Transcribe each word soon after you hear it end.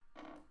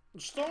The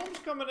storm's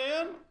coming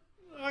in.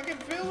 I can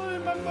feel it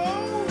in my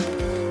bones.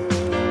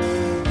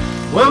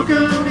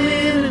 Welcome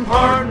in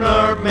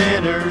partner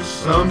manners.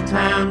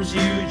 Sometimes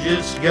you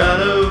just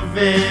gotta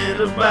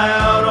vent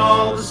about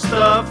all the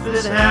stuff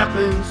that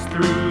happens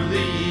through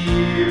the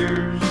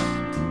years.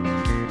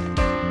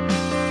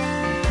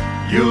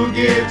 You'll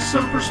get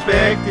some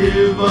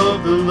perspective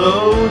of the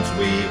loads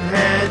we've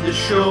had to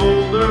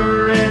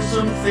shoulder and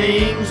some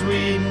things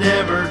we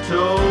never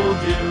told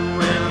you.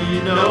 Well,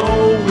 you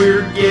know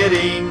we're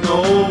getting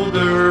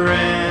older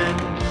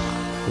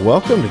and...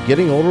 Welcome to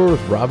Getting Older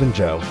with Rob and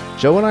Joe.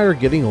 Joe and I are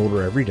getting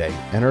older every day,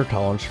 and our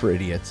tolerance for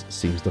idiots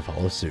seems to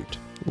follow suit.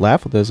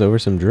 Laugh with us over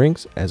some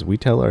drinks as we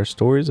tell our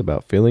stories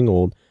about feeling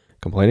old,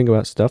 complaining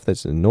about stuff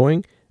that's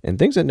annoying, and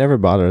things that never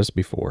bothered us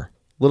before.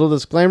 Little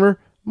disclaimer,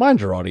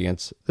 mind your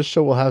audience. This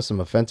show will have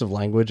some offensive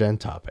language and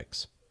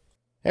topics.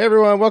 Hey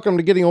everyone, welcome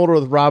to Getting Older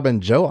with Rob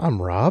and Joe.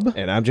 I'm Rob.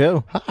 And I'm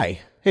Joe.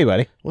 Hi. Hey,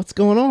 buddy. What's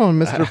going on,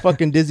 Mr.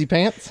 fucking Dizzy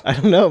Pants? I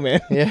don't know, man.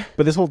 Yeah.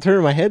 But this whole turn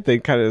of my head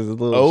thing kind of is a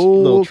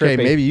little Okay,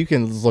 trippy. maybe you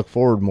can look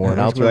forward more and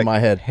I'll Just be turn like, my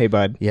head. Hey,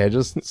 bud. Yeah,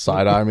 just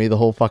side-eye me the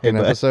whole fucking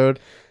Hey, bud. episode.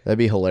 That'd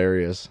be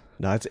hilarious.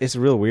 No, it's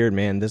real weird,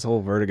 man. This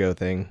whole vertigo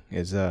thing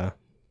is,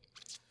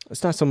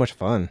 it's not so much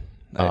fun.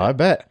 I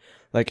bet.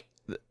 Like,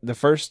 the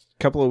first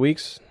couple of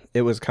weeks,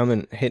 it was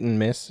coming hit and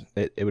miss.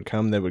 It would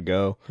come, then it would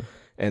go.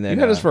 And then You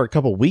had this for a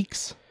couple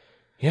weeks?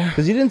 yeah.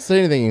 Because you didn't say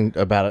anything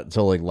about it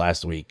until like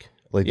last week.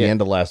 Like the Yeah.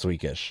 end of last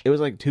weekish. It was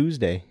like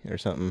Tuesday or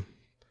something.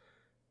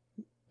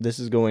 This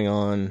is going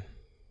on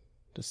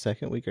the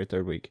second week or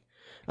third week.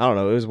 I don't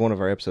know. It was one of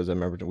our episodes. I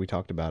remember we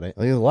talked about it.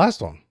 I think the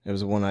last one. It was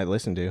the one I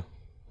listened to.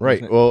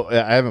 Right. Wasn't it? Well,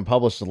 I haven't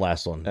published the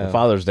last one. The Oh.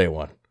 Father's Day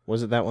one.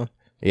 Was it that one?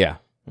 Yeah.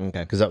 Okay.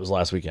 Because that was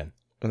last weekend.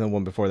 And the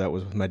one before that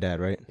was with my dad,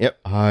 right? Yep.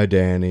 Hi,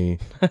 Danny.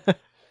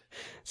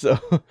 So,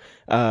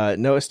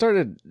 no, it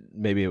started,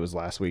 maybe it was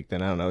last week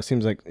then. I don't know. It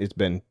seems like it's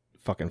been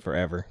fucking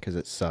forever because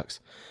it sucks.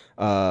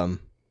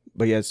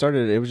 But yeah,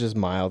 it was just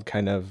mild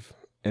kind of,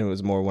 and it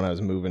was more when I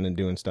was moving and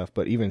doing stuff.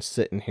 But even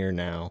sitting here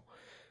now,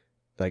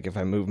 like if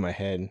I move my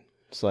head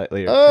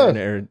slightly or turn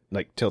it or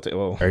like tilt it,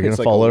 well, Are you going it's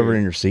to like fall a over weird-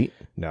 in your seat?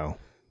 No,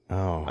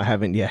 Oh. I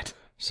haven't yet.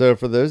 So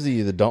for those of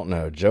you that don't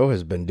know, Joe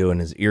has been doing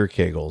his ear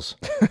kegels.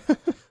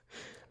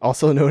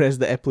 Also known as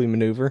the Epley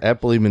maneuver.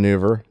 Epley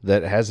maneuver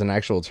that has an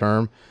actual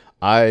term.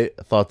 I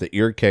thought the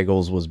ear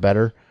kegels was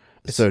better.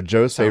 So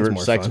Joe's sounds favorite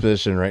more sex fun.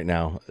 position right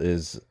now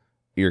is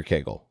ear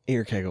kegel.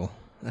 Ear kegel.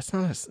 That's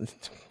not a...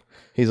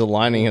 He's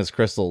aligning his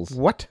crystals.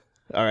 What?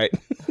 All right.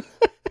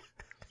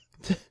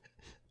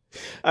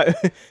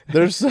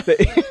 There's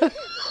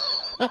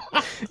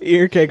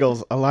Ear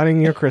kegels,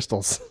 aligning your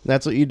crystals.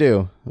 That's what you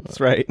do. That's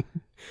right.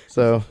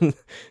 So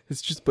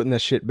It's just putting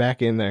that shit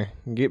back in there.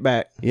 Get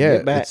back. yeah.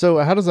 Get back. So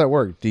how does that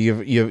work? Do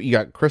you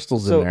got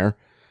crystals So- in there,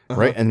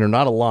 right? And they're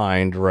not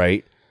aligned,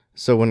 right?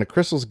 So when the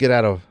crystals get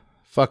out of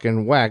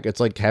fucking whack, it's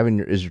like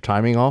is your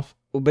timing off?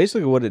 Well,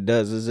 basically what it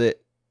does is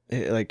it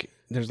like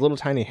there's little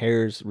tiny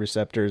hairs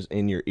receptors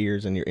in your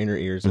ears and your inner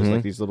ears. There's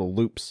like these little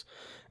loops.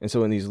 And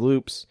so in these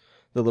loops,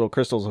 the little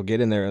crystals will get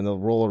in there and they'll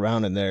roll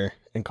around in there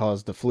and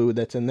cause the fluid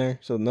that's in there.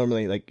 So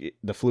normally like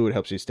the fluid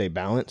helps you stay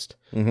balanced.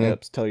 It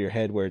helps tell your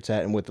head where it's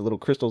at. And with the little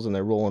crystals in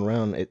there rolling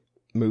around, it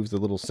moves the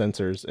little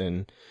sensors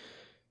and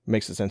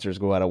makes the sensors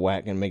go out of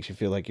whack and makes you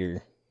feel like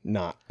you're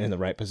not in the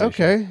right position.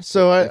 Okay,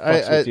 so It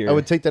fucks with I your-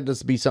 would take that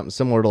to be something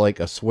similar to like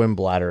a swim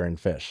bladder in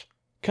fish.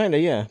 Kind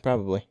of, yeah,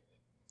 probably.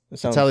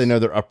 That's how they know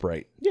they're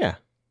upright. Yeah,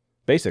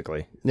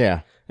 basically.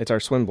 Yeah. It's our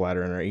swim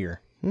bladder in our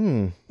ear.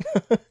 Hmm.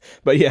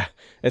 But yeah,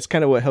 it's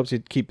kind of what helps you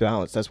keep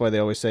balance. That's why they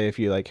always say if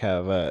you like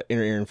have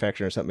inner ear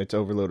infection or something, it's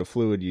overload of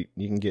fluid, you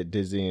can get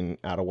dizzy and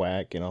out of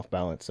whack and off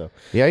balance. So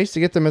Yeah, I used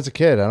to get them as a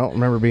kid. I don't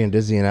remember being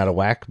dizzy and out of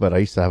whack, but I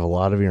used to have a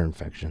lot of ear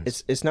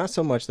infections. it's not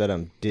so much that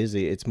I'm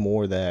dizzy, it's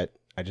more that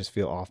I just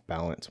feel off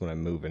balance when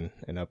I'm moving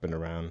and up and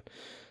around.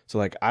 So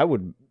like I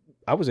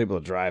was able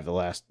to drive the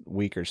last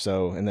week or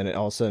so, and then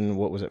all of a sudden,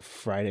 what was it,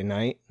 Friday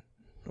night?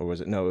 Or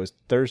was it? No, it was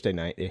Thursday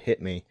night. It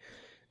hit me,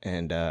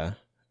 and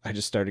I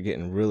just started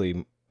getting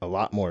really a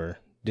lot more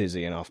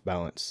dizzy and off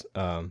balance.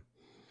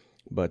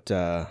 But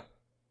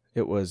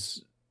it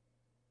was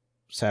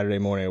Saturday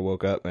morning. I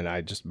woke up and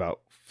I just about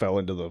fell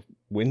into the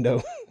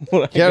window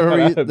when I Yeah, got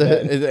remember out of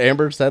bed.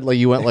 Amber said like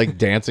you went like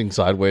dancing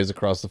sideways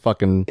across the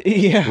fucking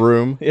Yeah,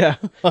 room. yeah.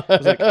 I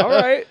was like, all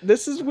right,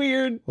 this is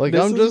weird. Like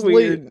This I'm is just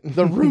weird.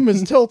 the room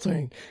is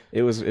tilting.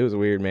 It was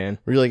weird, man.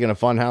 Were you like in a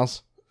fun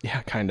house?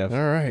 Yeah, kind of. All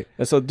right.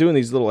 And so doing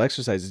these little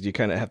exercises, you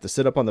kind of have to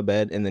sit up on the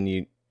bed and then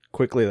you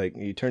quickly, like,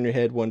 you turn your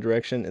head one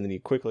direction and then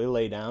you quickly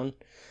lay down.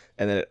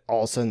 And then all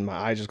of a sudden my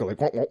eyes just go like,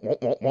 womp, womp, womp,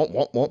 womp, womp,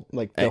 womp, womp.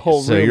 Like the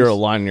whole So room. you're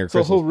aligning your So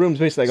the whole crystals. room's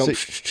basically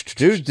like,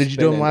 Dude, did you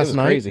do them last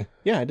night? Crazy.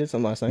 Yeah, I did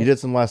some last night. You did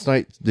some last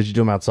night. Did you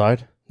do them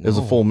outside? It was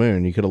a full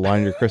moon. You could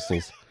align your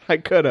crystals. I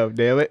could have,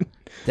 damn it.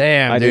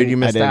 Damn, I dude, didn't- you I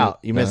missed didn't. out.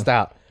 You No. missed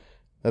out.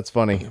 That's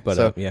funny. But,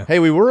 So, yeah. Hey,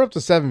 we were up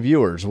to 7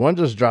 viewers. One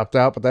just dropped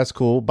out, but that's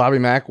cool. Bobby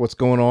Mack, what's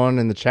going on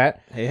in the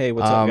chat? Hey,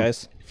 what's up,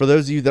 guys? For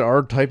those of you that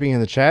are typing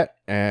in the chat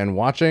and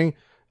watching,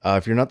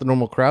 if you're not the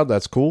normal crowd,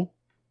 that's cool.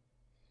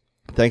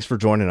 Thanks for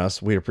joining us.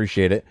 We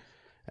appreciate it.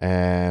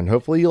 and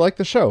hopefully you like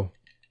the show.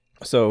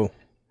 So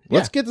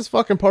Let's get this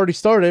fucking party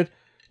started.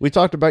 We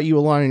talked about you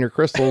aligning your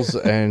crystals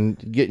and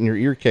getting your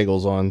ear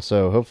kegels on,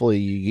 so hopefully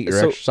you get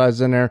your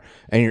exercise in there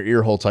and your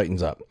ear hole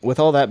tightens up. With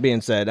all that being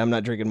said, I'm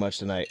not drinking much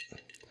tonight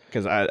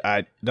because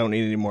I don't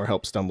need any more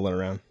help stumbling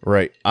around.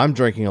 Right. I'm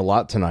drinking a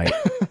lot tonight,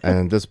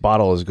 and this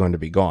bottle is going to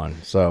be gone.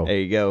 So there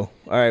you go.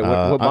 All right,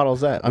 what bottle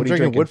is that? I'm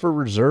drinking Woodford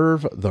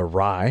Reserve, the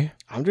rye.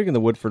 I'm drinking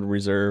the Woodford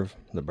Reserve,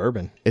 the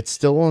bourbon. It's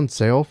still on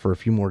sale for a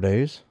few more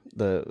days.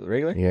 The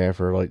regular? Yeah,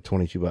 for like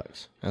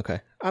 $22. Okay.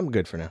 I'm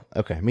good for now.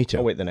 Okay, me too.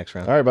 I'll wait the next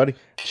round. All right, buddy.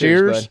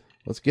 Cheers, Cheers.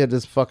 Let's get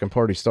this fucking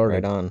party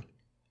started. Right on.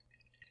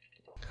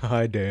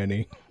 Hi,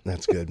 Danny.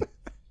 That's good.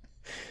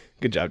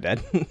 Good job,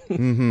 Dad.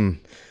 Mm-hmm.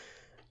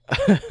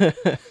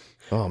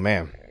 Oh,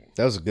 man.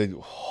 That was a good...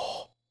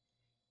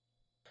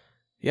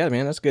 Yeah,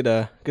 man, that's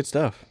good good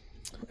stuff.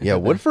 Yeah,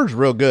 Woodford's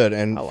real good,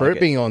 and I for like it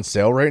it. being on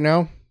sale right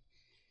now,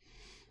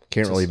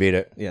 can't really beat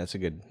it. Yeah, that's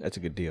a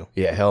good deal.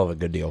 Yeah, hell of a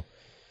good deal.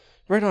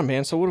 Right on,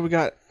 man. So what do we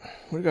got?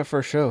 What do we got for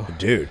a show?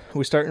 Dude. Are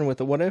we starting with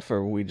the what if, or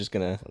are we just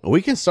gonna...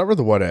 We can start with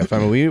the what if. I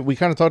mean, we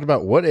kind of talked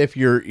about what if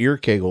your ear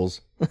kegels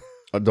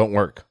don't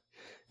work.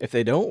 If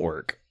they don't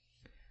work,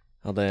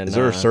 well then... Is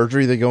there a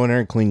surgery they go in there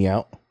and clean you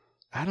out?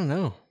 I don't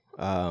know.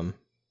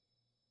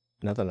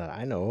 Nothing that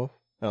I know of.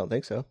 I don't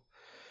think so.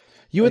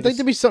 You would think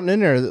there'd be something in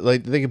there that,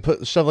 like, they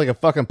could shove like a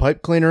fucking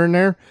pipe cleaner in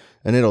there,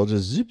 and it'll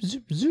just zoop,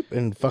 zoop, zoop,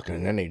 and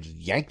then they just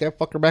yank that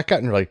fucker back out,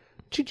 and you're like,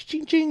 ching,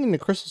 ching, ching, and the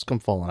crystals come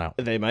falling out.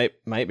 They might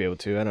be able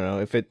to. I don't know.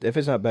 If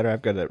it's not better,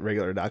 I've got a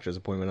regular doctor's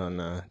appointment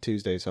on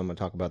Tuesday, so I'm gonna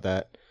talk about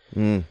that.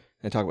 And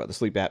talk about the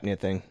sleep apnea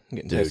thing. I'm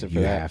getting tested for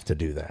you that. have to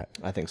do that.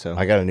 I think so.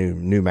 I got a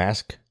new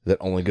mask that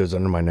only goes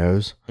under my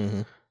nose.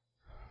 Mm-hmm.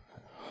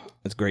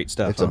 It's great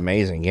stuff. It's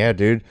amazing. Yeah,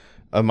 dude.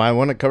 My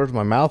one that covers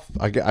my mouth,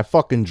 I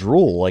fucking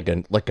drool like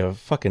a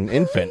fucking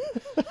infant.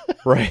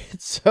 Right?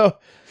 So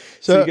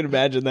you can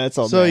imagine that's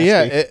all so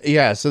nasty.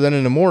 yeah. So then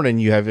in the morning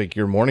you have like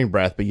your morning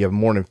breath, but you have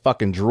morning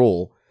fucking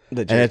drool, and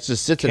it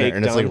just sits in there,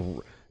 and it's like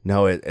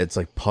it's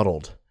like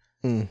puddled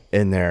in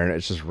there, and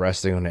it's just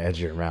resting on the edge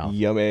of your mouth.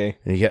 Yummy.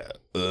 And you get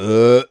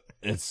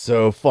it's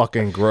so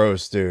fucking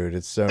gross, dude.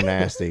 It's so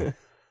nasty.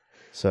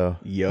 So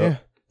yeah,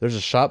 there's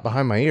a shot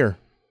behind my ear.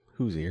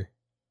 Whose ear?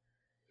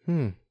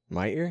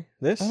 My ear?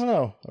 This? I don't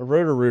know. A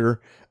Roto-Rooter.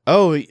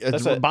 Oh,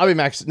 Bobby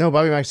Mac's. No,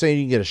 Bobby Mac's saying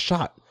you can get a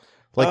shot,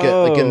 like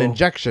an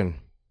injection.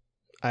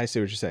 I see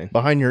what you're saying.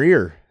 Behind your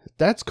ear.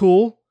 That's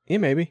cool. Yeah,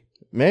 maybe.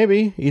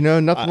 Maybe.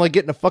 Nothing like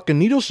getting a fucking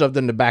needle shoved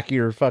in the back of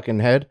your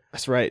fucking head.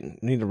 That's right. You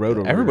need a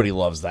Roto-Rooter. Everybody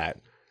loves that.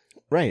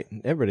 Right.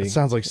 Everybody. It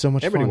sounds like so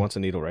much Everybody fun. wants a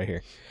needle right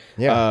here.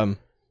 Yeah.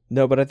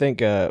 No, but I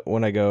think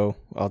when I go,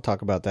 I'll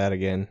talk about that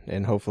again,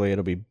 and hopefully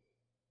it'll be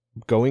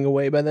going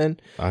away by then.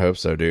 I hope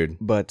so, dude.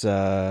 But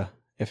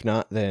if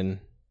not, then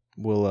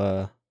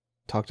we'll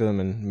talk to them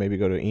and maybe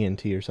go to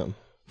ENT or something.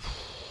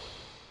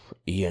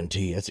 ENT,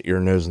 that's ear,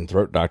 nose, and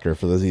throat doctor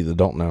for those of you that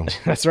don't know.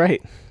 That's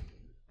right.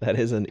 That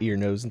is an ear,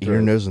 nose, and throat.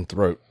 Ear, nose, and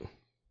throat.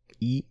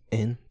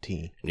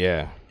 ENT.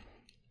 Yeah.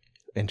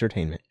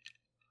 Entertainment.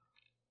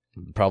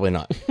 Probably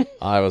not.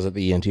 I was at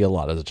the ENT a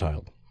lot as a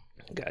child.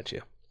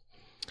 Gotcha.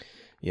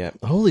 Yeah.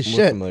 Holy We're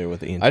shit. familiar with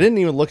the ENT. I didn't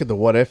even look at the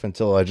what if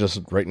until I just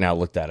right now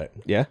looked at it.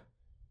 Yeah?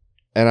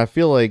 And I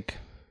feel like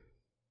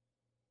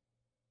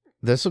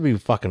this would be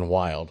fucking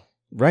wild.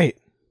 Right.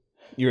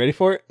 You ready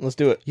for it? Let's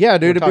do it. Yeah,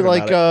 dude. We're It'd be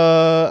like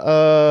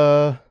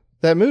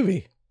that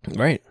movie.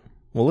 Right.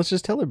 Well, let's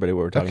just tell everybody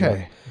what we're talking about.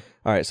 Okay.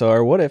 All right. So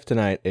our what if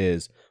tonight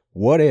is,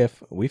 what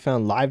if we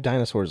found live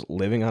dinosaurs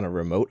living on a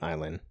remote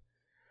island?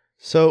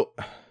 So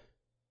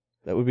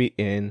That would be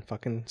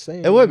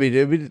insane. it would be.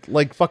 It'd be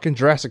like fucking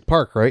Jurassic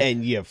Park, right?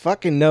 And you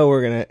fucking know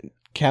we're going to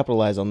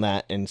capitalize on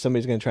that, and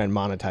somebody's going to try and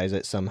monetize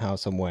it somehow,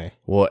 some way.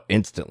 Well,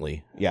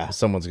 instantly. Yeah.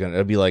 Someone's gonna.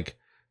 It'd be like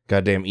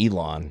goddamn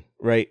Elon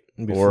Right.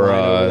 And be or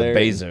flying over there.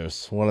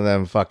 Bezos. One of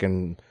them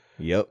fucking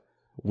Yep.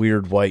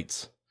 weird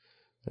whites.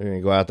 They're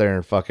gonna go out there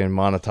and fucking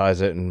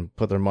monetize it and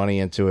put their money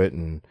into it,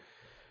 and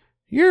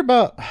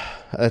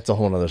that's a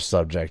whole nother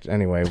subject.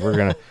 Anyway,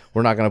 we're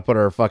not gonna put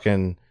our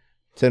fucking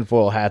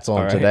tinfoil hats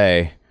on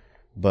today,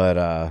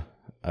 but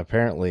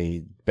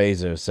apparently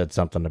Bezos said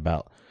something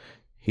about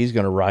he's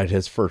gonna ride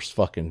his first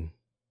fucking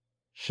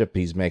ship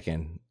he's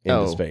making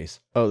into space.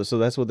 Oh, so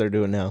that's what they're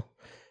doing now.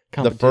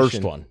 The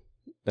first one,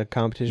 the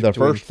competition, the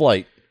first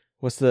flight.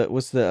 What's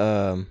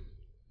the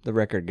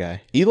record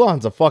guy?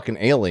 Elon's a fucking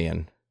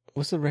alien.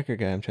 What's the record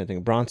guy? I'm trying to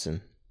think.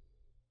 Bronson.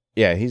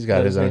 Yeah, he's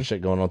got his own name?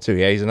 shit going on too.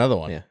 Yeah, he's another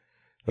one. Yeah.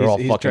 They're all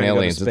He's fucking trying to go to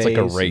aliens. It's like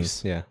a space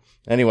race. yeah.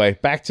 Anyway,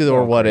 back to the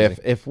all what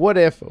crazy. if. What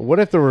if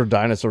there were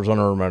dinosaurs on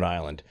a remote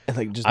island? And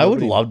like just I would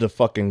nobody- love to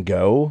fucking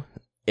go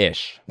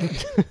ish.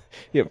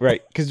 Yeah,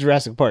 right. Because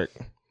Jurassic Park.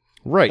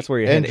 Right. That's where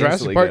your and head Jurassic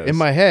instantly Park goes. in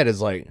my head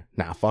is like,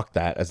 nah, fuck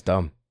that. That's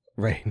dumb.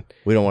 Right.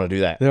 We don't want to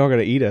do that. They're all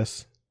gonna eat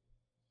us.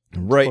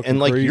 Right. fucking And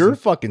like crazy. your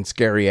fucking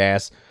scary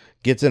ass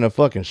gets in a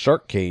fucking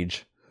shark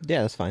cage.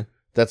 Yeah, that's fine.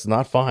 That's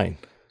not fine.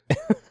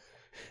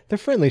 They're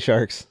friendly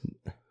sharks.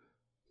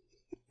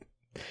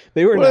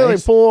 They were What, do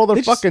nice. they pull all their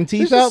They just- fucking they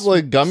teeth just out,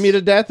 like gum you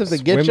to death if they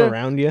get Swim you?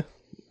 around you.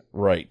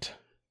 Right.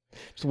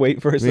 Just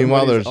wait for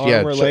Meanwhile, somebody's there's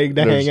arm or leg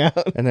to hang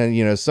out. and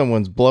then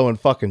someone's blowing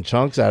fucking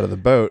chunks out of the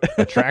boat,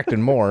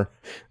 attracting more.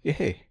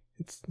 Hey,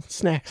 it's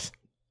snacks.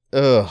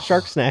 Ugh,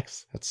 Shark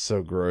snacks. that's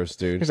so gross,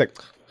 dude. He's like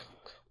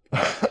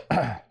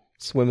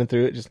swimming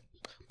through it. Just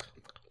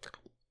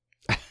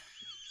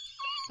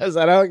Is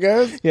that how it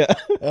goes? yeah.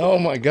 Oh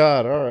my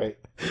god! All right,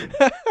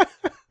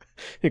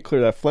 You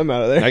clear that phlegm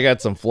out of there. I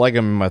got some phlegm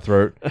in my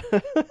throat.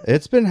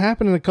 It's been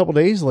happening a couple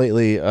days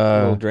lately. A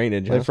little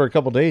drainage. Like for a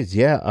couple days,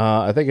 yeah.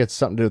 I think it's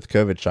something to do with the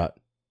COVID shot.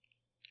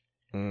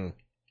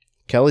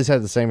 Kelly's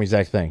had the same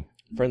exact thing.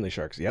 Friendly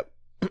sharks. Yep.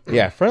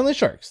 Yeah, friendly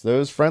sharks.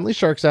 Those friendly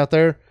sharks out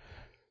there,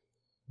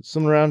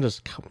 swimming around,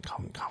 just come,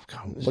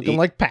 looking eat.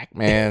 like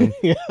Pac-Man,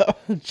 Yeah.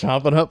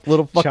 chomping up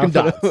little fucking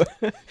dots. Like,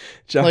 oh,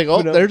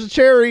 Chomping up there's a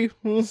cherry.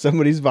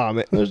 somebody's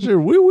vomit. There's a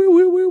woo woo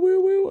woo woo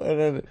woo woo, and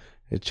then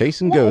it's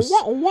chasing ghosts.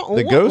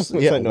 The ghosts,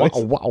 What's yeah, that noise?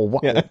 wow, wow, wow.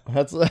 Yeah.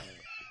 That's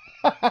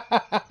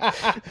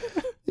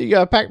you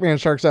got Pac-Man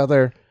sharks out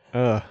there.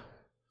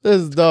 This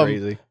is dumb.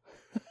 Crazy.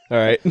 All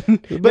right.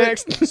 But,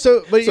 Next.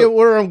 But yeah,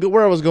 where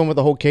I was going with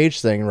the whole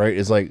cage thing, right?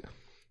 Is like,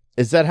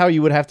 is that how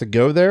you would have to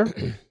go there?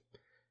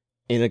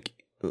 In a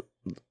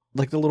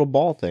like the little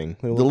ball thing.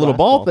 The little glass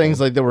ball things,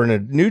 like they were in a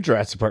new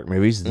Jurassic Park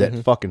movies that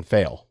Mhm. fucking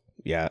fail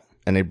Yeah.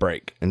 and they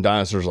break. And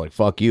dinosaurs are like,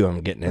 fuck you,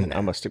 I'm getting in I'm there.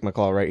 gonna stick my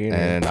claw right here.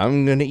 And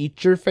I'm gonna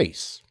eat your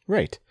face.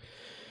 Right.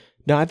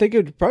 No, I think it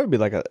would probably be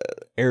like a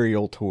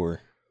aerial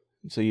tour.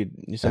 So you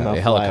somehow a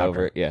fly helicopter.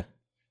 over it. Yeah.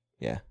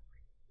 Yeah.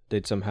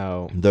 They'd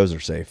somehow. Those are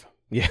safe.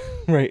 Yeah.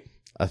 Right.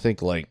 I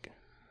think like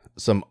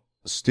some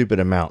stupid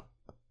amount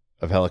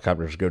of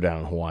helicopters go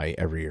down in Hawaii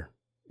every year.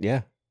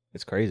 Yeah.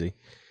 It's crazy.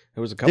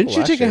 There was a couple. Didn't you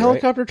last take a year, right?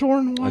 helicopter tour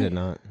in Hawaii? I did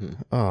not.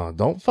 Oh,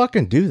 don't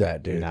fucking do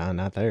that, dude. Nah,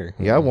 not there.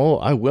 Yeah, I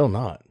will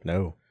not.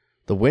 No.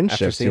 The wind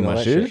After shifts too seeing all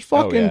much. that Dude. shit. It's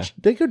fucking, Oh, yeah.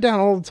 they go down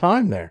all the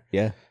time there.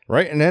 Yeah.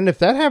 Right? And then if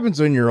that happens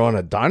when you're on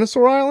a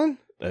dinosaur island,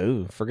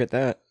 Oh, forget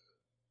that.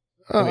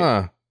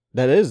 uh-uh.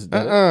 That is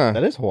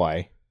that is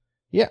Hawaii.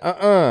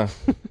 Yeah,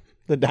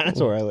 The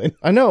dinosaur island.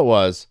 I know it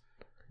was.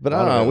 But I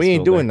don't know, we it's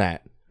ain't still doing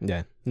that.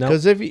 Yeah. No.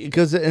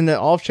 Because in the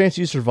off chance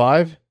you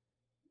survive,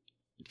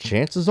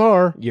 chances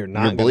are You're not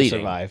you're going to bleeding.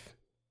 survive.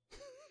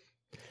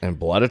 And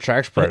blood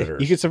attracts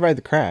predators. You could survive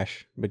the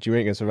crash, but you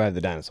ain't going to survive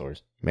the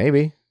dinosaurs.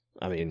 Maybe.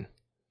 I mean,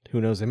 who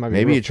knows? They might be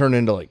Maybe real- you turn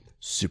into like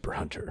Super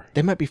Hunter.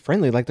 they might be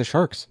friendly like the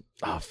sharks.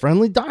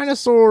 Friendly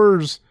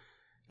dinosaurs.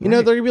 You know,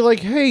 Right. they're gonna be like,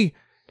 hey,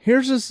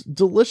 here's this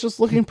delicious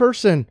looking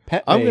person.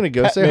 Pet I'm me, gonna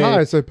go pet say me,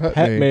 hi. Say pet,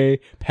 Pet me. me.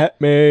 Pet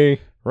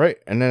me. Right.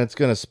 And then it's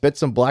gonna spit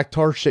some black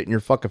tar shit in your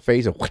fucking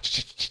face and,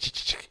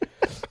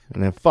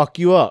 and then fuck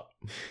you up.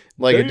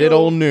 Like it did Damn.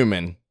 old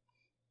Newman.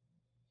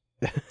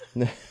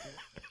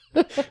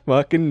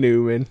 Fucking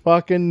Newman.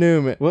 Fucking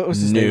Newman. What was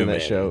his name in Newman.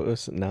 that show? It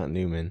was not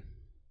Newman.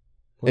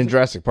 Was In it?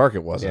 Jurassic Park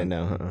it wasn't.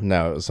 Yeah, no.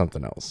 No, it was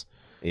something else.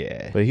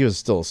 Yeah. But he was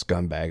still a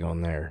scumbag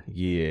on there.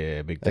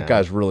 Yeah, big time. That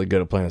guy's really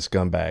good at playing a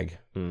scumbag.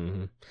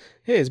 Mm-hmm.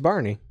 Hey, it's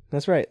Barney.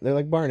 That's right. They're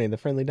like Barney, the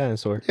friendly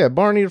dinosaur. Yeah,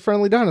 Barney the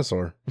friendly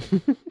dinosaur.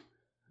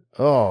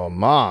 Oh,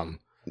 Mom.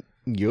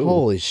 Yo.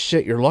 Holy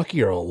shit, you're lucky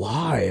you're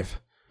alive.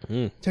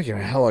 Mm. Taking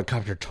a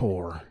helicopter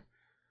tour.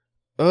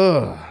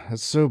 Ugh,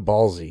 that's so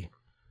ballsy.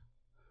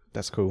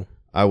 That's cool.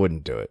 I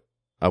wouldn't do it.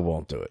 I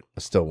won't do it.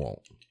 I still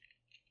won't.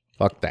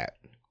 Fuck that.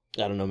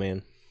 I don't know,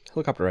 man.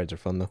 Helicopter rides are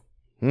fun, though.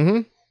 Mm-hmm.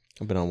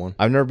 I've been on one.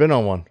 I've never been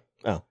on one.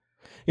 Oh.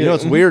 You know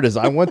what's weird is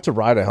I want to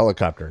ride a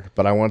helicopter,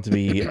 but I want it to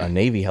be a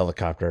Navy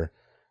helicopter,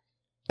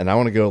 and I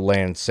want to go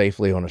land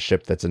safely on a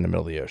ship that's in the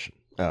middle of the ocean.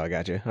 Oh, I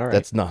got you. All right.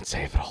 That's not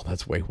safe at all.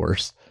 That's way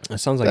worse. That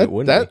sounds like that it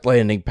wouldn't that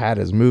landing pad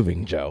is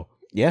moving, Joe,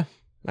 be. Yeah,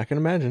 I can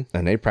imagine.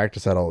 and they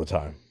practice that all the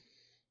time.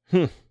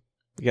 You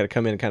got to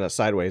come in kind of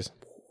sideways.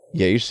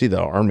 Yeah, you see the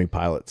Army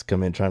pilots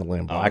come in trying to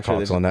land Oh, I'm sure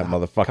Blackhawks they're on that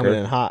just motherfucker. Coming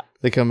in hot.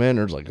 They come in,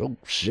 they're just like, oh,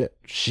 shit.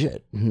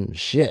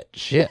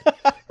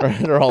 Right?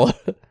 They're all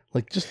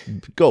like, just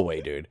go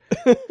away, dude.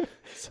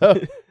 So,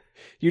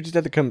 You just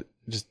have to come,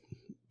 just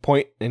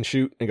point and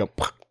shoot and go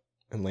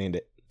and land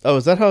it oh,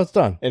 is that how it's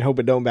done? and hope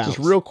it don't bounce.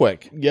 Just real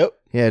quick. Yep.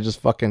 Yeah, just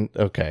fucking,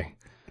 okay.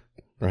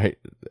 Right?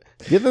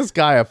 Give this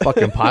guy a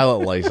fucking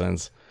pilot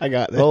license. I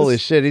got this. Holy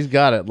shit, he's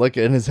got it. Look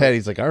in his head.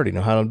 He's like, I already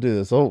know how to do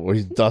this. Oh,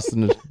 he's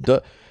dusting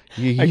his.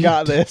 I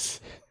got this.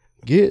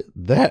 Get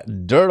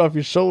that dirt off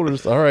your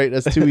shoulders. All right,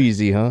 that's too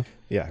easy, huh?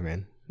 Yeah,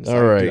 man.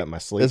 All right, Do that in my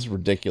sleep. it's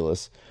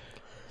ridiculous.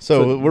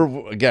 So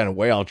we're again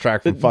way off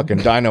track from fucking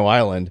Dino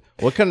Island.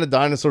 What kind of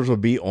dinosaurs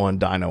would be on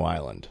Dino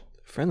Island?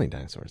 Friendly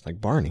dinosaurs like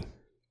Barney.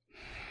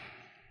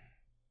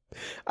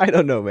 I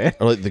don't know, man.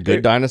 Or like the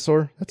Good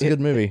Dinosaur? That's a good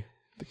movie.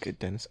 The good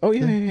dinosaur. Oh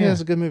yeah, yeah, Yeah, it's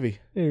a good movie.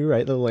 Yeah, you're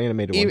right. The little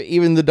animated one.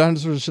 Even the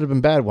dinosaurs that should have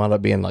been bad wound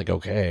up being like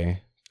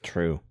okay.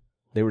 True.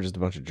 They were just a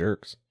bunch of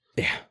jerks.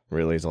 Yeah,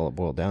 Really, is all it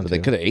boiled down but to. they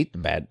could have ate the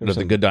bad, There's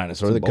the some- good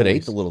dinosaur. some They could have ate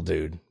bullies. the little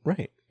dude.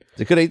 Right.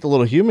 They could have ate the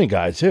little human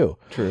guy too.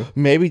 True.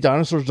 Maybe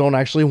dinosaurs don't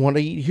actually want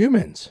to eat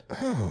humans.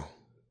 Oh,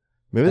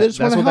 Maybe they just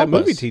want that's to what help that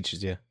movie us.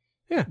 teaches you.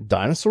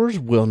 Dinosaurs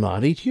will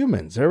not eat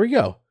humans. There we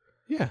go.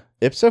 Yeah,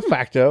 Ipso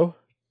facto,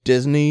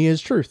 Disney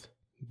is truth.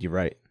 you're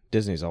right.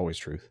 Disney's always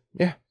truth.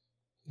 Yeah.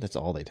 That's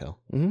all they tell.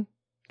 Mhm.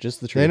 Just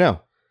the truth. They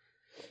know.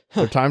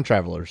 They're time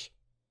travelers.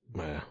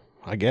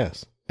 I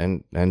guess.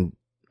 And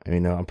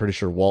I'm pretty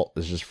sure Walt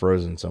is just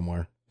frozen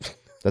somewhere.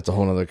 That's a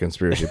whole other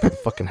conspiracy. Put a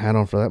fucking hat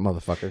on for that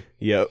motherfucker.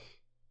 Yep.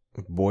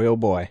 Boy, oh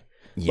boy.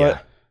 Yeah.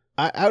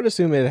 But I would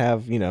assume it'd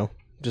have,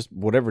 just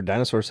whatever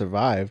dinosaur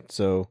survived.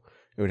 So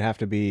it would have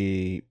to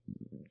be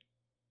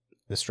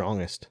the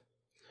strongest.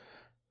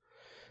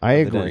 I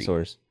of agree. The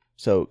dinosaurs.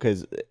 So,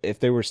 because if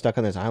they were stuck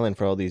on this island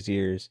for all these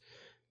years,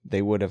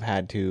 they would have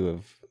had to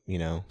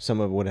have, some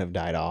of it would have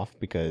died off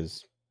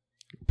because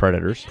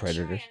Predators. Sure I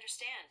understand.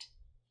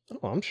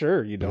 Oh, I'm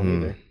sure you don't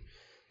either.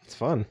 It's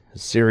fun.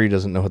 Siri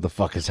doesn't know what the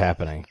fuck is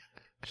happening.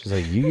 She's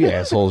like, you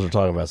assholes are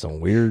talking about some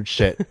weird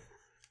shit.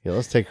 Yeah,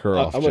 let's take her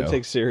off, I'm going Joe. to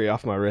take Siri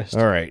off my wrist.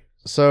 All right.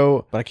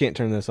 So, But I can't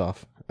turn this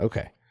off.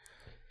 okay.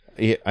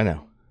 Yeah, I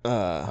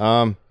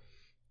know.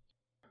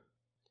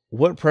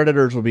 What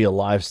predators would be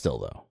alive still,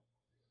 though?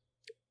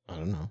 I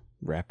don't know.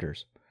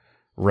 Raptors.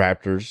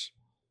 Raptors,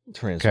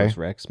 Tyrannosaurus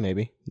Rex,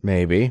 maybe.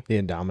 maybe.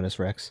 The Indominus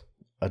Rex.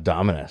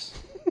 Adominus.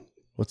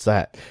 What's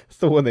that? It's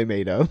the one they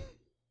made of.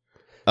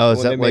 Oh, The is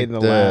one that they like made in the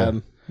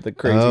lab. The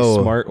crazy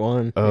smart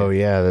one. Oh,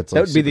 yeah. That's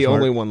like That would be the super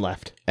only smart one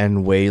left.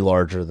 and way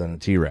larger than a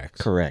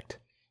T-Rex. Correct.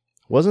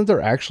 Wasn't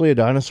there actually a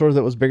dinosaur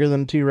that was bigger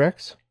than a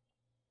T-Rex?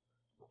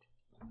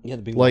 Yeah,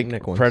 the big Like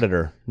neck ones.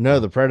 Predator. No,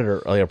 the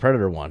Predator. Like a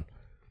Predator one.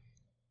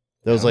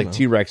 That was I don't like know.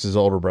 T-Rex's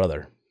older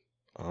brother.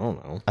 I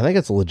don't know. I think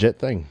it's a legit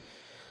thing.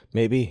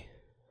 Maybe.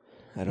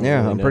 I don't Yeah,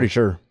 really I'm know. pretty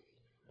sure.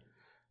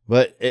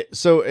 But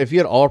so if you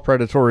had all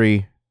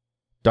predatory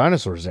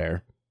dinosaurs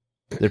there,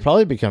 they'd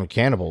probably become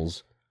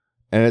cannibals,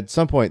 and at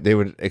some point they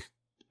would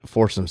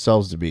force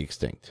themselves to be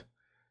extinct.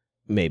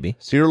 Maybe.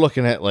 So you're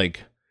looking at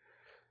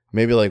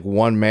maybe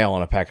one male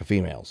and a pack of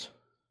females.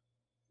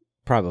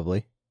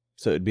 Probably.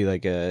 So it'd be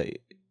like it'd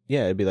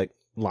be like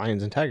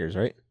lions and tigers,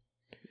 right?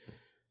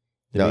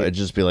 No, it'd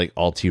just be like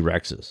all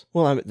T-Rexes,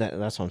 Well,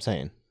 that's what I'm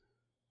saying.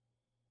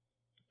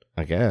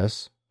 I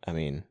guess. I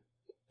mean,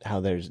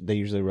 they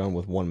usually run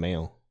with one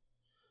male,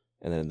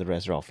 and then the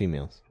rest are all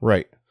females.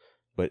 Right.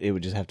 But it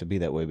would just have to be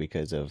that way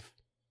because of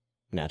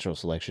natural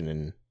selection,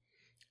 and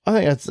I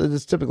think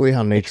that's typically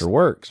how nature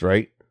works,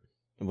 right?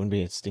 it wouldn't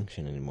be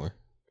extinction anymore.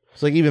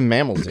 It's like even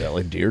mammals do that.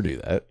 Like deer do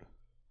that.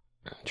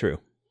 True.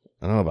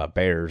 I don't know about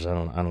bears. I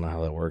don't know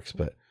how that works,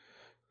 but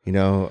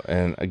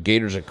and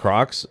gators and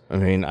crocs. I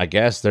mean, I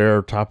guess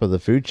they're top of the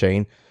food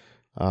chain.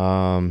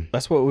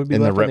 That's what would be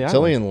In the left on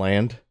reptilian island.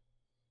 land,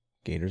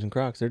 Gators and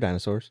crocs, they're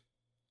dinosaurs.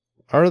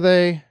 are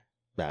they?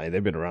 Nah,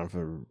 they've been around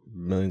for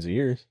millions of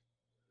years.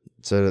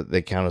 So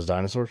they count as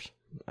dinosaurs?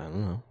 I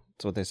don't know.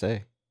 That's what they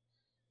say.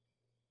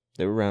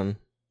 They were around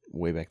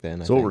way back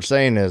then. So what we're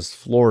saying is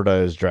Florida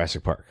is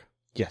Jurassic Park.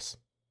 Yes.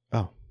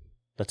 Oh.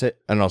 That's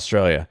it. And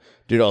Australia.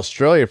 Dude,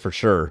 Australia for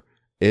sure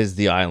is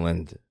the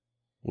island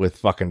with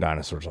fucking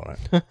dinosaurs on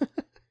it.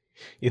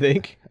 You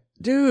think?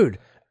 Dude,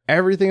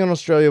 everything in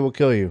Australia will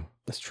kill you.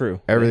 That's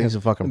true. Everything's They a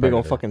have fucking big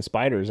old predator. fucking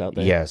spiders out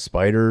there. Yeah,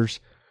 spiders.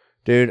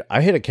 Dude,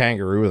 I hit a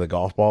kangaroo with a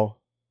golf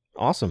ball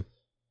Awesome.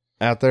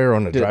 out there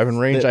on the driving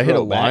range. did it I hit a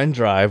throw it back? line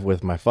drive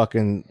with my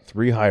fucking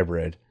 3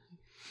 hybrid.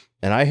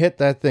 And I hit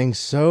that thing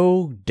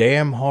so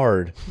damn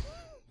hard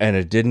and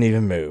it didn't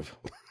even move.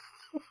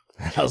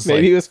 I was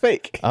Maybe it was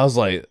fake. I was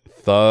like,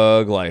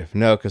 thug life.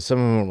 No, because some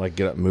of them would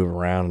get up and move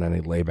around and then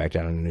they'd lay back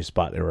down in a new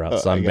spot. They were out I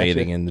sunbathing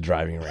gotcha. in the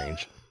driving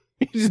range.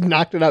 You just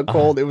knocked it out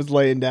cold. It was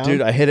laying down.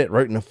 Dude, I hit it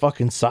right in the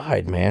fucking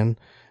side, man.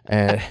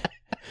 And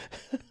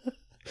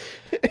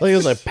it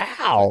was like,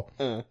 pow.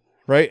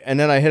 Right? And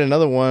then I hit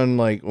another one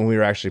when we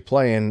were actually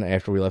playing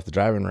after we left the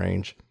driving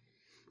range.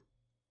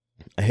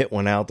 I hit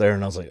one out there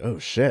and I was like, oh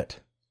shit.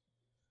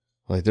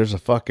 There's a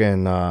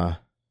fucking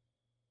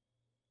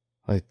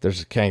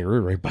there's a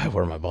kangaroo right by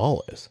where my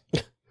ball is.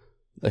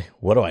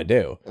 What do I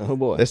do? Oh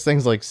boy. This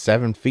thing's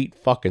 7 feet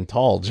fucking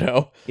tall,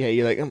 Joe. Yeah,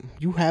 you're like,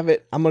 you have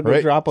it. I'm gonna go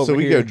Right? drop over so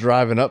we here. go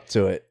driving up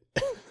to it,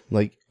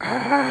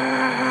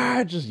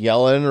 just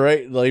yelling,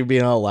 right?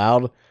 Being all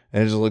loud.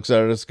 And it just looks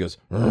at us, goes,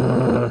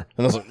 "Rrr." And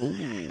I was like,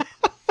 ooh.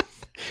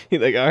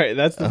 You're like, all right,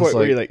 that's the I point was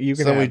where you're like, you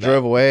can. So have we that.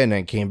 drove away and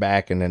then came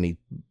back and then he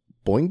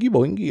boingy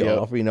boingy Yep.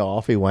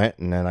 off he went.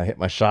 And then I hit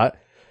my shot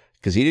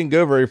because he didn't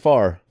go very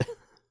far.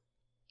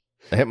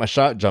 I hit my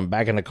shot, jumped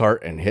back in the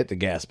cart and hit the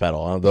gas pedal.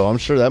 Although I'm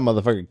sure that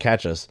motherfucker could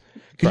catch us.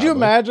 Could you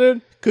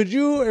imagine? Could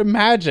you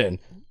imagine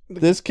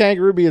this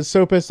kangaroo being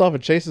so pissed off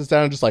and chasing us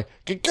down and just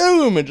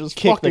kagoom and just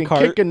Kick the fucking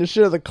cart? kicking the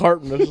shit out of the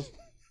cart and just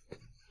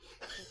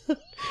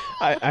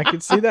I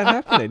could see that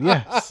happening.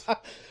 Yes.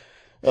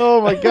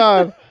 oh my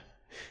god.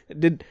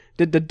 Did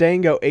the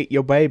dango ate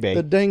your baby?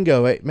 The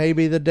dingo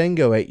maybe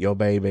ate your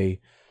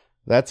baby.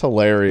 That's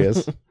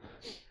hilarious.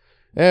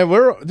 And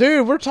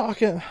we're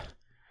talking.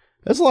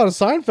 That's a lot of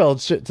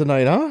Seinfeld shit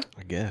tonight, huh?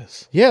 I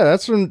guess. Yeah,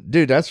 that's from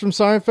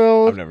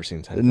Seinfeld. I've never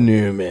seen Seinfeld.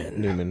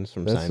 Newman's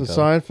from That's from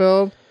Seinfeld.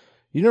 Seinfeld.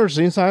 You never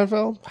seen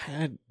Seinfeld?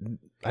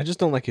 I just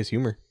don't like his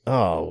humor.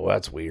 Oh,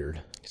 that's weird.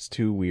 It's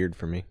too weird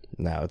for me.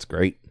 No, it's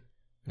great.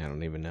 I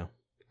don't even know.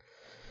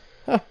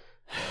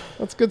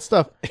 That's good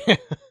stuff.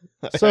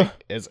 So,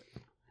 Is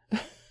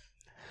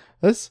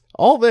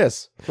All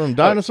this from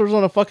Dinosaurs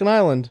on a Fucking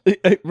Island.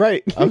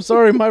 Right. I'm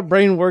sorry, my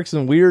brain works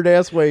in weird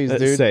ass ways,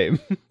 dude. Same.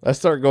 I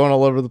start going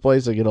all over the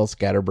place. I get all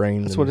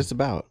scatterbrained. That's what it's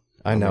about.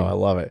 I know. I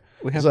love it.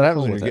 That's what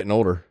happens when you're getting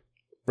older.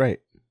 Right.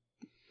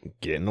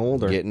 Getting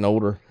older. Getting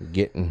older.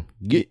 Getting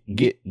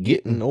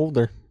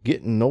older.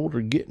 Getting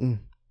older.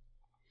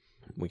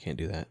 We can't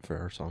do that for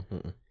our song.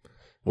 What?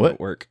 Wouldn't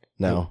work.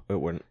 No. It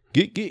wouldn't.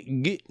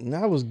 Get.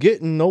 I was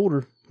getting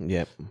older.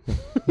 Yep.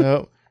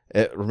 No.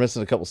 We're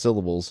missing a couple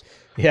syllables.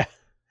 Yeah.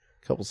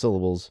 Couple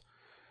syllables.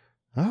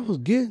 I was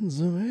getting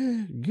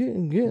some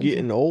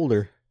Getting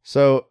older.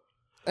 So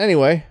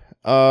anyway,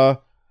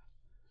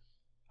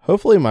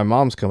 hopefully my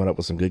mom's coming up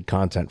with some good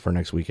content for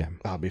next weekend.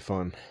 That'll be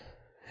fun.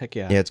 Heck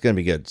yeah. Yeah, it's gonna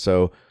be good.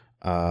 So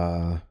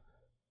my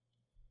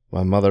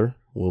mother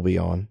will be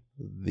on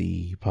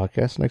the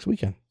podcast next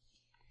weekend.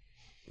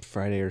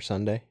 Friday or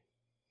Sunday?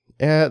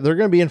 Yeah, they're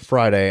gonna be in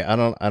Friday. I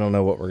don't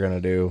know what we're gonna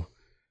do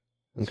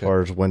as Okay.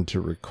 far as when to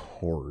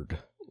record.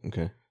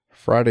 Okay.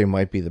 Friday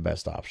might be the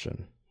best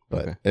option,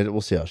 but Okay.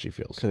 we'll see how she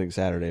feels. So I think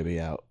Saturday will be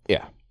out.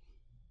 Yeah.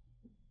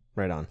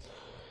 Right on.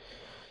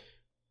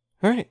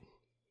 All right.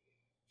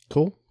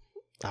 Cool.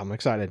 I'm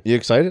excited. You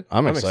excited?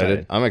 I'm I'm excited.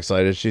 excited. I'm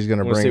excited. She's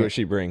gonna We'll see bring. what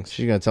she brings.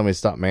 She's gonna tell me to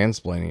stop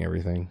mansplaining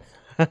everything.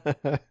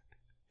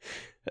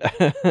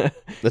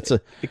 That's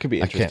a. It could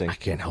be I interesting.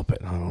 can't help it.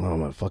 I don't know.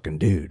 I'm a fucking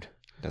dude.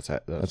 That's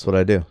That's what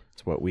I do.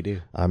 what we do.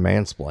 I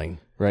mansplain.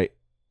 Right.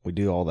 We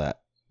do all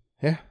that.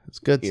 Yeah, it's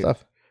good Yeah.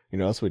 stuff. You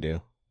know what else we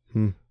do?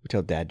 Hmm. We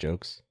tell dad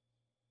jokes.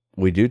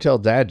 We do tell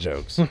dad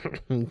jokes.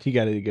 You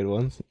got any good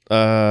ones?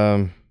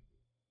 Not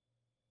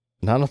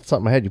off the top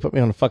of my head. You put me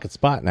on the fucking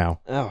spot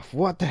now. Oh,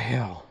 what the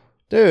hell?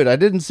 Dude, I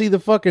didn't see the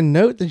fucking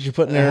note that you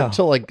put in there Oh.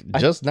 until like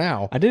just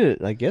now. I did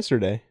it like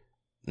yesterday.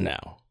 No.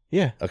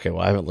 Yeah. Okay,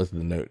 well, I haven't looked at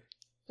the note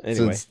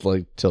Anyway. since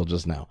like till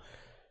just now.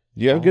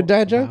 Do you have good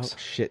dad All about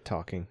jokes? Shit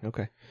talking.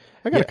 Okay.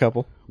 I got Yeah. a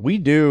couple. We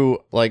do,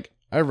 like,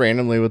 I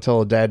randomly will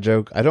tell a dad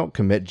joke. I don't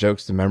commit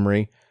jokes to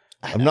memory.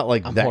 I'm not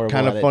like I'm that horrible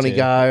kind at of it, funny too.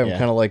 guy. I'm Yeah.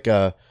 kind of like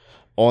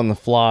on the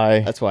fly.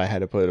 That's why I had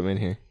to put them in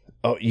here.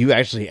 Oh, you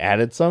actually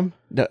added some?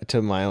 No,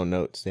 to my own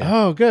notes. Yeah.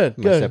 Oh, good,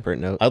 My good. separate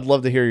note. I'd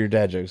love to hear your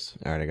dad jokes.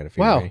 All right, I got a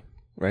few. Wow. ready.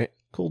 Right?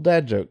 Cool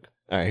dad joke.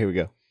 All right, here we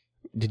go.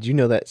 Did you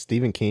know that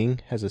Stephen King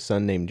has a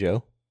son named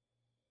Joe?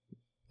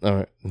 All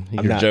right,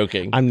 you're not-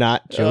 joking. I'm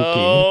not joking.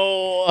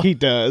 Oh, He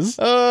does.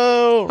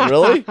 oh,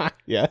 really?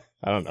 Yeah.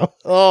 I don't know.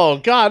 Oh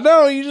God,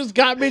 no! You just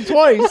got me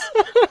twice.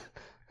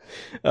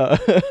 Uh,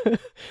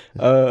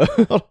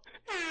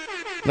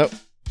 Nope.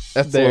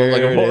 That's there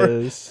like a it horror.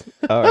 is.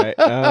 All right.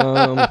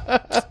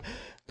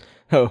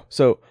 Oh,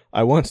 so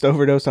I once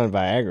overdosed on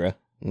Viagra.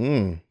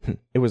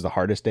 It was the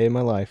hardest day of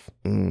my life.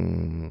 All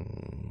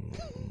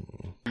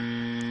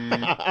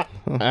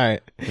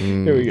right.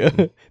 Here we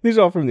go. These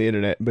are all from the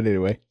internet, but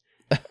anyway.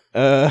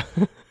 I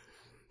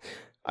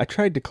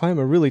tried to climb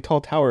a really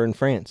tall tower in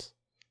France,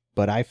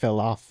 but I fell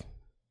off.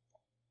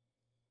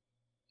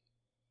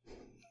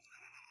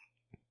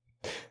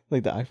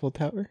 Like the Eiffel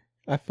Tower?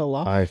 I fell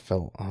off. I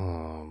fell.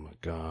 Oh my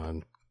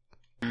God.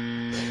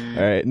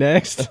 All right,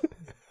 next.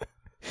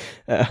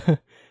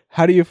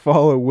 How do you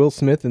follow Will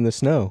Smith in the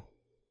snow?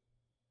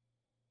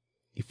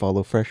 You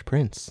follow Fresh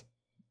Prince.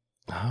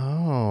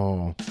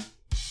 Oh,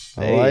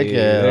 I Hey, like it.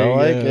 there I you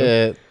like go.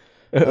 it.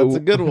 That's a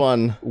good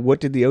one. What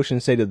did the ocean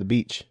say to the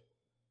beach?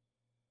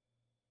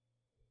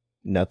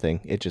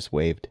 Nothing. It just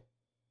waved.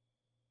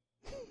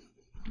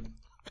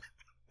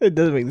 It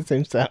doesn't make the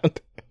same sound.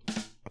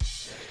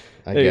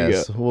 I There you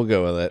guess we'll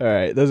go with it. All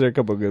right, those are a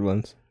couple good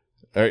ones.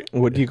 All right.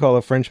 What do you call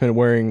a Frenchman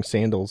wearing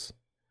sandals?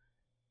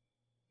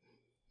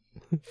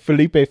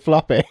 Felipe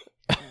Floppe.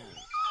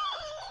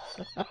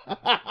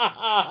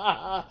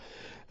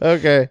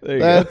 Okay, There you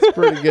that's go.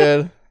 pretty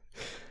good.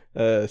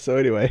 So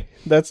anyway,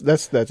 that's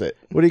it.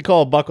 What do you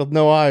call a buck with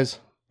no eyes?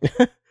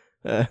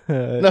 No,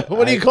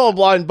 what do you call a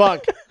blind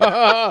buck?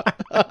 I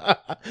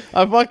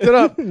fucked it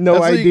up. No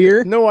That's what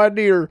idea? No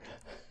idea.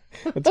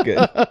 That's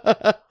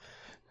good.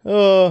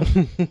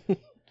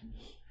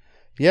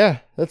 Yeah,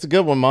 that's a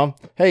good one, Mom.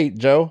 Hey,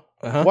 Joe,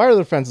 Uh-huh. why are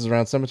there fences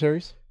around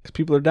cemeteries? Because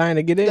people are dying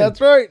to get in. That's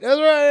right. That's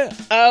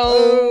right.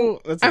 Oh,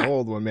 that's an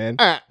old one, man.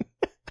 That's,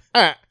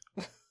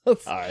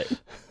 All right.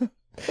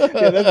 Yeah,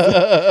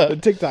 that's the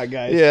TikTok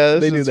guys. yeah, they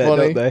this do is that,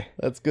 funny. don't they?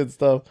 That's good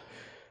stuff.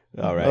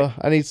 All right.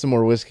 I need some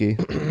more whiskey.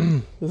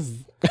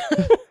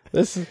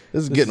 This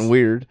is getting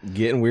weird.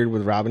 Getting weird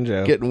with Rob and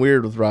Joe. Getting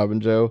weird with Rob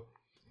and Joe.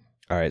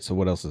 All right. So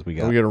what else has we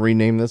Are got? we gonna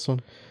rename this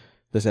one,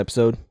 This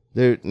episode,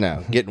 dude?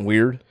 No, getting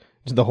weird.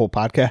 the whole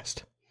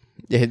podcast.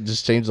 Yeah,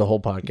 just change the whole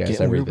podcast.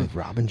 Getting weird Everything. with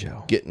Rob and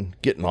Joe.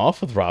 Getting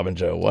off with Rob and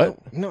Joe.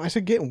 What? No, I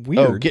said getting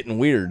weird. Oh, getting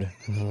weird.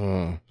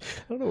 I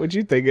don't know what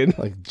you thinking.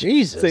 Like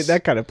Jesus. Say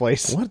that kind of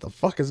place. What the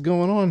fuck is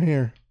going on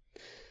here?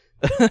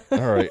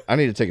 All right, I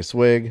need to take a I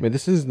swig. mean,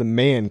 this is the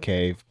man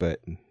cave,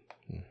 but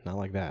not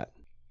like that.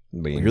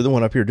 But You're the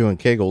one up here doing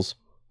kegels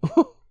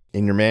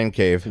in your man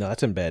cave. no,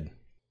 that's in bed.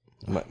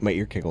 My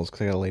ear kiggles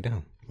because I gotta lay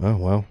down Oh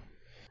well,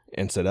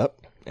 and sit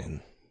up and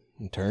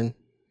turn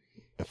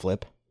and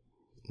flip.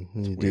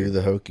 You do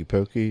the hokey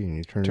pokey and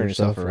you turn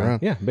yourself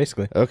around. Yeah,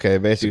 basically. Okay, Do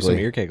basically. some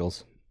ear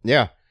kegels.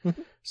 Yeah.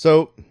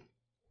 So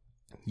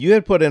you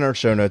had put in our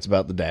show notes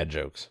about the dad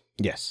jokes.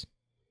 Yes.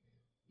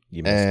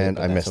 You missed And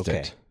but I that's missed okay.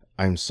 it.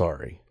 I'm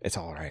sorry. It's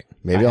all right.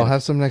 Maybe I'll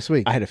have some next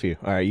week. I had a few.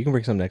 All right, you can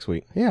bring some next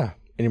week. Yeah.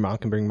 And your mom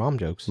can bring mom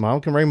jokes.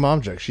 Mom can bring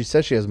mom jokes. She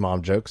says she has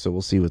mom jokes, so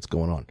we'll see what's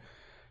going on.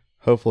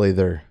 Hopefully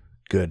they're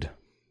good.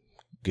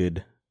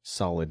 Good,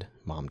 solid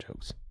mom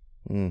jokes.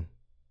 Mm.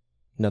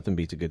 Nothing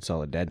beats a good,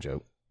 solid dad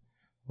joke.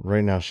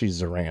 Right now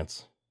she's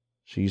Zarance.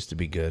 She used to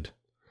be good.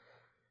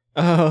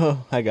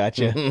 Oh, I got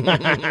you.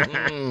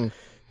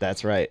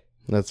 That's right.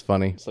 That's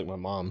funny. It's like my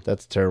mom.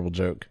 That's a terrible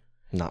joke.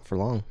 Not for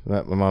long.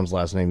 My mom's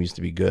last name used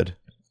to be Good.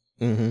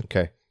 Mm-hmm.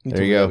 Okay. There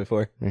told you me that go.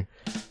 Before. Yeah.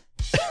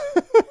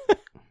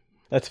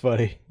 That's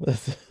funny.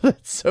 That's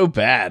so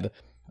bad.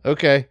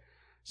 Okay.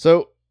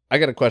 So I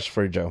got a question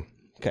for you, Joe.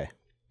 Okay.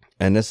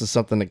 And this is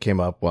something that came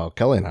up while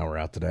Kelly and I were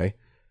out today,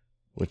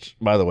 which,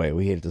 by the way,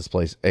 we hate this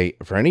place. Hey,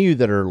 for any of you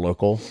that are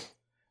local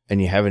and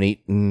you haven't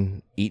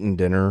eaten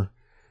dinner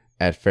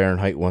at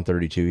Fahrenheit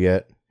 132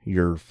 yet,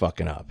 you're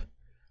fucking up.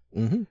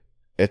 Mm-hmm.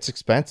 It's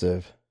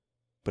expensive.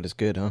 But it's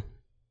good, huh?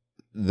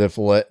 The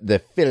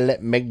filet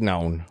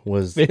mignon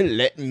was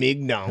Let me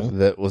know.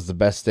 that was the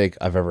best steak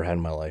I've ever had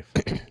in my life.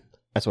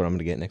 That's what I'm going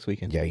to get next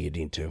weekend. Yeah, you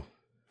need to.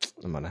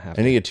 I'm going to have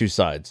And you get 2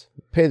 sides.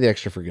 Pay the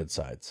extra for good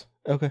sides.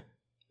 Okay.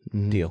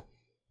 Mhm. Deal.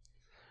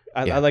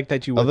 Yeah. I like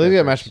that you Although went they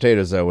there got mashed first.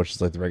 potatoes, though, which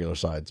is like the regular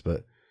sides,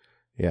 but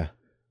yeah.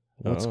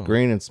 What's Oh.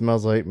 green and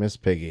smells like Miss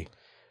Piggy?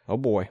 Oh,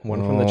 boy.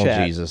 One from the Oh,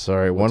 chat. Jesus. All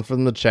right. One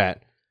from the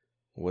chat.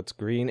 What's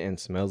green and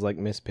smells like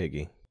Miss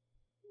Piggy?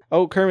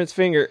 Oh, Kermit's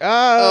finger.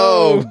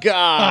 Oh, Oh,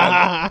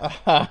 God.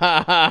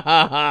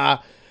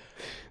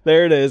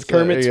 there it is.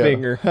 Kermit's There you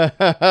finger.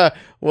 go.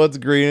 What's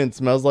green and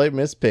smells like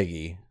Miss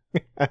Piggy?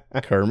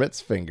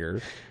 Kermit's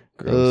finger.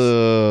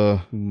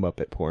 Gross.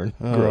 Muppet porn.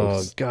 Oh,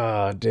 Gross.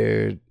 God,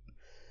 dude.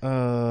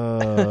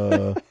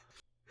 My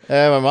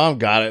mom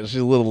got it.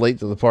 She's a little late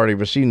to the party,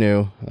 but she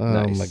knew. Oh,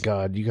 Nice. my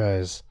God. You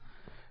guys.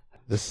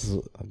 This is,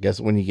 I guess,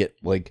 when you get,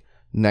 like,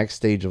 next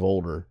stage of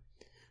older.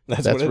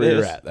 That's That's what it where you're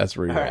is. at. That's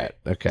where you're All at.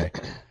 Okay.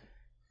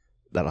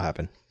 That'll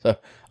happen. So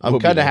I'm We'll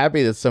be kind of there.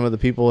 happy that some of the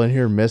people in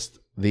here missed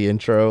the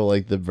intro,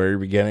 like the very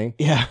beginning.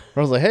 Yeah. I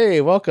was like,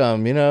 "Hey,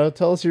 welcome. You know,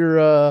 tell us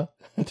your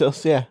Tell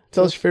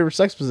us favorite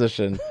sex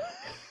position."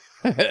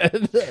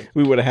 Then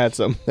we would have had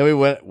some.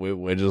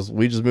 we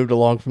just moved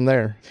along from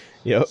there.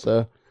 Yep.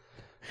 So,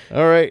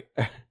 all right.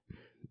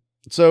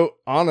 So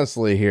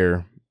honestly,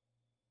 here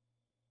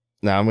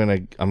now I'm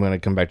gonna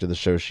come back to the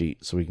show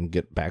sheet so we can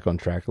get back on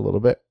track a little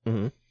bit.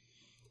 Mm-hmm.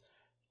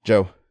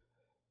 Joe,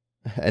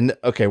 and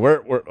okay,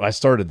 I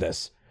started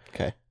this.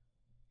 Okay.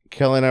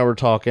 Kelly and I were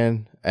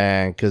talking,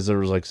 and because there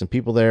was like some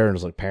people there, and it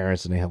was like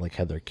parents, and they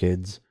had their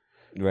kids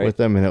Right. with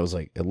them, and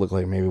it looked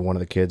like maybe one of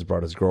the kids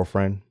brought his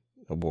girlfriend,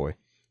 Oh boy.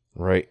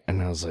 right?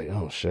 And I was like,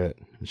 oh shit.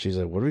 And she's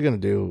like, what are we gonna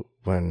do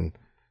when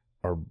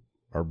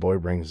our boy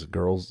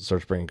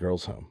starts bringing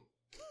girls home?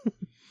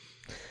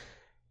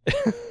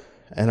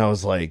 And I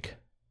was like,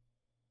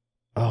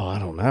 oh, I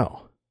don't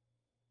know,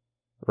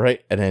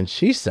 right? And then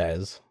she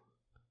says,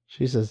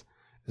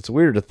 it's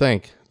weird to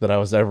think that I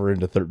was ever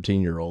into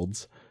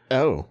 13-year-olds.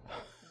 Oh.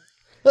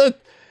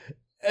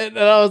 And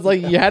I was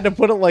like, you had to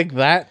put it like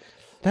that,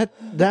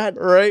 That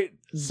right?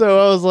 So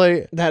I was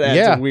like, that adds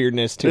yeah, a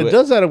weirdness to it. it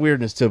does add a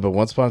weirdness to it. But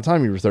once upon a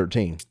time, you were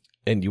 13,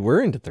 And you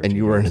were into 13. and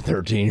you were into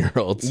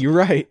 13-year-olds. You're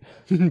right.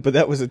 But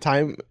that was a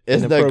time.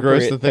 Isn't that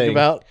gross to think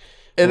about?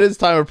 It is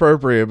time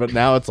appropriate, but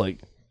now it's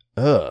like,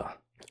 ugh.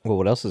 Well,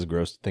 what else is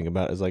gross to think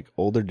about is like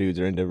older dudes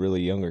are into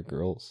really younger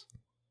girls.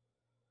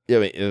 Yeah,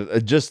 I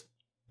mean, just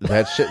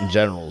that shit in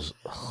general. Is,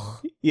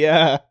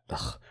 Yeah.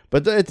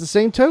 but at the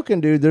same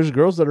token, dude, there's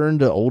girls that are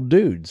into old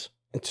dudes.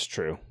 It's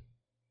true.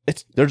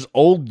 There's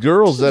old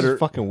girls that are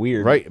fucking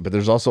weird. right, but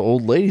there's also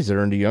old ladies that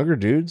are into younger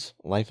dudes.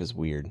 Life is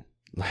weird.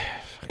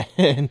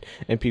 and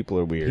people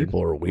are weird.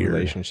 People are weird.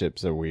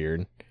 Relationships are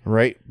weird.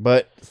 Right,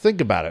 but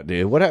think about it,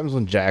 dude. What happens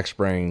when Jax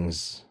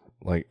brings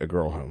like a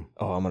girl home?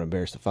 Oh, I'm gonna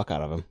embarrass the fuck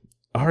out of him.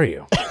 Are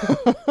you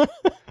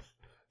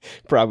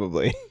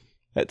Probably.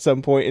 At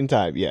some point in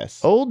time,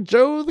 yes. old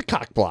Joe the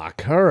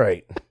cockblock? All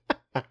right.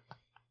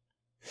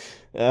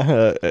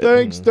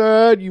 Thanks, mm.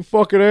 Dad. You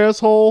fucking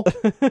asshole.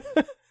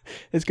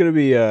 It's gonna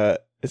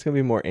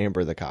be more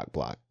Amber the cock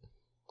block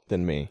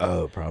than me.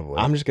 Oh, probably.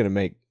 I'm just gonna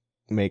make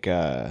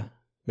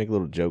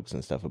little jokes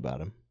and stuff about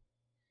him.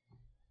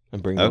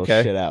 And bring little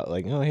Okay. shit out.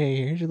 Like, oh hey,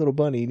 here's your little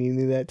bunny. You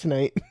need that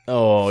tonight.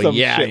 oh some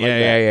yeah, shit yeah, like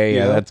that, yeah. you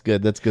know? That's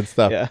good. That's good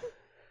stuff. Yeah.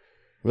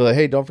 We're like,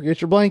 hey, don't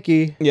forget your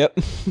blankie. Yep.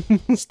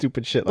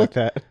 Stupid shit like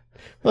that.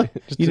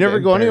 Just You to never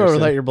go anywhere embarrass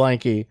without him. your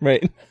blankie.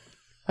 Right.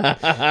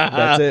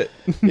 That's it.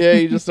 Yeah,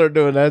 you just start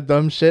doing that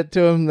dumb shit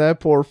to him. That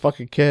poor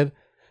fucking kid.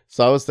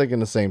 So I was thinking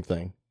the same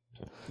thing.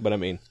 But I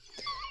mean,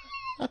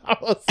 I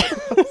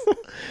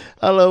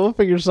don't know. We'll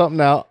figure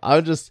something out.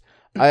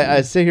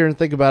 I sit here and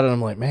think about it. And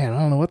I'm like, man, I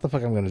don't know what the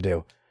fuck I'm gonna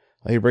do.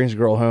 Like, he brings a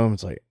girl home.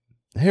 It's like,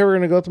 hey, we're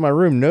gonna go to my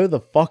room. No, the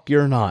fuck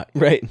you're not.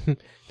 right.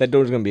 That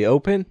door's gonna be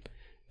open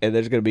and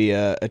there's gonna be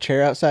a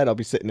chair outside. I'll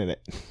be sitting in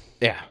it.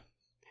 Yeah.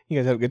 You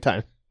guys have a good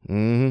time.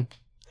 Mm-hmm.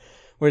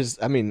 Whereas,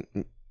 I mean,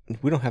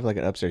 we don't have like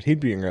an upstairs. He'd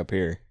bring her up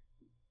here.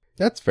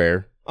 That's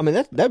fair. I mean,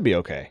 that'd be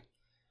okay.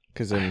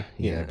 Because then,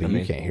 Yeah, but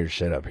you can't hear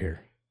shit up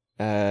here.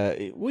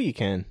 Well, you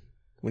can.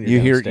 When You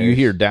you're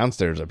hear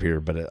downstairs up here,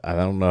 but I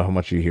don't know how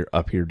much you hear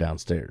up here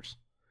downstairs.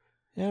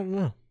 Yeah, I don't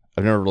know.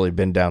 I've never really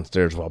been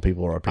downstairs while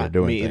people are up here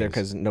doing me things. either,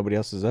 because nobody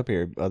else is up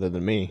here other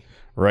than me.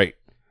 Right.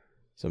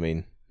 So I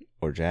mean,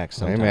 or Jack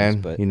sometimes. Hey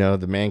man, but you know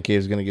the man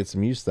cave's gonna get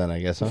some use then, I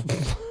guess, huh?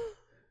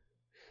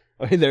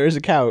 I mean, there is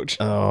a couch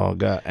Oh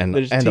god, and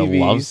There's a TVs.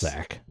 love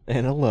sack.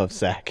 and a love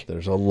sack.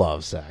 There's a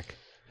love sack.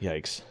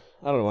 Yikes!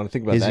 I don't want to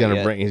think about He's that gonna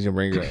yet.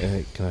 bring.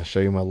 Hey, can I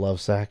show you my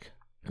love sack?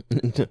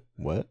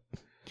 What?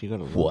 You got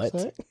a love What?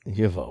 sack?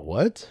 You have a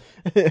what?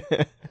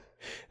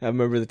 I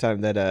remember the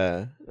time that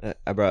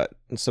I brought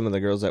some of the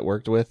girls that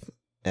worked with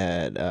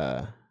at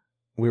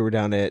we were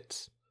down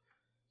at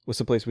what's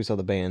the place we saw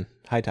the band,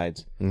 High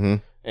Tides. Mm-hmm.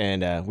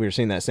 And we were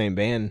seeing that same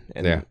band,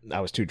 and Yeah.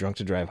 I was too drunk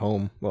to drive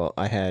home. Well,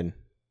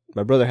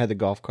 my brother had the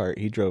golf cart.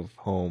 He drove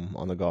home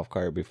on the golf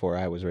cart before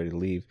I was ready to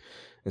leave.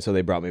 And so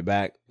they brought me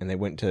back, and we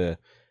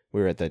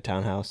were at the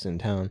townhouse in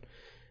town.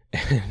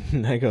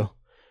 And I go,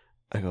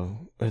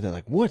 they're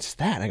like, what's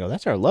that? And I go,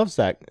 that's our love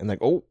sack. And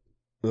like, oh,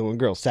 the one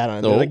girl sat on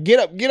it. They're like, get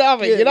up, get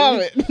off it, get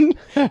off it.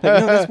 Like,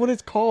 no, that's what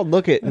it's called.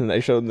 Look it. And I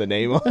showed them the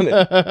name on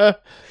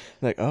it.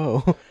 Like,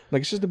 oh,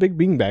 like it's just a big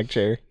beanbag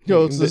chair.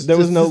 Yo, There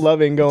was no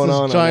loving going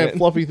on. Giant it.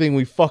 fluffy thing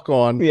we fuck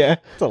on. Yeah,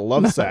 it's a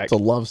love sack. It's a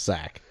love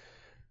sack.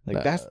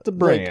 Like that's the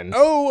brand. Like,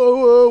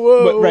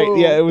 oh. But right,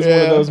 yeah, it was one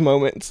of those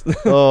moments.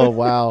 Oh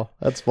wow,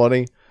 that's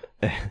funny.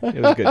 It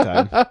was a good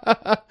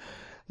time.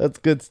 That's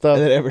good stuff.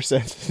 And then ever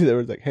since, they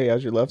were like, "Hey,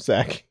 how's your love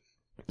sack?"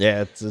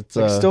 Yeah, it's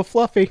Like, still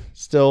fluffy,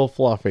 still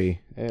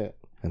fluffy, yeah,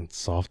 and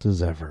soft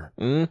as ever.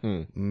 mm-hmm.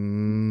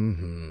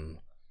 Mm-hmm.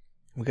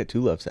 We got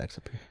 2 love sacks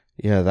up here.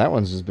 Yeah, that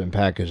one's just been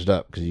packaged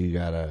up because you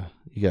got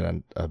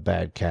a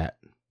bad cat.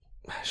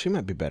 She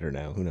might be better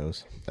now. Who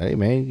knows? Hey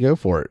man, go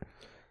for it.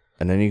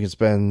 And then you can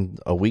spend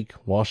a week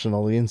washing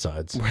all the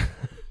insides.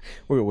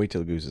 We're gonna wait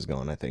till the goose is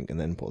gone, I think, and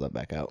then pull that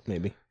back out.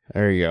 Maybe.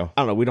 There you go.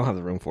 I don't know. We don't have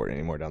the room for it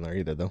anymore down there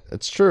either, though.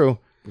 It's true.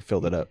 We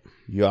filled it up.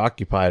 You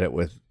occupied it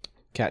with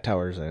Cat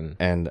towers and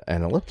an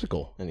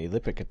elliptical. an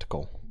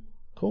elliptical.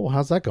 Cool.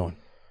 How's that going?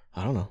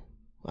 I don't know.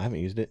 I haven't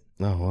used it.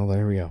 Oh well,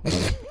 there we go.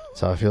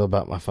 That's how I feel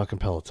about my fucking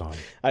Peloton.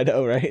 I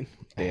know, right?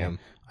 Damn.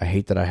 I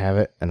hate that I have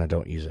it and I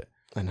don't use it.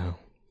 I know.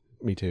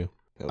 Me too.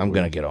 I'm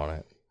gonna get on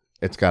it.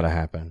 It's got to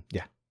happen.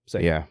 Yeah.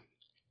 Same. Yeah.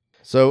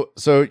 So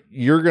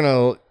you're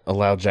gonna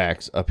allow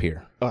Jax up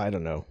here? Oh, I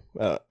don't know.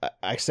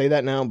 I say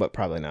that now, but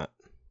probably not.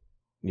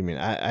 You mean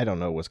I don't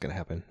know what's gonna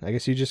happen. I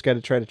guess you just got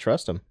to try to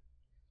trust them.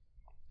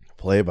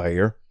 Play it by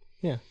ear.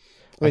 Yeah.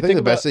 I think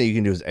the best thing you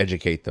can do is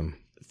educate them.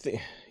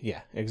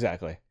 Yeah,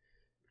 exactly.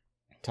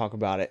 Talk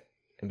about it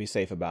and be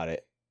safe about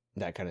it.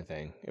 That kind of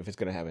thing. If it's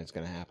gonna happen, it's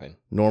gonna happen.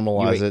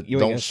 Normalize it.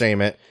 Don't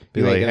shame it.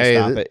 Be You ain't like, gonna hey,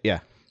 stop it. Yeah.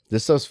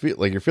 this stuff's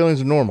like your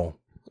feelings are normal.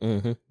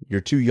 Mm-hmm.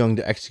 You're too young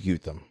to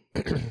execute them.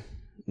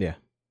 Yeah.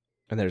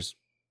 And there's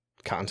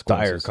Dire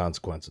consequences.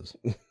 consequences.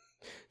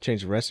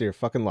 Change the rest of your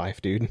fucking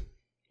life, dude.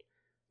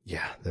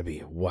 Yeah, that'd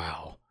be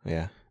wow.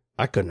 Yeah.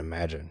 I couldn't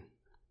imagine.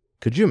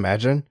 Could you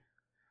imagine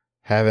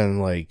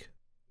having like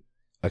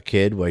a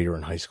kid while you're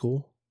in high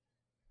school?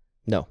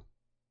 No.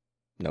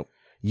 Nope.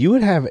 You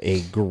would have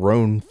a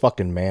grown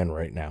fucking man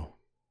right now.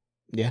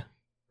 Yeah.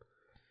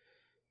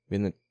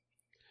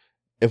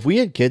 If we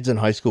had kids in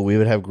high school, we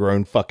would have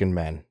grown fucking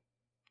men.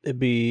 It'd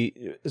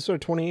be sort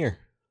of 20 year.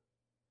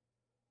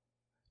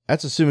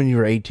 That's assuming you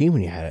were 18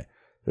 when you had it.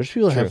 There's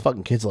people that True. have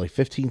fucking kids like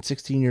 15,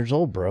 16 years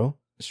old, bro.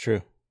 It's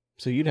true.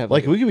 So you'd have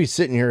Like, we could be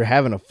sitting here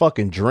having a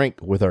fucking drink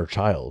with our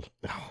child.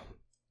 Oh,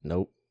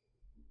 nope.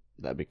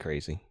 That'd be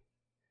crazy.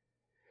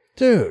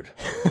 Dude.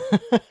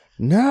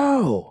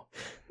 No.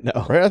 No.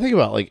 Right? I think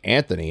about like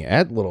Anthony.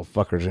 That little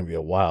fucker's going to be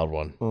a wild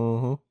one.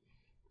 Uh-huh.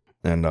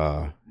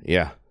 And,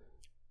 yeah.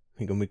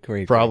 He's gonna be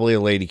crazy. Probably a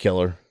lady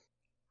killer.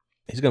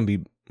 He's gonna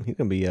be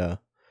a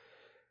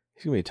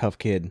tough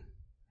kid.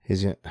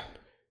 He's gonna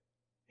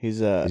He's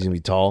be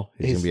tall.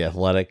 He's gonna be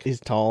athletic. He's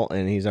tall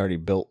and he's already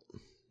built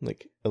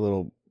like a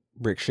little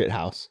brick shit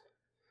house.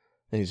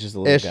 And he's just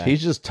a little guy.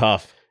 He's just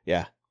tough.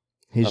 Yeah.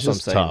 He's That's what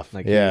just I'm saying. tough.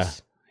 Like yeah.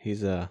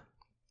 He's a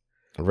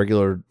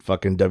regular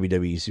fucking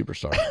WWE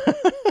superstar.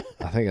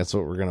 I think that's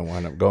what we're gonna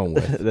wind up going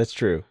with. That's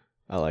true.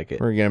 I like it.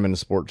 We're gonna get him into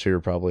sports here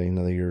probably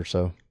another year or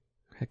so.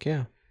 Heck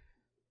yeah.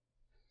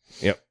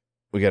 Yep.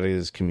 We got to get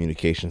his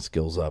communication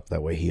skills up.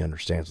 That way he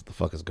understands what the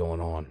fuck is going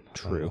on.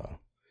 True.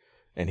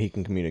 And he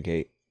can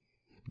communicate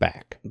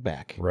back.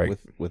 Right.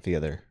 with the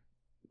other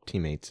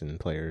teammates and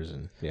players.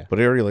 And yeah. But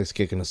he already likes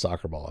kicking the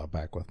soccer ball out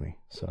back with me.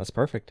 So That's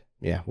perfect.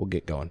 yeah, we'll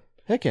get going.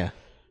 Heck yeah.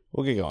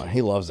 We'll get going.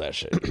 He loves that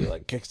shit. He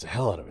like kicks the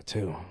hell out of it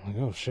too. I'm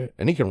like, oh shit.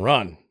 And he can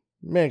run.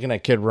 Man, can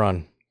that kid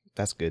run.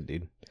 That's good,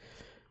 dude.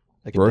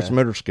 Gross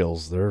motor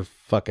skills. They're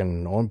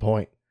fucking on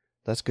point.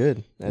 That's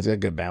good. He's got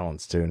good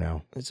balance too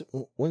now.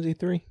 When's he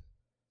 3?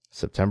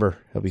 September.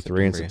 He'll be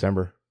 3 in September, yeah.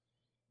 September.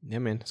 Yeah,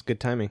 man. It's good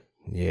timing.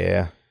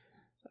 Yeah.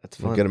 That's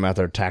We'll fun. get him out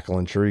there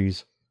tackling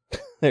trees.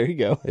 There you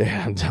go.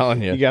 Yeah, I'm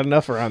telling you. You got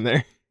enough around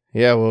there.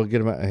 Yeah, we'll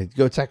get him out. Hey,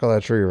 go tackle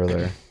that tree over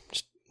there.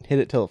 Just hit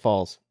it till it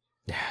falls.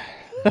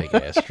 Big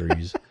ass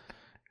trees.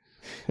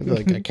 He'd be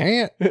like, I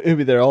can't. It'll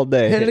be there all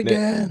day. Hit it hitting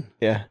again.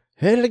 Yeah.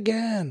 Hit it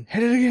again.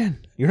 Hit it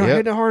again. You're not Yep.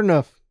 hitting it hard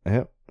enough.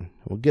 Yep.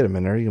 We'll get him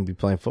in there. He's going to be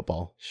playing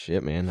football.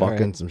 Shit, man.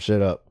 Fucking some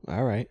shit up.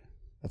 All right.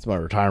 That's my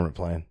retirement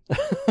plan.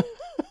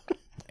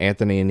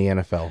 Anthony in the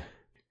NFL.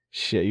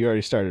 Shit, you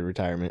already started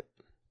retirement.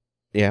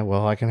 Yeah,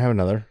 well, I can have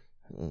another.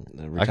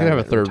 I can have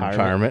a third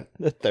retirement.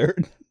 The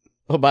third?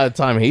 Well, by the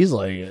time he's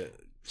like,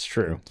 It's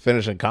true.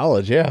 finishing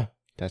college, yeah.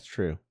 That's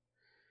true.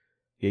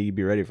 Yeah, you'd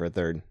be ready for a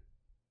third.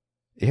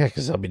 Yeah,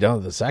 because I'll be done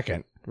with the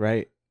second.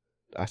 Right.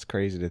 That's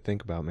crazy to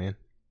think about, man.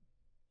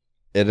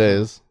 It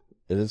is.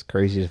 It is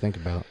crazy to think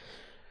about.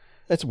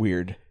 That's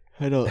weird.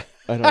 I don't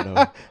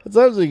know. It's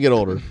as you get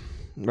older.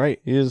 Right.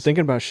 You just,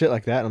 Thinking about shit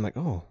like that, and I'm like,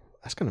 oh,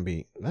 that's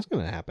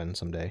gonna happen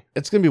someday.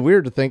 it's going to be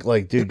weird to think,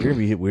 like, dude, you're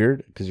going to be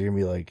weird because you're going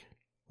to be like,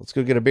 let's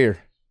go get a beer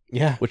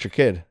Yeah. with your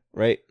kid.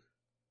 Right.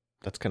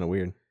 That's kind of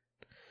weird.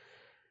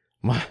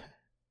 My,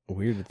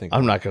 Weird to think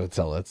I'm about. not going to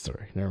tell that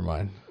story. Never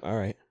mind. All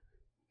right.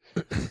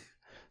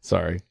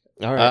 Sorry.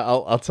 All right.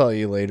 I'll tell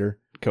you later.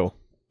 Cool.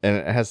 And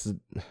it has to.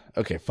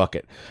 Okay, fuck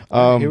it.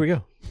 Here we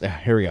go. Yeah,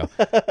 here we go.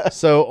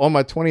 So on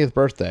my 20th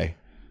birthday,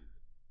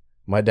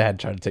 my dad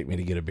tried to take me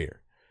to get a beer.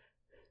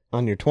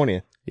 On your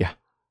 20th. Yeah.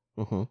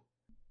 Uh-huh.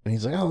 And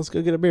he's like, oh, let's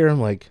go get a beer. I'm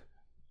like,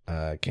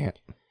 I can't.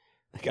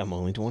 Like, I'm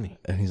only 20.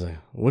 And he's like,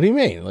 what do you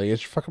mean? Like,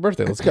 it's your fucking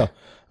birthday. Let's go.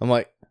 I'm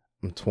like,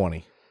 I'm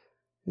 20.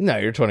 No,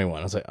 you're 21.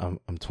 I was like, I'm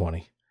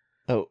 20.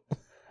 Oh.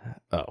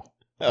 Oh.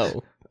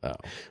 Oh. Oh.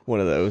 One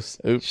of those.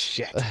 Oops.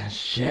 Shit.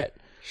 Shit.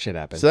 Shit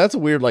happens. So that's a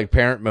weird, like,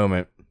 parent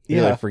moment. You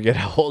Yeah. like, forget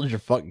how old your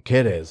fucking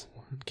kid is.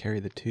 Carry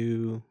the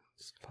 2,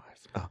 5.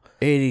 Oh.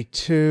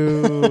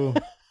 82.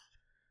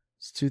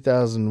 It's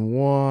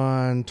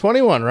 2001.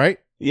 21, right?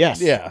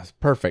 Yes. Yeah,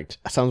 perfect.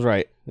 Sounds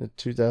right.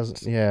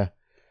 2000, yeah.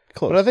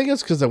 Close. But I think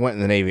it's because I went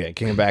in the Navy. I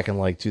came back in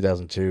like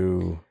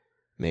 2002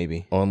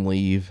 Maybe. on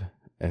leave.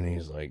 And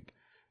he's like,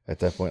 at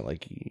that point,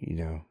 like, you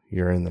know,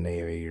 you're in the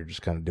Navy. You're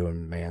just kind of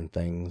doing man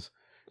things.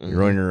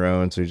 You're on your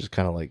own. So you just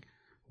kind of like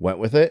went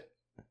with it.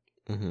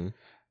 Mm-hmm.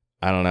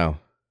 I don't know.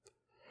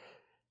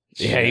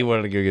 Yeah, he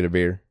wanted to go get a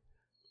beer.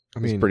 I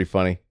It's mean, pretty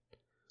funny.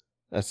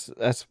 That's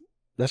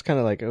kind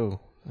of like, oh,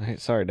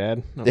 sorry,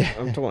 Dad.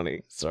 I'm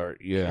 20. Sorry.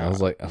 Yeah, I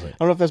was like, I don't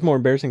know if that's more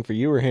embarrassing for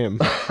you or him.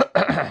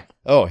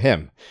 oh,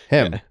 him.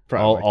 Yeah,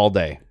 probably. all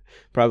day.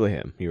 Probably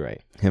him. You're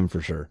right. Him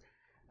for sure.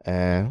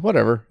 And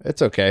whatever.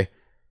 It's okay.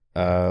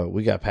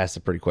 We got past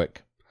it pretty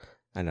quick.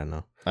 I don't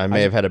know. I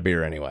may have had a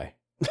beer anyway,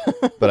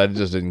 but I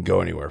just didn't go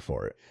anywhere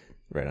for it.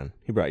 Right on.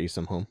 He brought you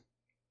some home.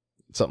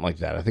 Something like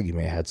that. I think he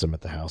may have had some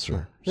at the house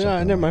or something.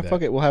 Yeah, never mind. like Fuck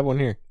that. it. We'll have one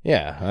here.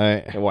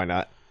 Yeah. Yeah, why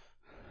not?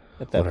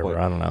 At that Whatever. point.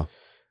 I don't know.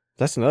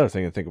 That's another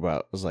thing to think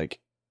about. Was like,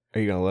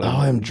 are you gonna let Oh,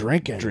 him I'm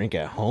drinking. drink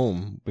at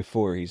home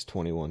before he's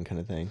 21, kind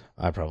of thing?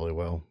 I probably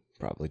will.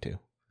 Probably too.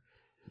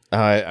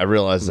 I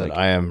realize that Like-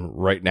 I am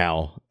right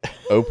now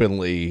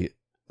openly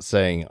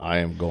saying I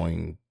am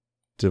going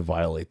to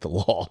violate the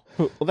law.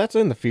 Well, that's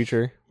in the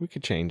future. We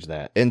could change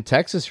that. In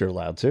Texas, you're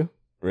allowed to.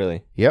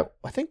 Really? Yep.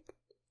 I think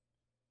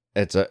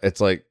It's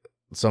like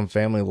some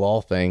family law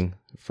thing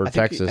for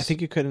Texas. I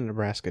think you could in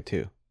Nebraska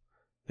too.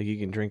 Like you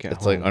can drink at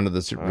it's home. like under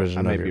the supervision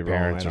I may of be your wrong,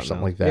 parents I or don't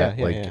something know. like that.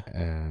 Yeah, like, yeah.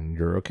 and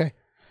you're okay.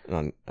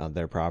 on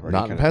their property.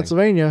 Not in kind of thing.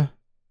 Pennsylvania.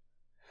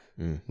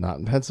 Mm. Not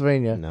in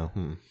Pennsylvania. No.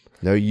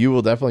 No, you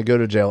will definitely go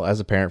to jail as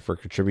a parent for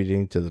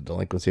contributing to the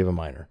delinquency of a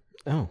minor.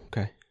 Oh,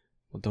 okay.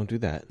 Well, don't do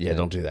that. Yeah,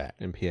 don't do that.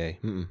 MPA.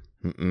 Mm-mm.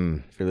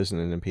 Mm-mm. If you're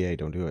listening to MPA,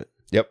 don't do it.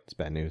 Yep. It's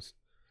bad news.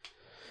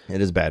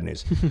 It is bad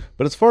news.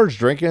 But as far as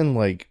drinking,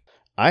 like,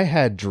 I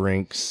had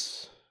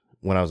drinks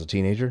when I was a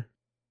teenager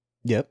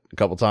Yep. a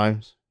couple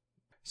times.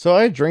 So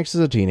I had drinks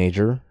as a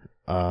teenager.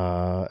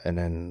 And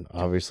then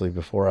obviously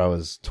before I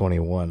was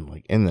 21,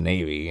 like in the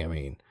Navy, I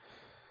mean,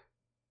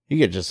 you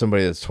get just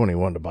somebody that's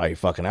 21 to buy you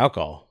fucking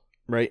alcohol.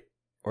 Right.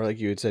 Or like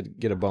you had said,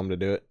 get a bum to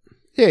do it.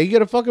 Yeah, you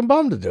get a fucking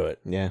bum to do it.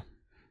 Yeah.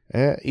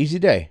 Easy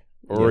day.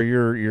 Or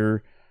Yeah.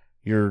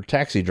 your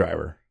taxi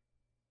driver.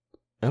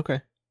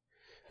 Okay.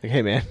 Like,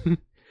 hey man,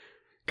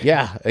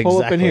 Yeah, exactly.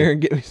 pull up in here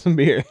and get me some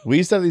beer. We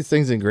used to have these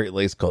things in Great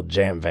Lakes called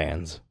jam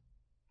vans.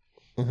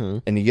 Mm-hmm.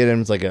 And you get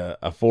them, it's like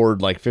a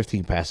Ford, like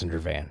 15 passenger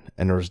van.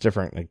 And there was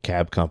different like,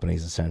 cab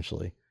companies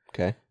essentially.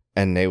 Okay.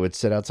 And they would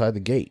sit outside the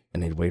gate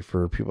and they'd wait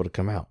for people to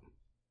come out.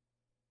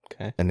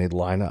 Okay. And they'd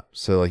line up.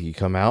 So like you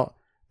come out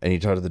and you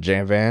talk to the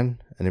jam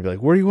van and they'd be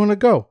like, where do you want to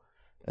go?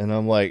 And I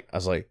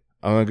was like,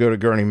 I'm going to go to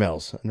Gurney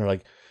Mills. And they're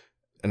like,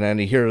 and then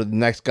you hear the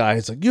next guy,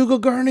 it's like, you go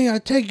Gurney, I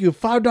take you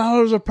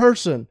 $5 a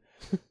person.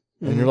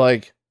 And you're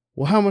like,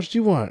 well, how much do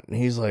you want? And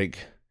he's like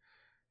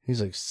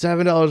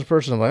 $7 a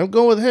person. I'm like, I'm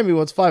going with him. He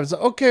wants 5. It's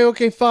like,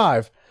 okay,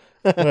 5.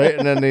 Right.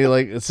 And then they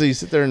like, so you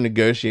sit there and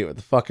negotiate with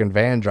the fucking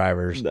van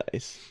drivers.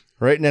 Nice.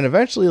 Right. And then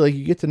eventually like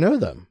you get to know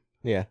them.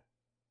 Yeah.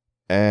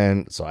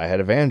 And so I had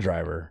a van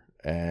driver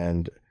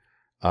and,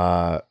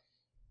 yeah,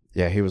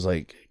 he was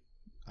like,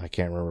 I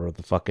can't remember what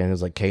the fucking, it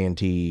was like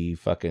K&T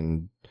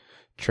fucking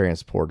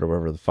transport or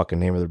whatever the fucking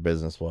name of their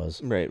business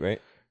was.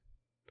 Right.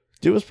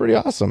 Dude was pretty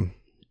awesome.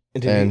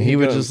 And he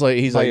would just like,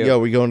 he's like, yo,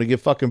 we going to get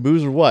fucking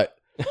booze or what?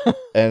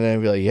 And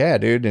then be like, yeah,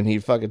 dude. And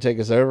he'd fucking take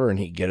us over and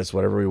he'd get us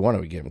whatever we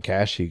wanted. We'd give him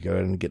cash. He'd go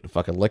and get the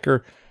fucking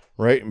liquor,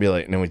 right? And be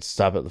like, and then we'd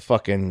stop at the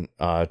fucking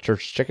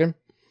Church Chicken,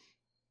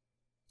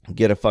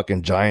 get a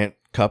fucking giant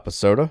cup of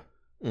soda,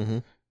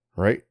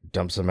 right?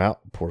 Dump some out,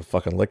 pour the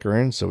fucking liquor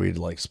in. So we'd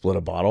like split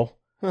a bottle,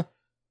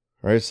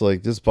 right? So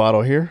like this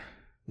bottle here,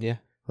 yeah,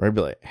 right?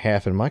 Be like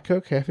half in my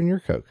Coke, half in your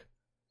Coke.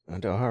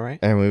 All right.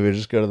 And we would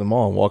just go to the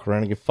mall and walk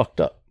around and get fucked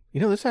up.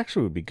 You know, this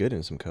actually would be good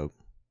in some Coke.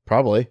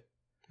 Probably.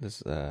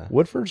 This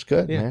Woodford's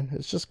good, man.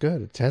 It's just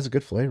good. It has a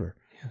good flavor.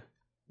 Yeah.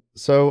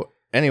 So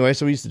anyway,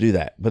 so we used to do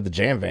that. But the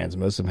jam vans,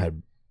 most of them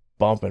had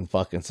bumping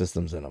fucking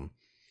systems in them.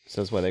 So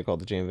that's why they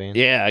called the jam van?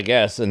 Yeah, I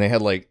guess. And they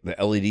had like the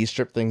LED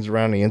strip things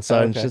around the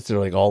inside and shit. So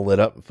they're like all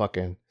lit up and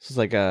fucking. This is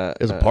like a.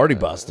 It was a party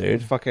bus,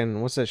 dude.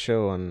 Fucking, what's that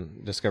show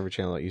on Discovery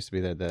Channel that used to be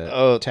there?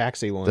 The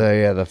taxi one.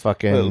 The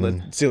fucking.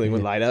 The ceiling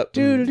would light up.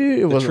 Dude.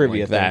 It wasn't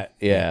trivia like that.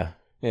 Yeah.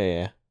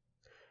 Yeah.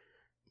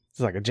 It's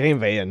like a jam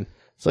van.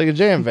 It's like a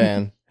jam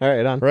van. All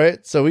right, on.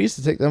 Right? So we used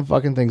to take them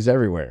fucking things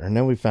everywhere. And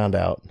then we found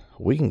out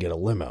we can get a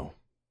limo.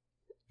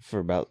 For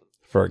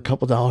a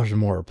couple dollars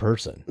more a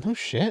person. No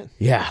shit.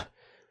 Yeah.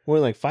 More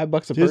than like $5 a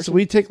dude, person? So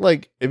we take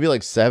like, it'd be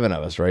like 7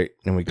 of us, right?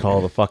 And we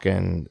call the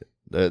fucking,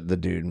 the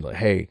dude and be like,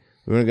 hey,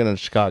 we want to go to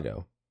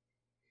Chicago.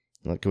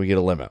 Like, can we get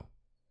a limo?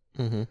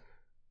 Mm-hmm.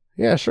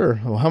 Yeah,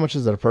 sure. Well, how much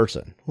is it a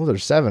person? Well,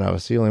 there's 7 of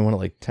us. So you only want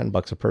like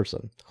 $10 a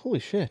person. Holy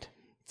shit.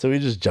 So we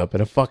just jump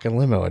in a fucking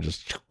limo and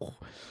just,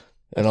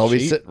 and I'll be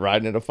sitting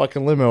riding in a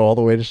fucking limo all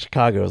the way to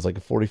Chicago. It was like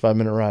a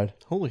 45-minute ride.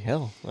 Holy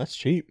hell. That's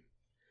cheap.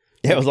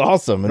 Yeah, it was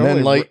awesome. And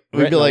then like,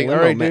 we'd be like, all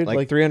right, dude,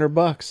 like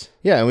 $300.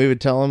 Yeah. And we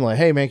would tell him like,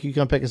 hey man, can you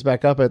come pick us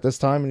back up at this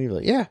time? And he'd be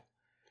like, yeah.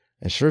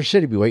 And sure as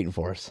shit, he'd be waiting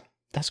for us.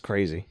 That's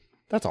crazy.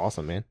 That's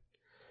awesome, man.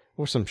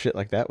 Or some shit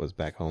like that was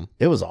back home.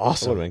 It was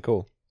awesome. That would have been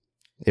cool.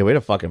 Yeah, we had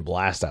a fucking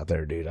blast out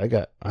there, dude.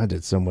 I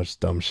did so much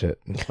dumb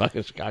shit in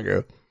fucking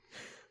Chicago.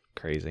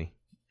 Crazy.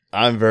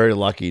 I'm very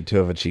lucky to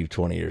have achieved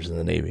 20 years in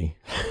the Navy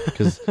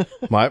because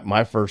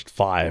my first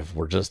 5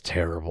 were just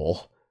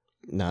terrible.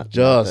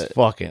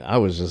 Fucking. I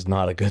was just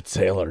not a good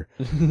sailor.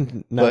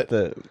 Not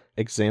the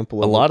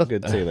example of a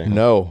good sailor.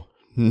 No.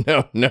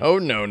 Not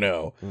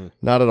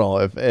at all.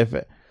 If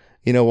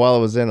you know, while I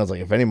was in, I was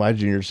like, if any of my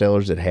junior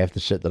sailors did half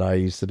the shit that I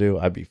used to do,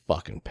 I'd be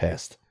fucking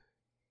pissed.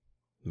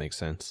 Makes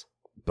sense.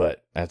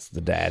 But that's the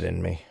dad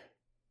in me.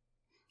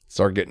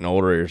 Start getting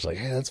older, you're just like,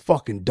 hey, that's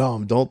fucking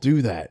dumb. Don't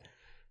do that.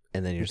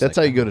 And then that's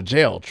how you go to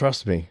jail.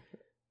 Trust me.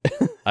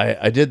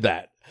 I did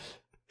that.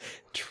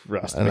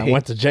 Trust me. And I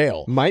went to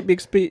jail. Might be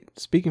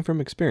speaking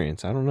from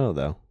experience. I don't know,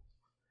 though.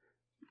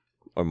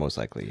 Or most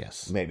likely,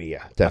 yes. Maybe,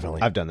 yeah.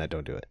 Definitely. I've done that.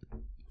 Don't do it.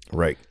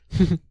 Right.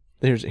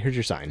 Here's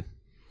your sign.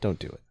 Don't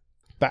do it.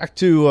 Back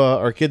to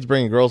our kids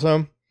bringing girls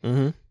home.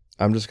 Mm-hmm.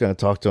 I'm just going to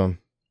talk to them.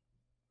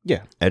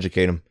 Yeah.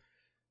 Educate them.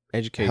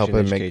 Help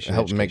them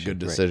make good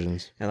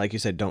decisions. Right. And like you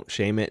said, don't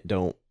shame it.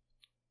 Don't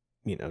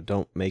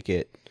make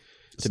it.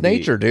 It's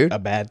nature, dude. A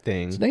bad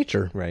thing. It's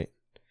nature. Right.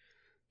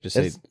 Just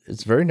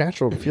it's very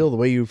natural to feel the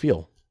way you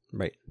feel.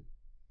 Right.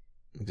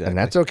 Exactly. And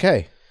that's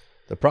okay.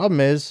 The problem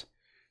is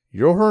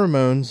your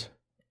hormones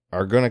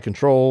are going to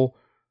control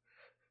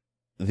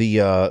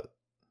the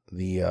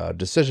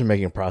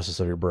decision-making process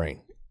of your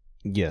brain.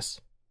 Yes.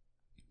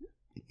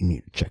 You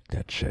need to check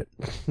that shit.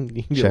 You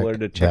need to learn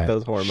to check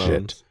those hormones.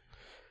 Shit.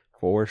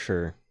 For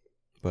sure.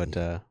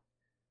 But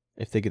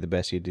if they get the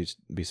best, you do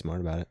be smart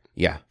about it.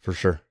 Yeah, for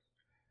sure.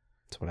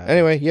 That's what happens.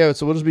 Anyway, yeah,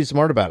 so we'll just be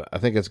smart about it. I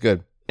think it's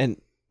good.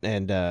 And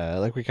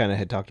like we kind of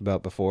had talked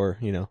about before,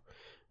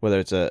 whether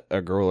it's a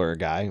girl or a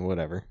guy,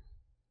 whatever,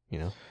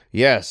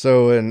 Yeah.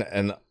 So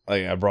and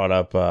like I brought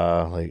up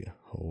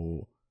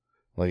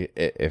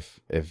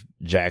if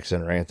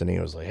Jackson or Anthony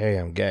was like, "Hey,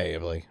 I'm gay," I'd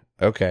be like,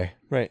 "Okay."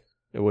 Right.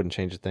 It wouldn't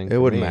change a thing. It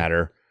wouldn't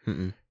matter.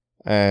 Mm-mm.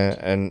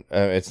 And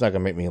it's not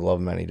gonna make me love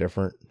them any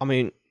different. I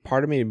mean,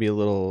 part of me would be a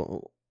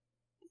little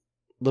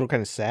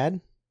kind of sad,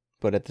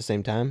 but at the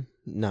same time,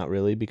 not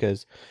really,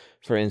 because,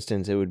 for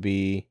instance, it would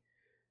be.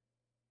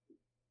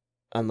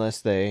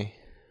 Unless I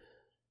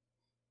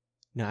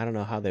don't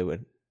know how they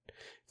would.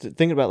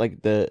 Thinking about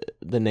like the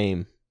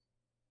name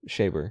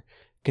Shaber,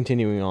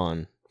 continuing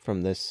on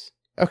from this.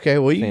 Okay,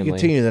 well you can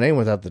continue the name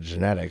without the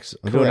genetics.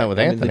 I'm doing that with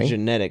Anthony. The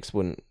genetics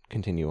wouldn't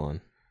continue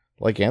on.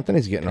 Like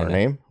Anthony's getting our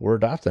name, we're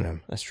adopting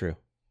him. That's true.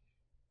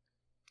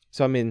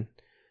 So I mean,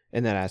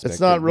 in that aspect,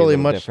 it's not really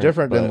much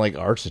different than like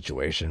our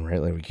situation,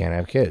 right? Like we can't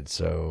have kids,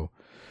 so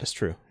that's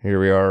true. Here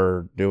we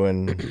are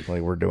doing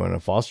we're doing a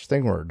foster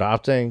thing. We're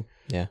adopting.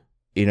 Yeah.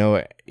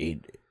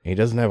 He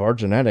doesn't have our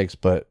genetics,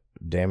 but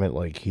damn it,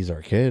 like he's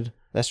our kid.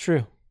 That's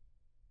true.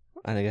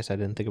 I guess I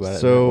didn't think about it.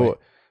 So,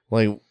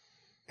 like,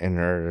 and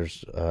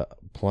there's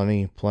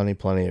plenty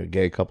of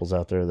gay couples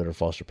out there that are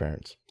foster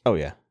parents. Oh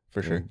yeah,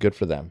 for sure. Good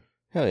for them.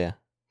 Hell yeah.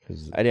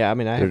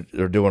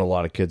 They're doing a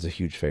lot of kids a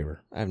huge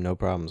favor. I have no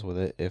problems with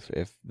it.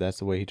 If that's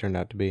the way he turned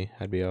out to be,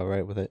 I'd be all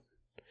right with it.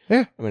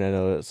 Yeah. I mean, I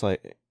know it's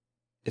like,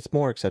 it's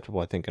more acceptable,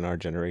 I think, in our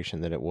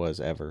generation than it was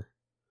ever.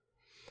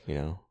 You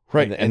know?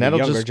 Right. And that'll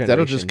just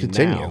generation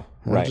continue. now.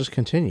 That'll just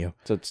continue.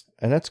 So it's,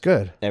 And that's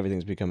good.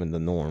 everything's becoming the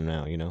norm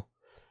now, you know?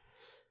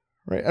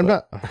 Right. I'm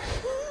not.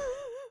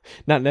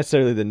 Not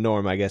necessarily the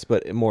norm, I guess,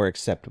 but more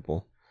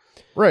acceptable.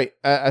 Right.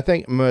 I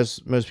think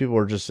most people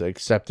are just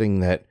accepting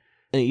that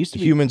And it used to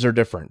be, humans are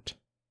different.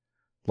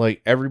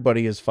 Like,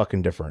 everybody is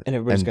fucking different. and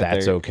everybody's got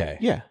that's their, okay.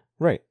 Yeah,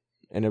 right.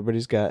 And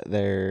everybody's got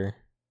their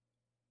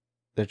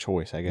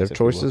choice, I guess. Their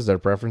choices, their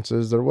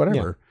preferences, their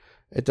whatever.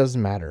 It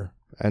doesn't matter.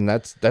 And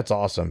that's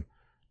awesome.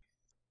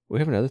 We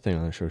have another thing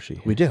on the show sheet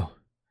here. We do.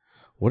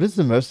 What is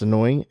the most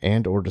annoying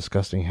and or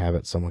disgusting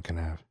habit someone can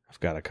have? I've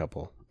got a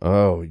couple.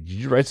 Oh, did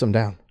you write some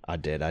down? I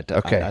did. I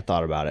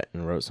thought about it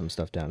and wrote some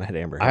stuff down. I had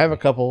Amber. I have a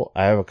couple.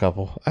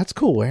 That's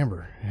cool,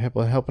 Amber.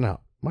 Helping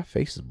out. My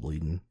face is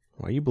bleeding.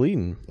 Why are you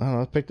bleeding? I don't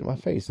know. I picked up my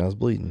face and I was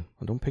bleeding.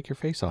 Well, don't pick your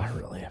face off. I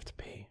really have to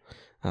pee.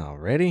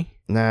 Already?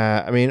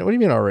 Nah, I mean, what do you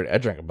mean already? I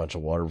drank a bunch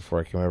of water before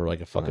I came over like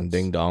a fucking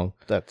ding dong.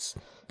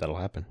 That'll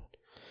happen.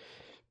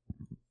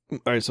 All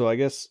right, so I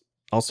guess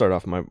I'll start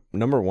off my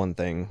number one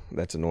thing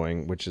that's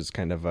annoying, which is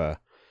kind of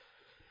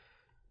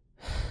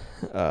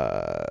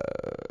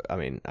I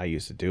mean, I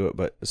used to do it,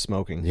 but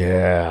smoking.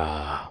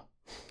 Yeah.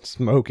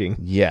 Smoking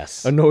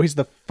Yes. annoys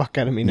the fuck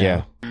out of me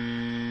now.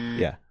 Yeah.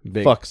 Yeah.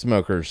 Big, Fuck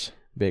smokers.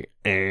 big.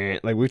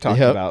 Like we've talked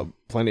Yep. about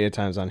plenty of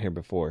times on here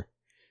before.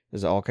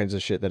 There's all kinds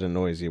of shit that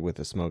annoys you with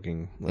the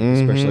smoking, like, Mhm.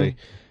 especially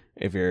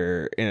if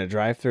you're in a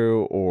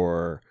drive-through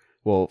or,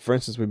 well, for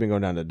instance, we've been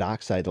going down to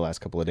Dockside the last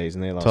couple of days,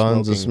 and they allow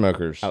Tons of smoking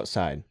smokers.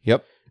 outside.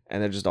 Yep.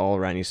 And they're just all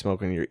around you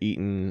smoking. You're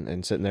eating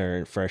and sitting there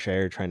in fresh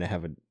air, trying to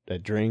have a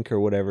drink or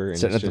whatever. And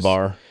Sitting it's at the just-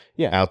 bar.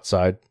 Yeah.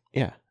 Outside.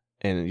 Yeah.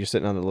 And you're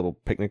sitting on the little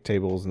picnic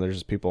tables, and there's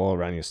just people all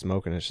around you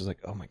smoking. It's just like,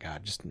 oh my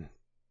God, just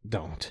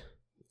don't.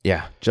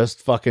 Yeah.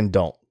 Just fucking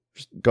don't.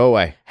 Just go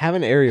away. Have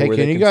an area Hey, where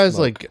can they you guys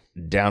smoke. like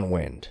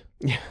downwind?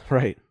 Yeah,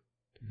 right.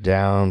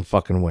 Down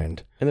fucking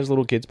wind. And there's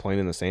little kids playing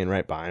in the sand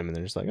right by them, and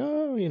they're just like,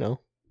 oh, you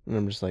know. And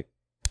I'm just like,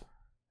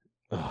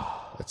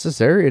 oh, It's this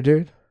area,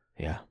 dude.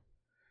 yeah.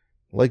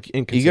 Like you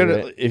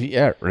Inconsiderate. gotta, if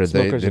yeah, Smokers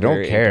they are don't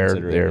very care.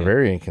 inconsiderate, They're yeah.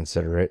 very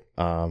inconsiderate.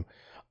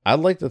 I'd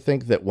like to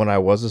think that when I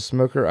was a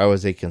smoker, I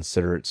was a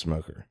considerate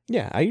smoker.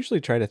 Yeah, I usually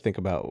try to think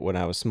about when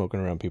I was smoking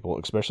around people,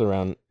 especially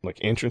around like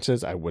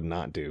entrances, I would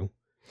not do.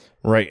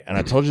 Right, and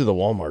I told you the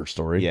Walmart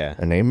story. Yeah.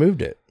 and they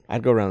moved it.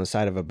 I'd go around the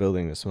side of a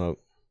building to smoke.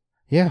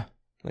 Yeah,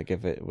 Like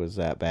if it was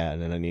that bad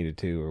and I needed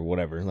to or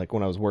whatever. Like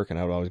when I was working,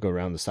 I would always go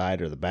around the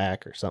side or the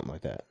back or something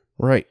like that.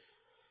 right.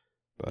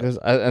 But,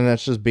 And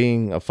that's just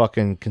being a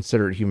fucking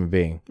considerate human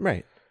being.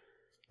 right.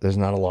 There's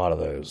not a lot of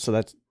those. So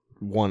that's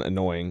one,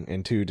 annoying,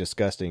 and two,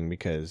 disgusting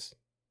because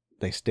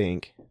they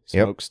stink.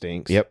 Yep. Smoke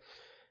stinks. Yep.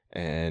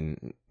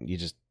 And you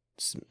just,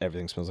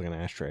 everything smells like an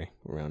ashtray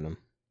around them.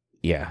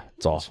 Yeah,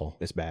 it's awful.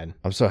 It's bad.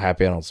 I'm so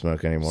happy I don't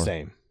smoke anymore.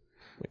 Same.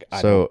 Like,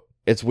 I don't- So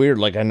it's weird.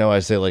 Like I know I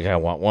say like I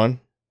want one.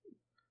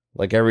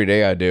 Like every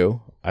day I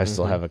do. I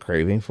still Mhm. have a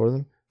craving for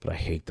them, but I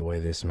hate the way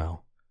they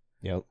smell.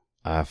 Yep.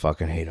 I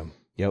fucking hate them.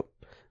 Yep.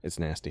 It's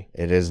nasty.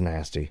 It is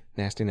nasty.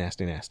 Nasty,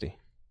 nasty, nasty.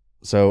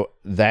 So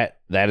that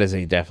is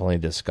a definitely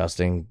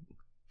disgusting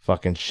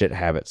fucking shit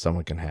habit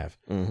someone can have.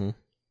 Mm-hmm.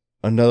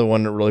 Another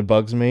one that really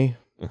bugs me,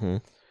 Mm-hmm.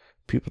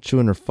 people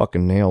chewing their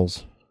fucking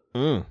nails.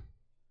 Mm.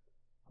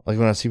 Like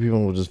when I see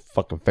people with just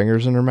fucking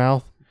fingers in their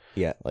mouth,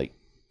 Yeah. like,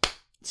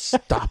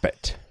 stop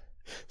it.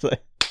 It's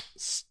like,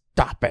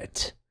 Stop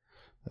it.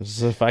 It's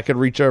as if I could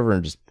reach over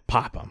and just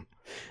pop them.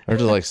 Or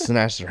just like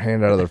snatch their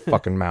hand out of their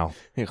fucking mouth.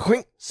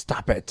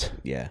 Stop it.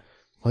 yeah.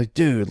 Like,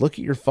 dude, look at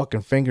your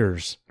fucking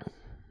fingers.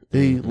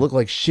 They look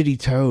like shitty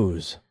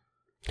toes.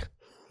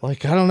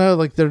 Like, I don't know,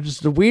 like they're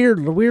just weird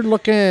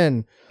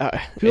looking.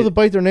 People that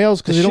bite their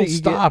nails because the they don't shit you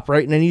stop,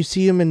 right? And then you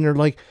see them and they're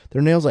like,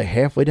 their nails like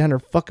halfway down their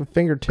fucking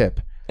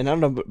fingertip. And I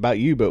don't know about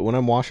you, but when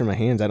I'm washing my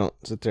hands, I don't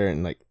sit there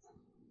and like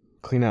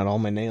clean out all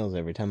my nails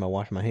every time I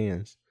wash my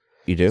hands.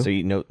 You do? So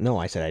you know, no,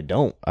 I said I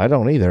don't. I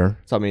don't either.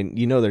 So I mean,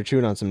 you know, they're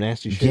chewing on some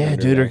nasty shit. Yeah, under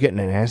dude, they're there. getting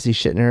a nasty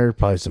shit in there.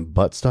 Probably some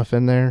butt stuff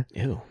in there.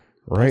 Ew.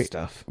 Right? That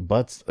stuff.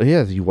 Butts.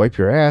 Yeah, you wipe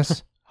your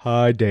ass.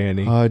 Hi,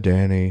 Danny. Hi,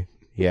 Danny.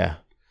 Yeah.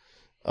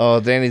 Oh,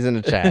 Danny's in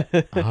the chat.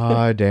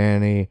 Hi,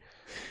 Danny.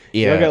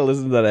 Yeah, Yeah. I gotta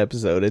listen to that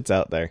episode. It's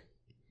out there.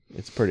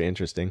 It's pretty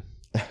interesting.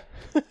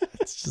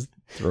 It's just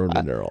thrown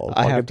in there all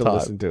I have to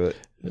fucking time. listen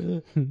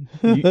to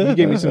it. You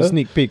gave me some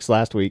sneak peeks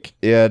last week.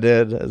 Yeah, I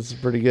did. That's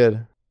pretty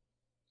good.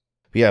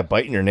 But yeah,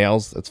 biting your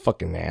nails, that's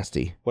fucking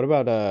nasty. What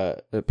about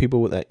the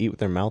people that eat with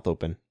their mouth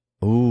open?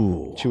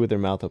 Ooh. Chew with their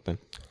mouth open.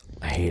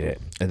 I hate it.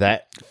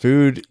 That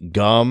food,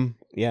 gum.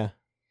 Yeah.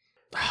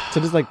 So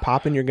just like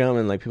popping your gum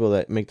and like people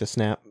that make the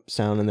snap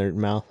sound in their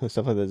mouth and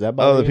stuff like that. Does that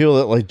bother Oh, the you? people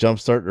that like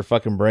jumpstart their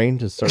fucking brain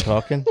to start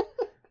talking.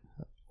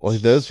 Like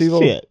those people.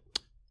 Shit.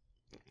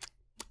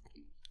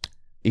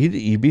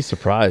 You'd be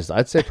surprised.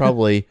 I'd say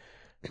probably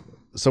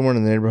somewhere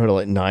in the neighborhood of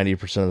like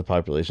 90% of the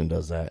population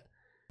does that.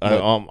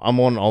 I'm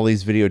on all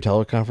these video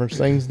teleconference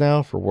things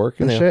now for work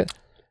and Yeah. shit.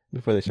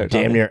 before they start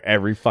Damn talking? near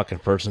every fucking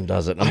person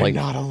does it. And I'm like,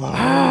 not alone.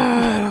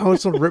 I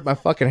want to rip my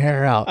fucking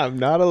hair out. I'm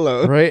not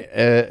alone. Right?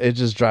 It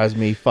just drives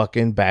me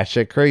fucking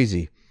batshit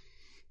crazy.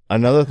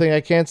 Another thing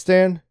I can't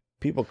stand,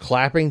 people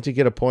clapping to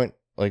get a point.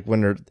 Like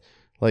when they're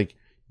like,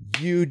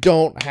 you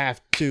don't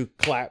have to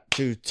clap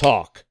to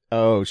talk.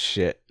 Oh,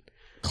 shit.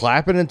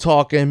 Clapping and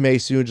talking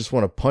makes you just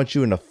want to punch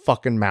you in the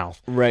fucking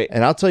mouth. Right.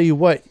 And I'll tell you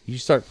what, you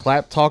start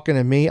clap talking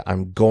to me,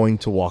 I'm going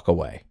to walk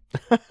away.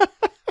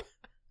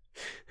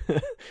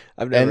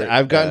 I've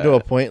gotten to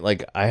a point,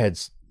 like I had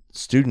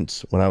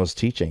students when I was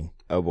teaching.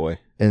 Oh, boy.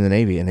 In the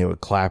Navy, and they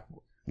would clap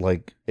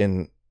like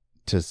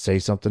to say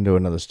something to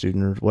another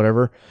student or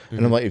whatever. Mm-hmm.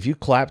 And I'm like, if you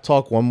clap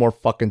talk one more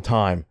fucking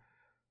time,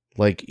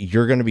 like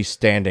you're going to be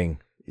standing,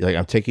 like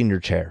I'm taking your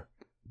chair.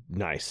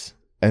 Nice.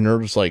 And they're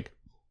just like,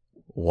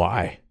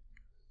 why?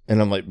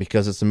 And I'm like,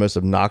 because it's the most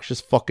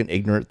obnoxious fucking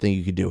ignorant thing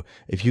you could do.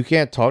 If you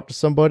can't talk to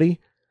somebody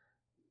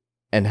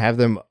and have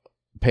them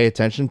pay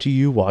attention to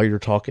you while you're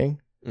talking,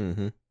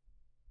 then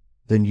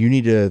you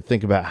need to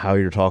think about how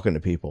you're talking to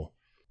people.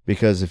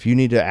 Because if you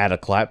need to add a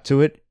clap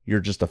to it,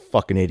 you're just a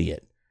fucking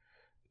idiot.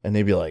 And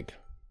they'd be like,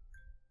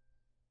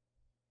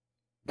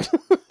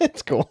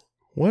 it's cool.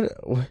 What?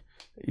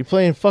 You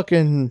playing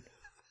fucking...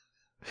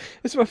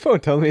 It's my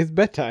phone telling me it's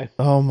bedtime.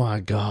 Oh my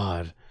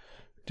God.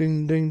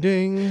 Ding, ding,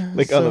 ding.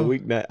 Like on a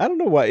weeknight. I don't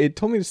know why. It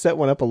told me to set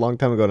one up a long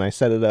time ago, and I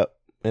set it up,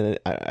 and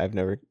I've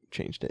never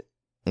changed it.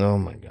 Oh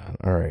my God.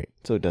 All right.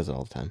 So it does it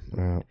all the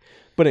time.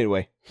 But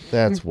anyway.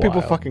 That's wild.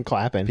 People fucking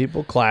clapping.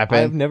 People clapping.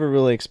 I've never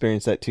really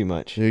experienced that too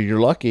much. You're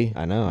lucky.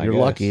 I know. You're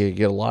lucky. You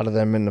get a lot of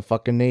them in the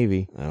fucking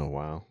Navy. Oh,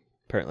 wow.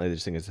 Apparently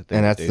this thing is a thing.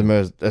 And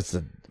that's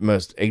the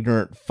most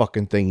ignorant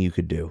fucking thing you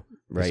could do.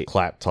 Right.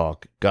 Clap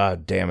talk.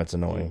 God damn, it's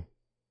annoying.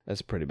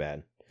 That's pretty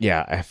bad.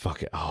 Yeah, I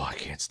fuck it. Oh, I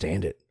can't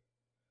stand it.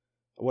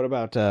 What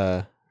about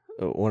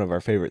one of our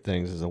favorite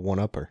things is a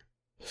one-upper.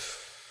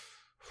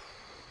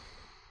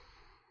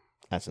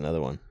 That's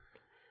another one.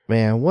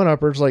 Man,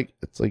 one-uppers, like,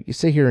 it's like you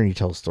sit here and you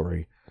tell a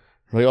story.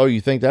 Like, oh,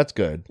 you think that's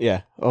good?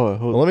 Yeah. Oh,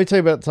 well, let me tell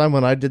you about the time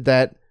when I did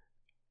that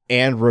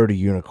and rode a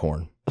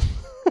unicorn.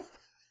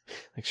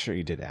 Like, sure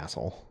you did,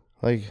 asshole.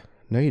 Like,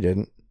 no, you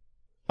didn't.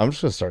 I'm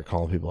just going to start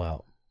calling people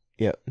out.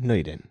 Yeah, no,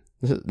 you didn't.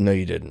 No,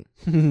 you didn't.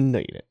 No,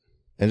 you didn't.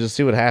 And just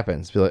see what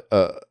happens. Be like,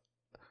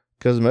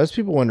 because most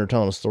people, when they're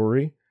telling a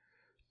story,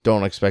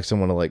 don't expect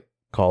someone to, like,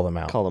 call them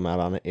out. Call them out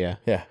on it, yeah.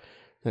 Yeah.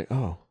 Like,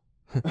 oh.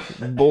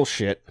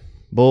 Bullshit.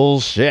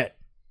 Bullshit.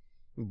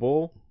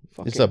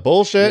 It's a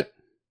bullshit.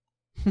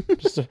 You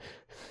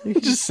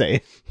can just say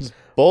it. It's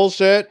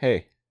bullshit.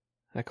 Hey,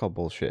 I call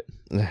bullshit.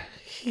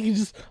 You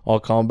just all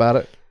calm about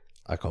it.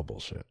 I call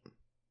bullshit.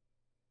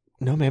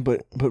 No, man,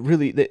 but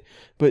really,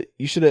 but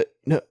you should have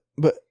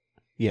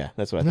yeah,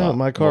 that's what I thought. No,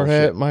 my car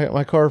had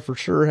my car for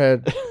sure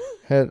had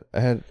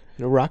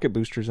no rocket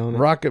boosters on it.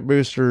 Rocket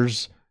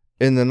boosters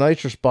in the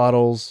nitrous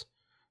bottles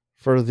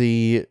for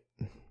the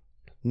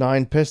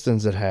 9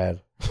 pistons it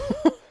had.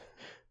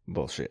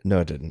 Bullshit.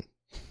 No, it didn't.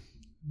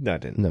 No,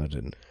 it didn't. No, it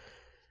didn't.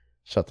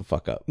 Shut the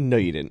fuck up. No,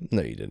 you didn't.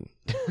 No, you didn't.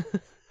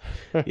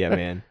 Yeah,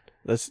 man.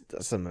 That's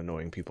some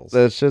annoying people.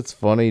 That shit's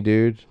funny,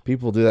 dude.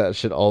 People do that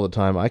shit all the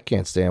time. I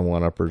can't stand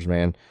one-uppers,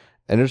 man.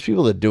 And there's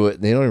people that do it,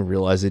 and they don't even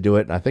realize they do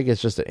it. And I think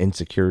it's just an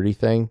insecurity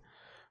thing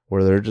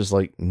where they're just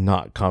like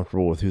not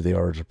comfortable with who they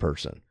are as a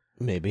person.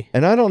 Maybe.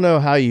 And I don't know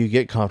how you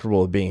get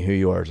comfortable with being who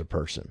you are as a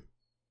person.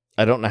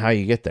 I don't know how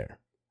you get there.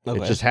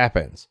 Okay. It just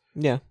happens.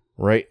 Yeah.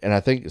 Right. And I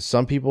think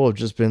some people have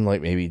just been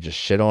like maybe just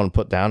shit on and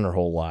put down their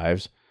whole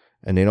lives,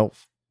 and they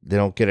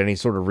don't get any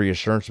sort of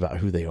reassurance about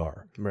who they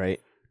are. Right.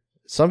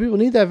 Some people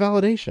need that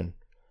validation.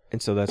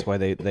 And so that's why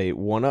they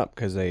one up,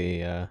 because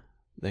they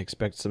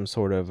expect some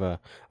sort of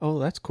oh,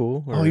 that's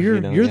cool. Or,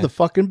 you're the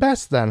fucking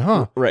best then,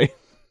 huh? Right.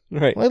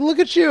 Right. Like, look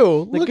at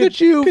you. Look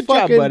at you. Good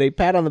fucking job, buddy.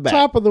 Pat on the back.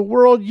 Top of the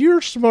world. You're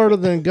smarter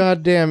than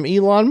goddamn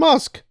Elon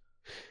Musk.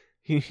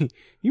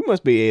 You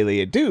must be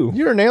alien too.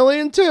 You're an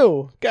alien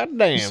too.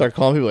 Goddamn. You start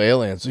calling people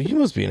aliens. So you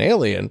must be an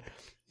alien.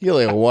 You're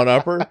like a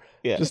one-upper.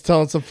 Yeah. Just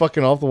telling some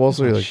fucking off the wall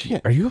story. Like,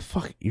 shit. Are you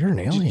you're an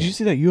alien? Did you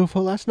see that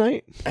UFO last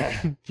night?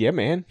 Yeah,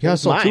 man. Yeah, I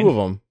saw 2 of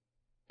them.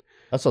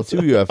 I saw 2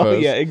 UFOs. Oh,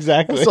 yeah,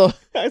 exactly.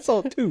 I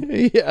saw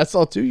 2. Yeah, I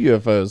saw 2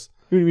 UFOs.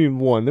 What do you mean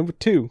 1? There were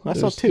 2. I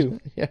saw 2.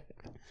 Yeah.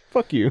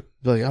 Fuck you.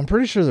 Like, I'm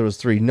pretty sure there was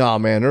 3. Nah,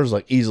 man, there was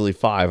like easily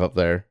 5 up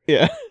there.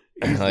 Yeah.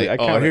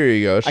 Like, here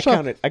you go.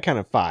 I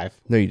counted 5.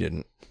 No, you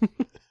didn't.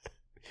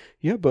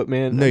 Yeah, but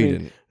man, no,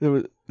 you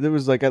didn't. There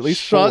was like at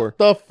least Shut 4.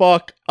 The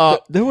fuck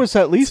up. There was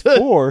at least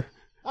 4.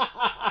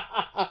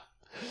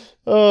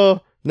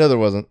 Oh, no, there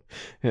wasn't.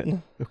 Yeah.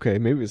 Okay,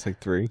 maybe it's like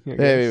 3. Maybe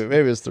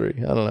it's 3.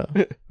 I don't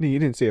know. You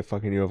didn't see a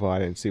fucking UFO. I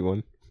didn't see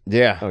one.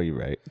 Yeah. Oh, you're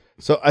right.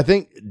 So I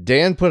think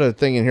Dan put a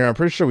thing in here. I'm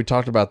pretty sure we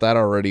talked about that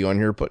already on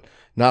here.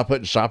 Not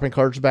putting shopping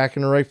carts back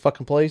in the right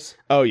fucking place.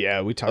 Oh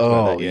yeah, we talked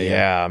about that.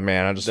 Yeah,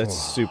 man. That's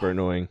super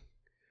annoying.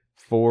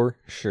 For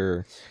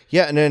sure.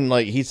 Yeah, and then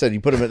like he said, they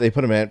put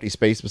them in empty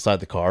space beside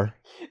the car.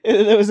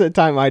 And there was a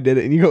time I did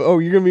it, and you go, "Oh,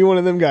 you're gonna be one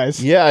of them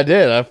guys." Yeah, I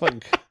did. I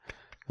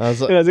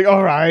was like,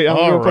 all right, I'm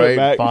gonna put it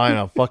back. Fine,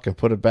 I'll fucking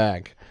put it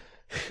back.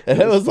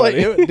 And it was like,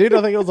 dude,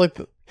 I think it was like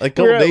a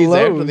couple We're at days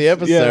after Lowe's. the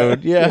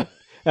episode. Yeah.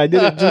 I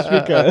did it just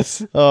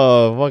because.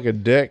 Oh,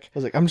 fucking dick. I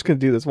was like, I'm just going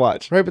to do this.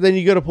 Watch. Right, but then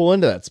you go to pull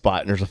into that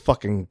spot and there's a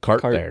fucking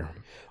cart there.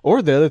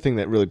 Or the other thing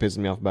that really pisses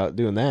me off about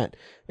doing that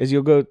is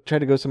you'll go try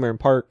to go somewhere and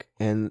park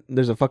and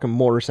there's a fucking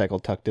motorcycle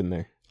tucked in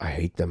there. I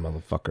hate them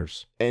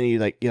motherfuckers. And you're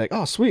like,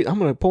 oh, sweet. I'm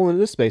going to pull into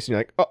this space. And you're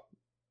like, oh,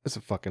 it's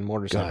a fucking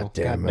motorcycle. God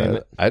damn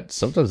it. it.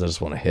 Sometimes I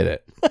just want to hit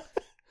it.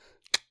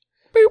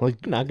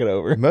 Like, knock it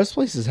over. Most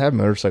places have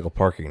motorcycle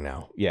parking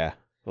now. Yeah.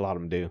 A lot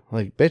of them do.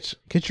 Like, bitch,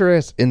 get your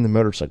ass in the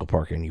motorcycle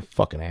parking, you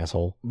fucking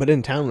asshole. But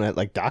in town, at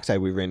like Dockside,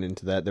 we ran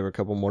into that. There were a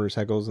couple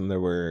motorcycles and there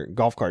were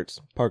golf carts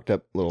parked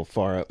up a little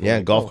far up. Yeah,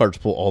 like, golf carts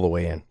pull all the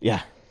way in.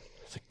 Yeah.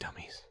 It's like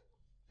dummies.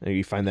 And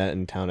you find that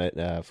in town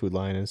at Food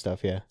Line and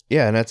stuff, yeah.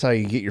 Yeah, and that's how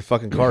you get your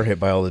fucking car hit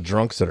by all the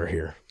drunks that are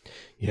here.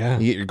 Yeah.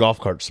 You get your golf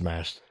cart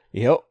smashed.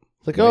 Yep.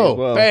 It's like, Might as oh,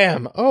 well.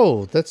 bam.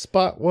 Oh, that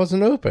spot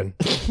wasn't open.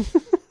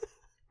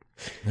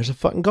 There's a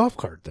fucking golf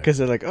cart there. Because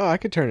they're like, oh, I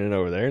could turn it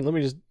over there. Let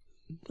me just,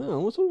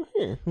 what's over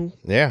here?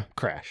 Yeah.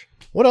 Crash.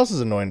 What else is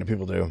annoying to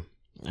people do?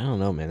 I don't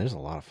know, man. There's a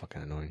lot of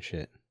fucking annoying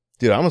shit.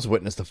 Dude, I almost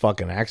witnessed a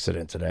fucking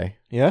accident today.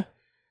 Yeah?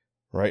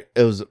 Right?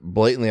 It was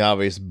blatantly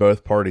obvious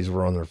both parties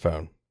were on their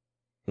phone.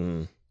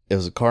 Mm. It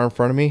was a car in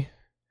front of me,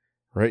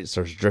 right? It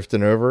starts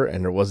drifting over,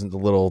 and there wasn't the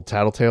little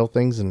tattletale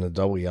things in the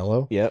double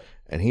yellow. Yep.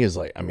 And he was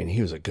like,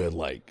 he was a good,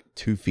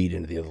 2 feet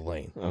into the other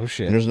lane. Oh,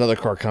 shit. And there's another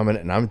car coming,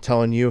 and I'm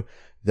telling you,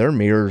 their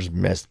mirrors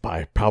missed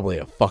by probably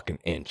a fucking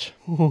inch.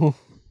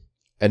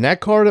 And that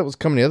car that was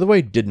coming the other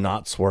way did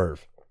not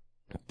swerve.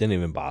 Didn't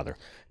even bother.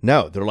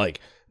 No, they're like,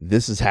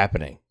 this is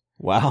happening.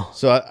 Wow.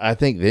 So I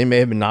think they may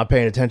have been not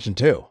paying attention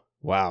too.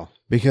 Wow.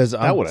 Because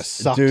That would have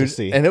sucked to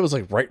see. And it was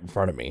like right in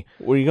front of me.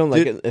 Were you going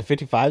like Dude. a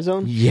 55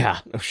 zone? Yeah.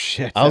 Oh,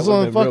 shit. I was That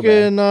on would've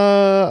been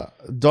real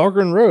fucking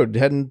Dahlgren Road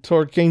heading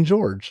toward King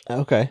George. bad.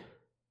 Okay.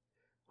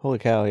 Holy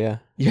cow, yeah.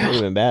 Yeah. That would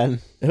have been bad.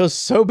 It was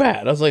so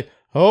bad. I was like,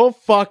 oh,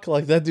 fuck.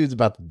 Like, that dude's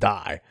about to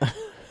die.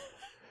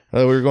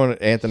 We were going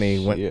to Anthony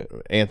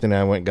and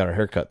I went and got our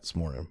haircut this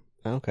morning.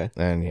 Okay.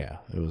 And yeah,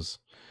 it was,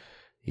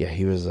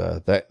 he was,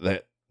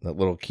 that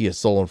little Kia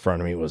Soul in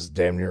front of me was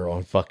damn near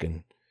on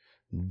fucking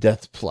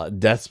death's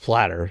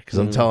platter. Cause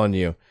I'm telling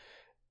you,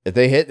 if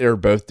they hit, they were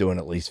both doing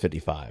at least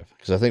 55.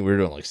 Cause I think we were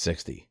doing like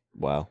 60.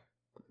 Wow.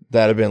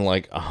 That'd have been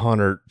like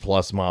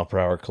 100+ mile per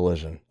hour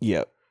collision.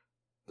 Yep.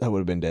 That would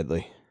have been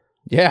deadly.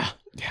 Yeah.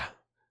 Yeah.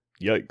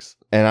 Yikes.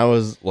 And I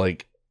was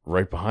like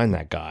right behind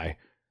that guy.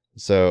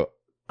 So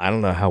I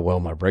don't know how well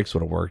my brakes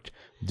would have worked.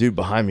 Dude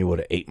behind me would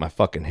have ate my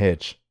fucking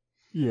hitch.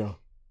 Yeah.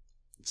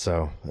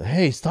 So,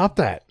 hey, stop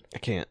that. I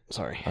can't.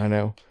 Sorry. I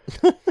know.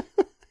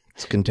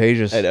 It's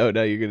contagious. I know.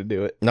 Now you're going to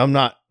do it. No, I'm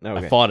not.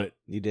 Okay. I fought it.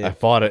 You did. I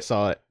fought I it.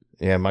 saw it.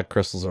 Yeah, my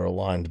crystals are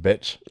aligned,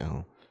 bitch.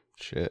 Oh,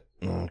 shit.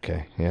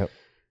 Okay, yep.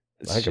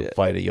 I can Shit.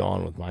 fight a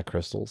yawn with my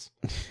crystals.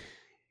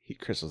 Heat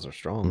crystals are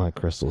strong. My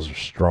crystals are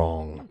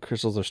strong.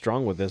 Crystals are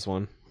strong with this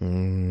one.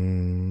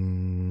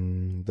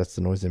 That's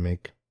the noise they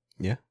make.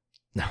 Yeah.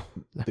 No.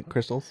 The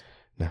crystals?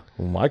 No.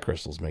 Well, my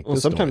crystals make Well,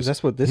 this sometimes noise.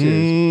 that's what this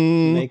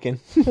is making.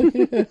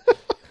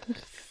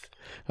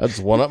 That's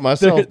one up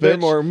myself, they're bitch.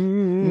 more.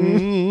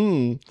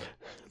 Mm.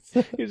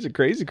 Here's a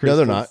crazy No, crystals.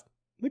 they're not.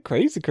 The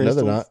crazy No, crystals.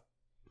 they're not.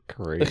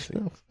 Crazy.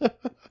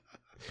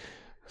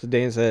 So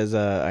Dan says,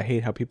 I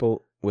hate how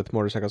people with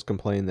motorcycles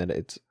complain that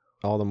it's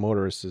all the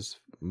motorists. Is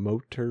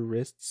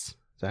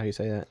that how you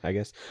say that? I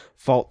guess.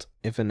 Fault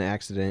if an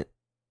accident,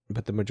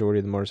 but the majority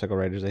of the motorcycle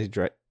riders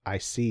I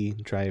see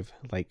drive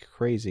like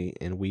crazy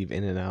and weave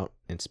in and out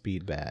and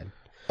speed bad.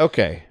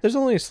 Okay. There's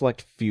only a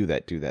select few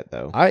that do that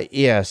though.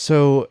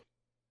 So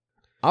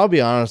I'll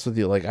be honest with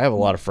you. Like, I have a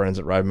lot of friends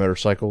that ride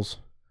motorcycles,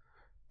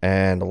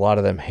 and a lot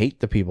of them hate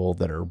the people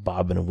that are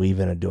bobbing and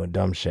weaving and doing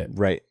dumb shit.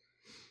 Right.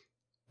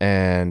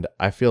 And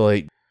I feel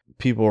like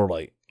people are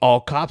like, all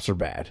cops are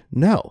bad.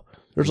 No,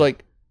 there's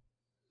like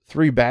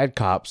 3 bad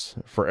cops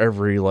for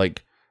every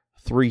like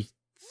three,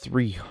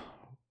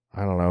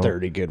 I don't know,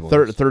 30 good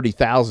ones.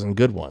 30,000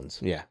 good ones.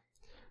 Yeah.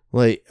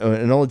 Like, it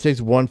only takes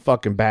one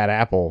fucking bad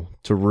apple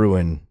to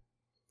ruin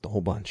The whole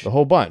bunch. the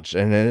whole bunch.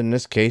 And in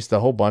this case, the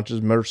whole bunch is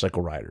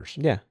motorcycle riders.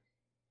 Yeah.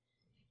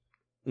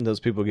 And those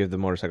people give the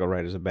motorcycle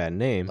riders a bad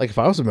name. Like, if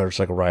I was a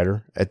motorcycle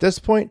rider, at this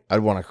point, I'd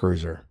want a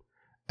cruiser.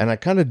 And I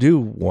kind of do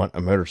want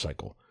a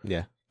motorcycle.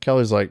 yeah.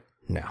 Kelly's like,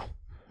 no.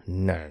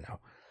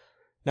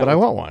 But I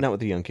want one. Not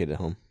with a young kid at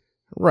home.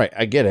 Right,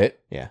 I get it.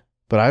 Yeah.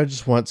 But I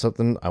just want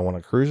something. I want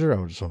a cruiser.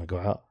 I just want to go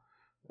out.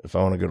 If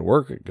I want to go to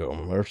work, I go on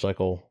a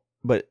motorcycle.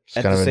 But Just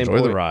at kind the of same enjoy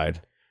point, the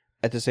ride.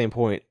 At the same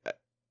point,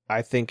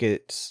 I think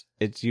it's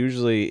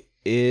usually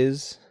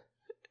is.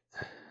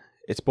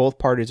 It's both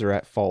parties are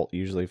at fault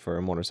usually for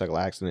a motorcycle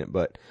accident,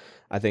 but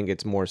I think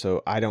it's more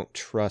so I don't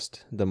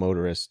trust the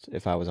motorist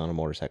if I was on a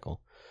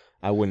motorcycle.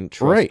 I wouldn't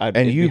trust. Right, and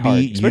it'd you'd hard,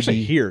 be-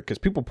 especially here because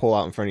people pull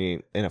out in front of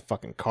you in a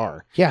fucking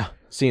car. Yeah.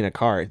 Seeing a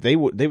car, they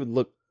would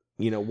look,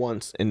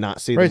 once and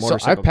not see Right. the So I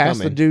motorcycle passed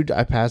coming. the dude.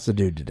 I passed the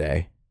dude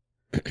today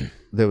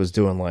that was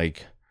doing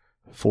like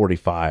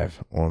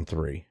 45 on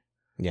 3.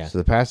 Yeah. So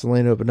the passing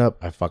lane opened up.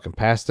 I fucking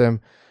passed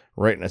him.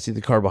 right? And I see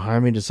the car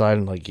behind me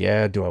deciding like,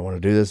 yeah, do I want to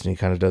do this? And he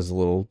kind of does a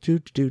little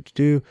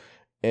do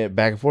and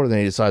back and forth. And then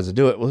he decides to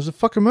do it. Well, there's a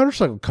fucking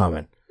motorcycle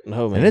coming.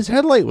 Oh, man. And his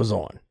headlight was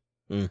on.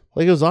 Mm.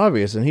 Like it was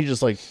obvious. And he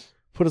just like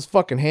put his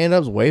fucking hand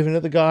up, waving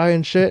at the guy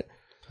and shit.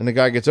 And the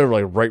guy gets over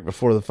like right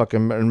before the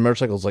fucking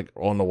motorcycle's like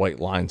on the white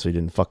line. So he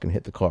didn't fucking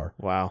hit the car.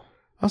 Wow.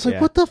 I was like,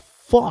 what the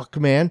fuck,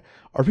 man?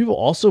 Are people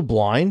also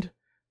blind?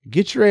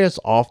 Get your ass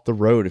off the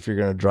road if you're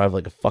going to drive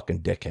like a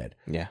fucking dickhead.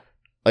 Yeah.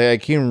 Like, I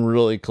came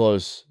really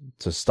close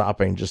to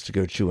stopping just to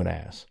go chew an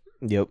ass.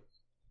 Yep.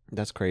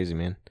 That's crazy,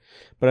 man.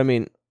 But I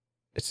mean,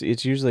 it's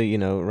usually, you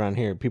know, around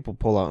here, people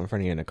pull out in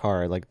front of you in a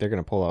car. Like, they're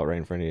going to pull out right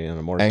in front of you on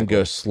a motorcycle. And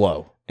go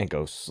slow. And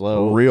go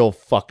slow. Real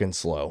fucking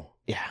slow.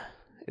 Yeah.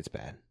 It's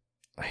bad.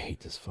 I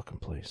hate this fucking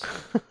place.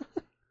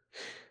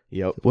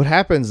 Yep. What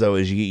happens, though,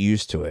 is you get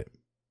used to it.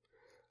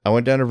 I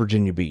went down to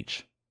Virginia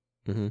Beach.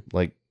 Mm-hmm.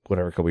 Like,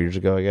 whatever, a couple years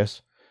ago, I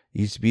guess.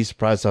 You used to be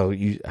surprised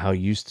how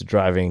used to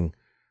driving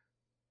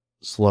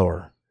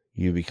slower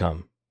you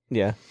become.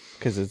 Yeah,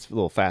 because it's a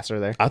little faster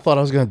there. I thought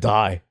I was going to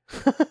die.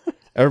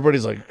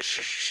 Everybody's like,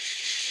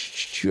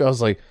 shh. I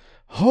was like,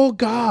 oh,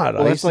 God.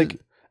 Well, that's like...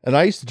 And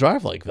I used to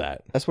drive like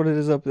that. That's what it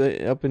is up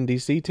in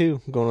D.C.,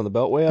 too, going on the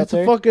Beltway out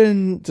there.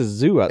 It's a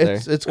zoo out there.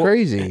 It's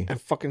crazy. And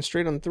fucking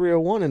straight on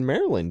 301 in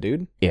Maryland,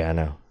 dude. Yeah, I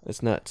know.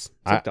 It's nuts.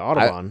 It's like the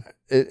Autobahn.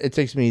 It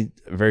takes me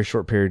a very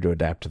short period to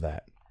adapt to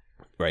that.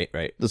 Right.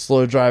 The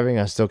slow driving,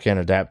 I still can't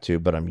adapt to,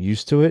 but I'm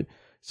used to it.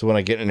 So when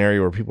I get in an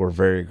area where people are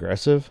very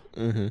aggressive,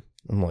 I'm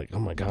like, oh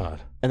my God.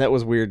 And that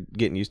was weird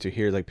getting used to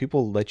here. Like,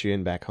 people let you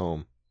in back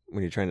home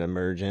when you're trying to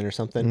merge in or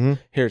something. Mm-hmm.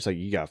 Here, it's like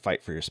you got to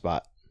fight for your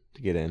spot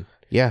to get in.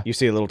 Yeah. You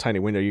see a little tiny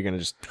window, you're going to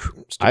just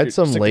I had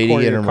some lady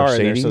in a Mercedes.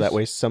 In there, so that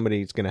way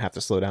somebody's going to have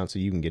to slow down so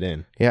you can get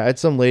in. Yeah, I had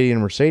some lady in a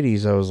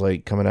Mercedes. I was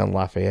like coming down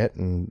Lafayette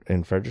and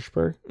in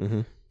Fredericksburg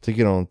to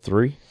get on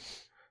 3.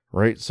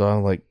 Right. So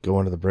I'm like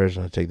going to the bridge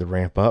and I take the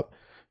ramp up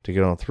to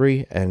get on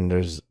 3. And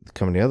there's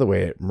coming the other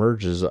way. It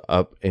merges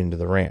up into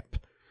the ramp.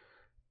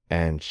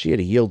 And she had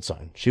a yield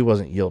sign. She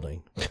wasn't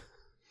yielding.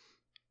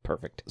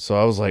 Perfect. So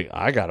I was like,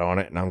 I got on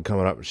it and I'm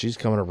coming up. And she's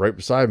coming up right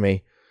beside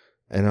me.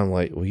 And I'm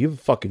like, well, you have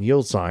a fucking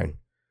yield sign.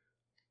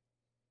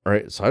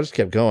 Right. So I just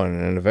kept going.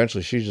 And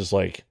eventually she's just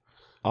like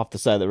off the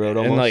side of the road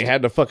almost. And like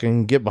had to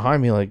fucking get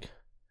behind me like.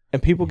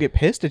 And people get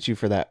pissed at you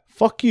for that.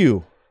 Fuck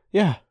you.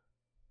 Yeah.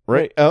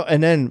 Right. Oh,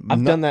 and then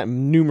I've done that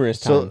numerous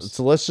times.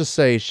 So let's just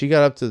say she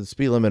got up to the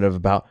speed limit of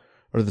about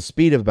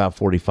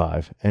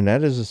 45. And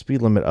that is the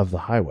speed limit of the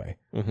highway.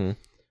 Mm-hmm.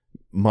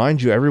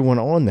 Mind you, everyone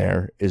on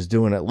there is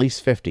doing at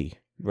least 50.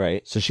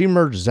 Right. So she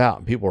merges out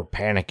and people are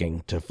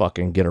panicking to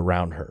fucking get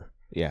around her.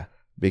 Yeah.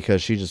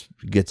 Because she just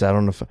gets out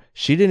on the...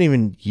 She didn't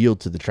even yield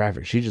to the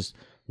traffic. She just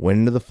went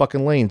into the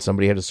fucking lane.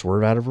 Somebody had to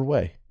swerve out of her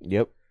way.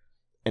 Yep.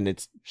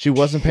 And she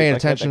wasn't paying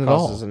attention at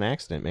all. Causes an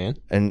accident, man.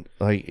 And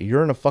like,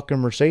 you're in a fucking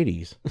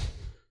Mercedes.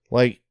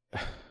 Like,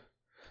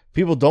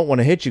 people don't want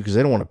to hit you because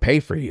they don't want to pay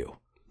for you.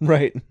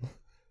 Right.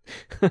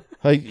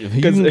 Like, you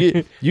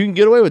can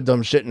get away with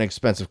dumb shit in an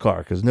expensive car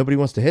because nobody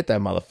wants to hit that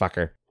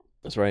motherfucker.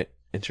 That's right.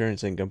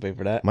 Insurance ain't gonna pay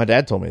for that. My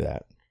dad told me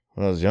that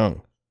when I was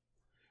young.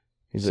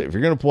 He said, if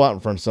you're going to pull out in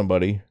front of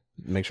somebody,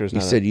 make sure it's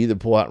not. He said, you either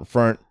pull out in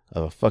front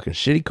of a fucking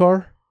shitty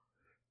car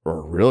or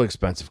a real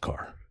expensive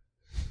car.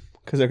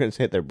 Because they're going to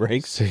hit their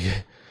brakes.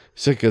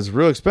 So, because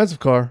real expensive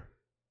car,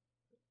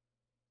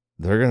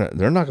 they're not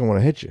going to want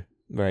to hit you.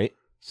 Right.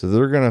 So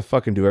they're going to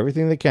fucking do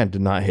everything they can to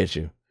not hit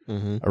you.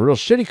 Mm-hmm. A real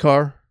shitty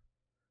car,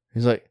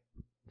 he's like,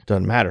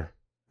 doesn't matter.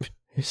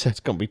 He said, it's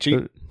going to be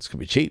cheap. It's going to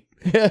be cheap.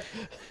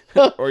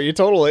 Or you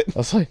total it. I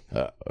was like,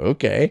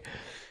 okay.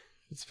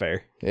 It's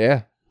fair.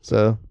 Yeah.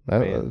 So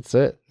that's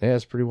it. Yeah,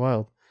 it's pretty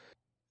wild.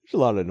 There's a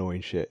lot of annoying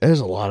shit. There's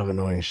a lot of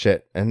annoying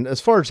shit. And as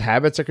far as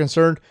habits are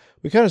concerned,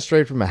 we kind of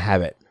strayed from a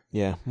habit.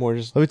 Yeah, more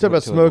just... We talk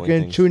about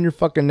smoking, chewing your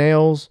fucking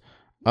nails.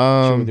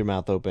 Chewing with your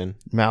mouth open.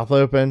 Mouth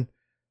open.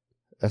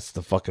 That's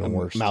the fucking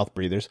worst. Mouth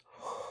breathers.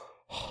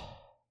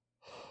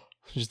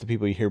 Just the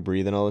people you hear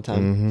breathing all the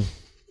time. Mm-hmm.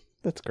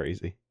 That's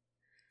crazy.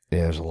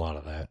 Yeah, there's a lot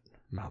of that.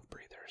 Mouth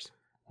breathers.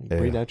 Yeah.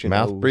 Breathe out your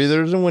mouth nose.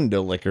 breathers and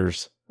window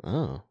lickers.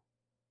 Oh.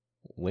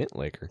 Lint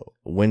liquor.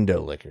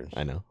 Window lickers.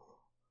 I know.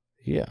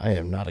 Yeah, I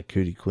am not a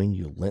cootie queen,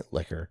 you lint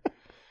licker.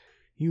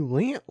 You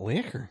lint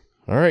licker.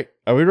 All right.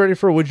 Are we ready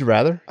for a Would You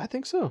Rather? I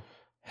think so.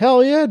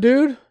 Hell yeah,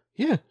 dude.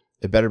 Yeah.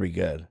 It better be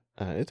good.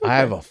 It's okay. I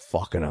have a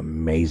fucking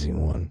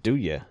amazing one. Do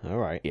you? All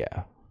right.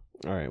 Yeah.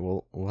 All right.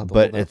 We'll have to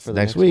but it's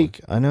next week.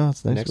 I know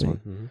it's next week. One.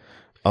 Mm-hmm.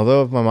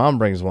 Although if my mom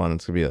brings one,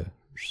 it's going to be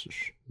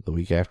the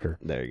week after.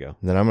 There you go.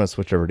 Then I'm going to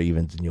switch over to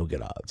evens and you'll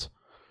get odds.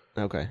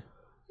 Okay.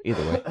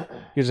 Either way.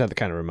 You just have to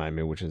kind of remind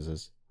me which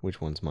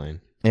one's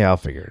mine. Yeah, I'll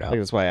figure it out. Like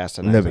that's why I asked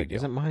tonight. No big deal.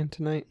 Is it mine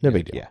tonight? No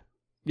big deal. Yeah.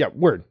 Yeah,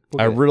 word.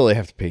 I really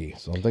have to pee,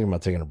 so I'm thinking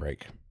about taking a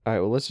break. All right,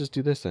 well, let's just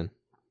do this then.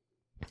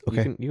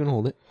 Okay. You can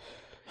hold it.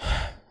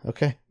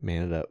 Okay.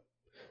 Man it up.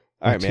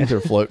 All right, man. Teeth are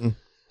floating.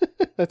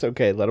 That's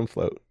okay. Let them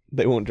float.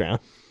 They won't drown.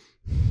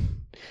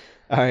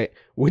 All right.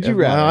 Would you if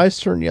rather? my eyes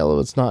turn yellow,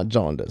 it's not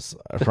jaundice.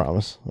 I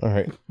promise. All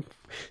right.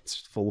 It's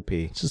full of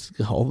pee. It's just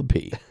all the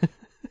pee.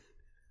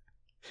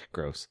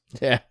 Gross.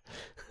 Yeah.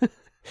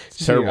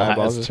 Just your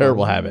eyeballs It's a just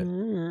terrible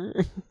going,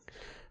 habit.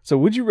 So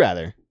would you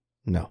rather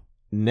No.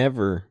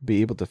 never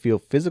be able to feel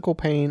physical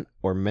pain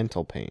or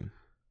mental pain?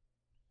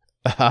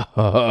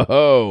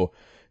 Oh,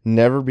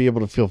 never be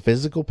able to feel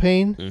physical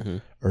pain Mm-hmm.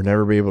 or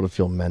never be able to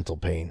feel mental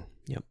pain.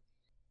 Yep.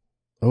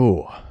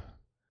 Oh,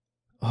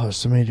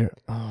 so many.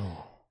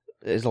 Oh,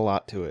 There's a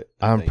lot to it.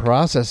 I I'm think.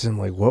 processing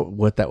like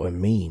what that would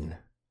mean.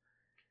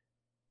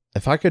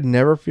 If I could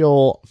never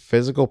feel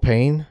physical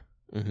pain,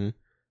 Mm-hmm.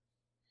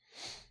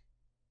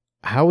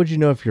 how would you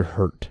know if you're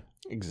hurt?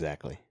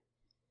 Exactly.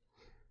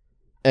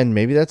 And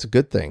maybe that's a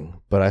good thing,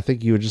 but I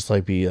think you would just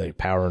like be like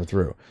powering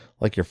through,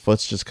 like your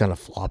foot's just kind of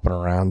flopping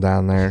around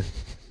down there,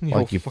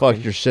 like you fucked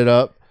your shit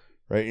up,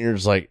 right? And you're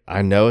just like,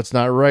 I know it's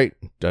not right,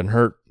 doesn't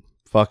hurt,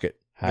 fuck it.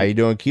 How you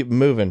doing? Keep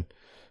moving.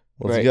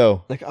 Let's Right.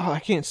 go. Like, oh, I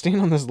can't stand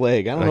on this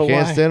leg. I don't know I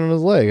can't why. stand on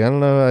his leg. I don't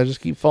know. I just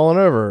keep falling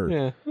over.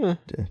 Yeah. Huh.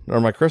 Are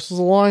my crystals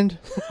aligned?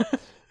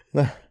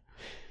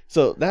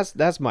 So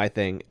that's my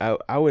thing.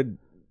 I would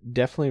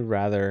definitely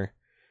rather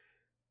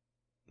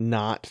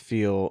not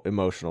feel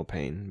emotional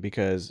pain,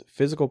 because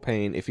physical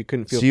pain, if you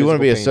couldn't feel So you want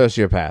to be a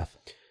physical sociopath?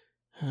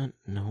 pain,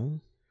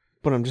 no.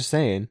 But I'm just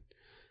saying,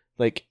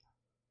 like,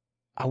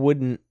 I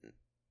wouldn't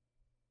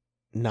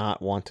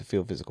not want to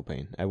feel physical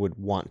pain. I would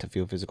want to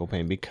feel physical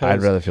pain because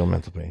I'd rather feel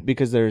mental pain.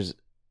 because there's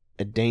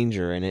a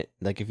danger in it.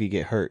 Like if you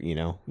get hurt,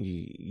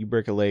 you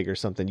break a leg or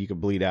something, you could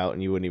bleed out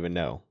and you wouldn't even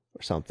know,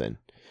 or something.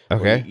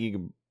 Okay. Or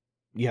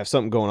you have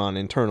something going on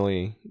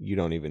internally, you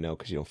don't even know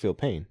because you don't feel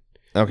pain.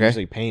 Okay.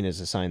 Usually pain is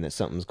a sign that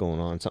something's going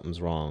on,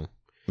 something's wrong.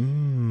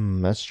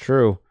 That's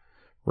true.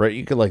 Right?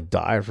 You could like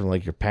die from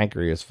like your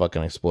pancreas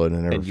fucking exploding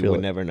and never And you feel would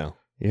it. never know.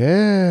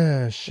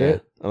 Yeah, shit.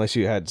 Yeah. Unless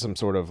you had some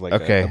sort of like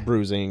Okay. a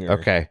bruising. Or...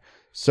 Okay.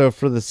 So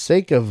for the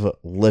sake of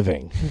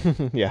living,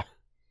 Yeah.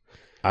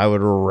 I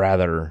would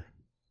rather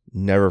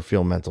never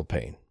feel mental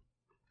pain.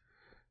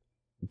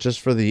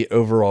 Just for the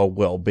overall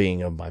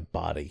well-being of my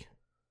body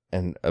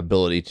and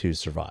ability to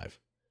survive.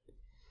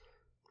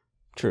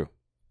 True.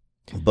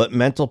 But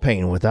mental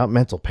pain, without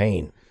mental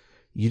pain,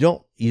 you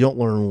don't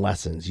learn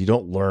lessons. You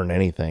don't learn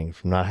anything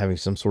from not having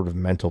some sort of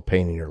mental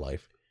pain in your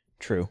life.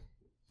 True.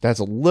 That's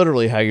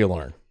literally how you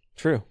learn.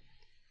 True.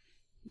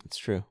 It's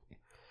true.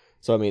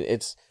 So I mean,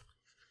 it's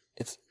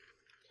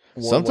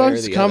one way Sometimes or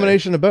it's a the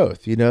combination of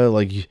both. You know,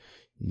 like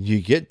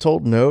you get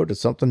told no to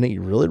something that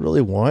you really,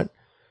 really want,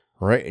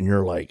 right? And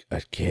you're like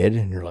a kid,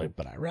 and you're like,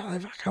 but I really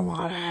fucking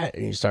want it.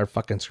 And you start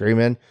fucking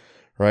screaming,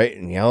 right?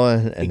 And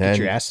yelling, and You then get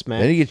your ass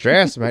smacked. Then you get your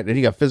ass smacked. Then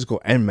you got physical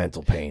and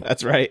mental pain.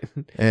 That's right.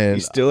 And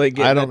You still ain't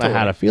getting I don't that know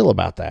how toy. to feel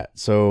about that.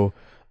 So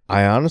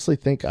I honestly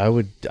think I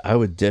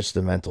would ditch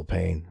the mental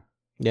pain.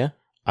 Yeah.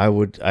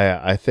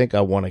 I think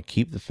I want to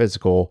keep the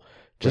physical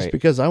just Right.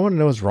 because I want to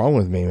know what's wrong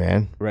with me,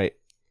 man. Right.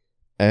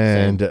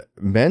 And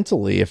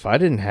mentally, if I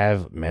didn't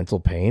have mental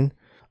pain,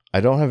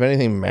 I don't have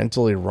anything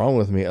mentally wrong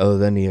with me other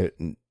than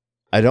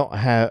I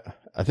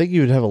think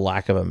you would have a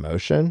lack of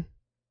emotion,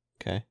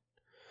 Okay.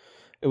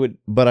 It would.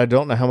 but I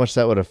don't know how much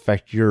that would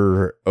affect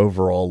your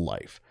overall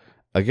life.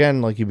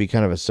 Again, like you'd be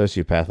kind of a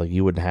sociopath, like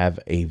you wouldn't have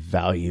a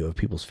value of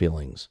people's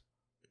feelings.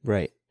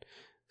 Right.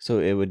 So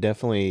it would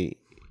definitely.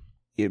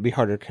 It'd be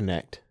harder to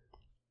connect,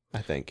 I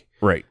think.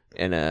 Right.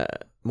 And a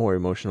more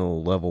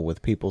emotional level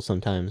with people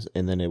sometimes,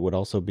 and then it would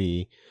also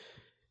be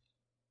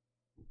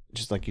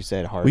just like you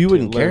said, hard Well, you to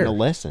wouldn't learn care. a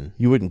lesson.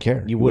 You wouldn't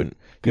care. You wouldn't.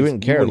 You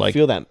wouldn't care. Like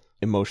feel that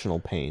emotional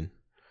pain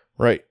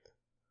right.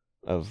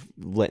 of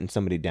letting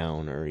somebody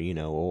down, or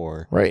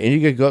or Right. And you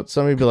could go up to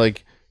somebody and be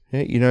like,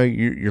 hey,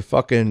 you're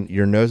fucking,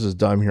 your nose is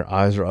dumb, your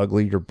eyes are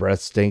ugly, your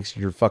breath stinks,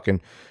 you're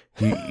fucking,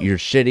 you're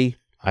shitty.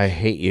 I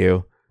hate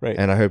you. right.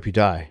 And I hope you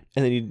die.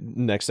 And then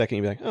next second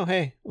you'd be like, "Oh,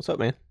 hey, what's up,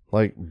 man?"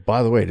 Like,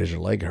 by the way, does your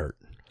leg hurt?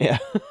 Yeah.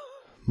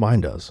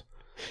 Mine does.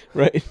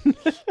 Right.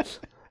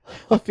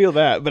 I feel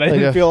that, but I Like,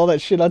 didn't feel all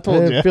that shit I I told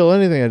didn't you. feel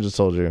anything I just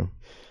told you.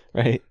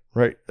 Right.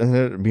 Right. And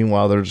then,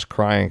 meanwhile, they're just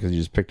crying because you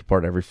just picked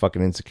apart every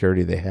fucking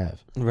insecurity they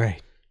have.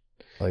 Right.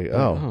 Like,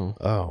 Oh.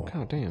 oh,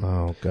 God damn.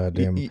 oh, god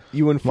damn.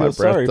 You wouldn't My feel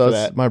sorry breath for does,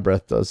 that. my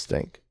breath does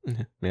stink.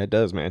 Yeah, it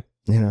does, man.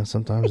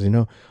 Sometimes,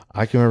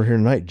 I came over here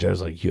tonight,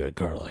 Joe's like, you had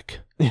garlic.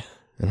 Yeah.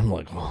 And I'm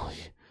like, well,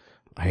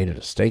 I ate at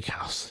a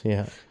steakhouse.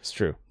 Yeah. It's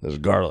true. There's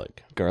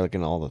garlic. Garlic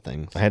and all the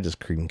things. I had this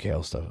cream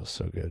kale stuff. It was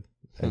so good.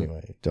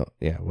 Anyway,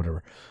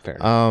 whatever. Fair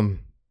enough.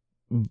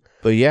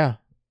 But yeah,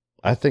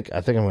 I think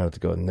I'm going to have to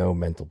go with no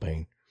mental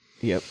pain.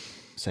 Yep.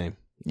 Same.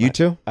 You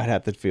too? I'd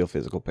have to feel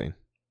physical pain.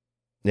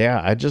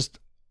 Yeah,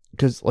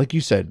 because like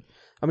you said,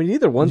 I mean,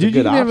 either one's you a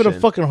good can option. have a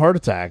fucking heart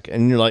attack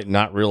and you're like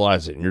not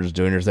realize it and you're just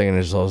doing your thing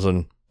and just all of a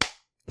sudden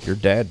you're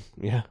dead.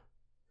 Yeah.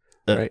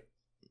 Uh, Right.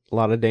 A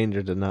lot of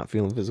danger to not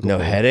feeling physical No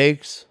pain.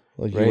 headaches.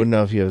 Like you Right. wouldn't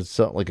know if you had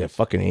something like a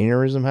fucking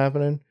aneurysm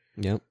happening,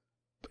 Yep.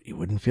 but you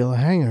wouldn't feel a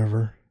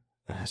hangover.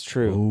 That's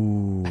true.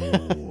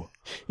 Ooh.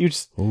 You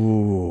just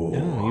Ooh.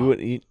 no,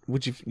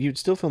 you'd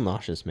still feel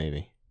nauseous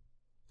maybe.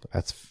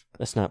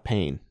 That's not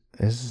pain.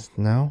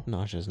 No.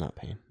 Nausea is not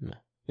pain. No.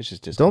 It's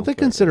just Don't they discomfort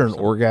consider or an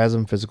something.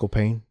 orgasm physical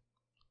pain?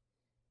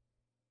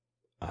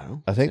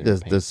 I think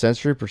the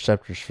sensory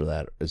perceptors for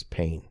that is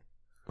pain.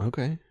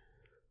 Okay.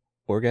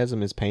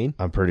 Orgasm is pain?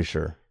 I'm pretty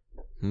sure.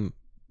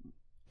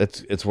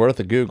 It's worth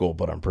a Google,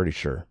 but I'm pretty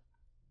sure.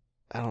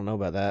 I don't know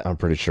about that. I'm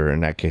pretty sure.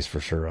 In that case,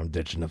 for sure, I'm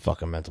ditching the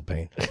fucking mental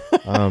pain.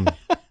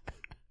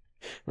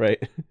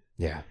 Right.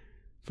 Yeah.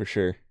 For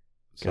sure.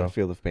 So Gotta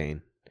feel the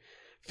pain.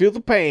 Feel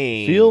the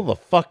pain. Feel the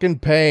fucking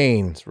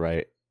pain. That's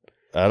right.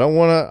 I don't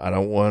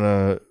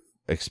wanna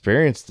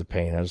experience the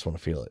pain. I just want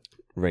to feel it.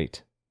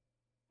 Right.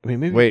 I mean,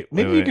 maybe Wait.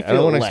 you can feel I don't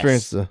it want to less.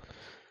 experience the.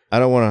 I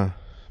don't want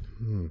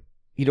to.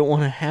 You don't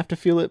want to have to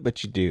feel it,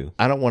 but you do.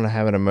 I don't want to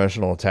have an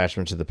emotional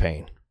attachment to the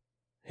pain.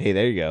 Hey,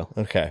 there you go.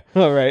 Okay.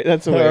 All right,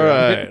 that's the way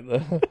around it.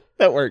 All right.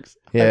 That works.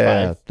 Yeah,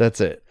 High five.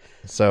 that's it.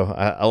 So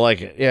I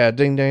like it. Yeah,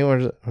 ding ding.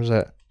 Where's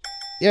that?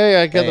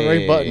 Yeah, I got the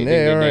right button. Ding,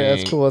 Yeah, ding, all right, ding.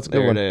 that's cool. That's a good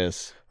there one. it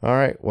is. All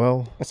right,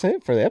 well, That's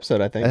it for the episode,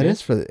 I think. that yeah.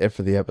 is for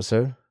the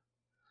episode.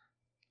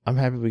 I'm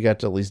happy we got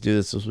to at least do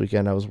this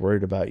weekend. I was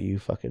worried about you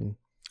fucking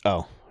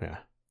Oh, yeah.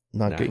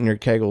 not Nah. getting your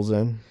kegels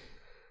in.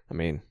 I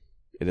mean,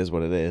 it is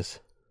what it is.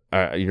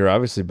 You're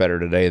obviously better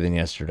today than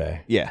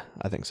yesterday. Yeah,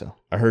 I think so.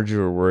 I heard you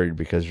were worried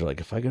because you're like,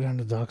 if I go down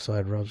to the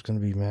dockside, Rob's gonna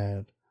be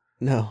mad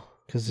No.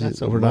 because Not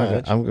so we're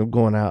much. not. I'm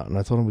going out, and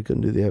I told him we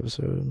couldn't do the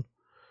episode.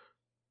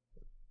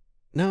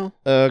 No.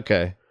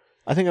 Okay,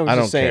 I think I was I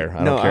don't just saying. care.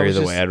 I don't no, care was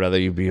either just, way. I'd rather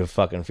you be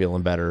fucking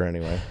feeling better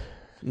anyway.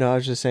 No, I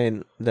was just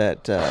saying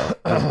that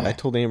I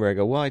told Amber, I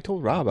go, well, I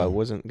told Rob I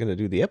wasn't going to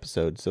do the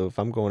episode. So if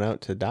I'm going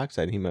out to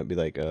Dockside, he might be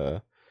like,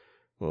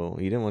 well,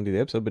 you didn't want to do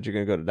the episode, but you're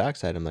going to go to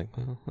Dockside. I'm like,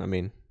 well, I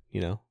mean, you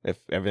know, if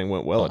everything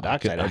went well at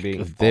Dockside, I'd be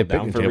if they have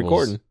down picnic for tables,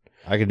 recording.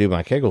 I could do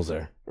my kegels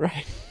there.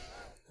 Right.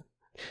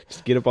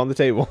 Just get up on the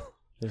table.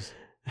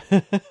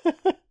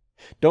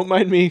 Don't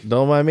mind me.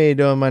 Don't mind me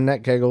doing my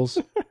neck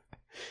kegels.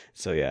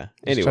 So, yeah.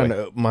 Just Anyway. trying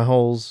to open my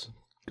holes,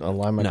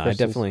 align my No,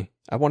 crystals.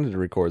 I wanted to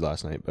record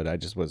last night, but I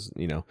just was,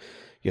 you know,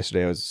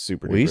 yesterday I was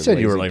super. Well, you duper said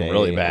you were, lazy like,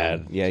 really day, bad.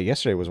 and yeah,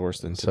 yesterday was worse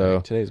than today. So-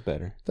 Today's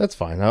better. That's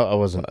fine. I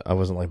wasn't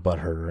like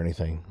butthurt or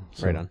anything.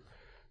 So, Right on.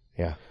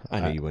 Yeah.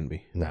 I knew you wouldn't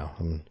be. No,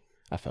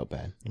 I felt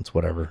bad. it's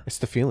whatever. It's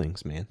the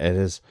feelings, man. It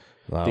is.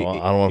 I The don't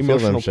want to feel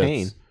them emotional shits.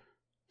 pain.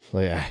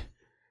 Like,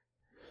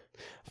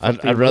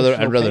 Fuck the I'd rather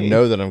emotional pain.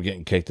 know that I'm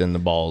getting kicked in the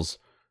balls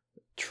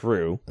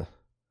True.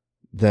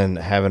 than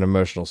have an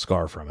emotional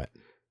scar from it.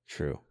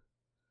 True.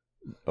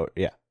 Oh,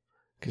 yeah.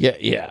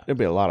 Yeah. There'd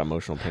be a lot of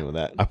emotional pain with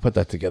that. I put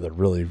that together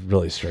really,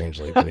 really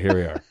strangely, but here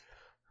we are.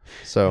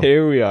 So,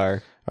 Here we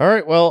are. all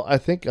right. Well, I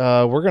think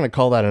we're gonna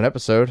call that an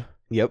episode.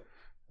 Yep.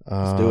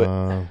 Let's do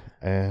it.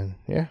 And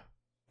yeah.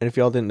 And if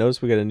y'all didn't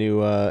notice, we got a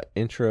new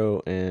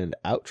intro and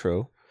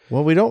outro.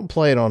 Well, we don't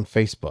play it on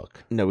Facebook,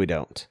 No, we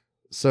don't.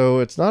 so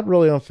it's not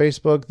really on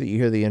Facebook that you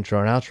hear the intro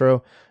and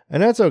outro,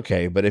 and that's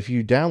okay. But if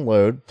you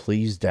download,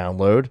 please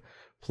download.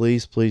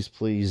 Please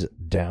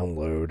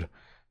download.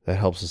 That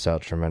helps us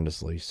out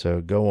tremendously. So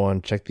go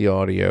on, check the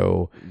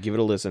audio Give it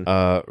a listen.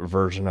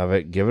 version of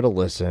it. Give it a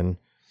listen,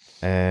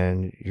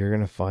 and you're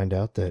gonna find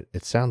out that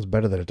it sounds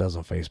better than it does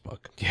on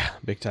Facebook. Yeah,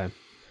 big time.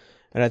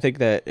 And I think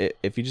that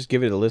if you just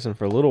give it a listen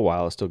for a little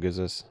while, it still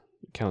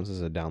counts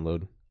as a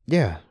download.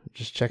 Yeah,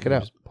 just check it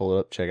out. Just pull it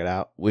up, check it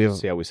out. We have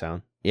See how we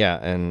sound. Yeah,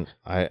 and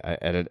I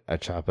edit, I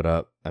chop it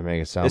up, I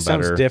make it sound It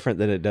better. sounds different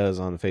than it does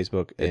on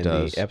Facebook. It and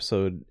does. The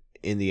episode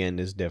in the end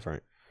is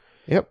different.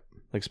 Yep.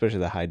 Like especially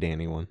the Hi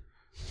Danny one.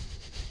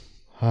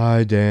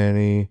 Hi,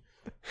 Danny.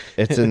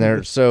 It's in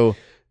there. So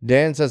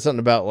Dan said something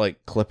about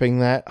like clipping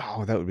that.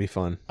 Oh, that would be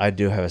fun. I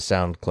do have a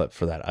sound clip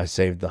for that. I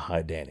saved the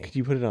Hi, Danny. Could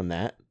you put it on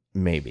that?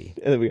 Maybe.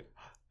 And then we go,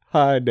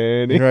 Hi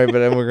Danny. Right, but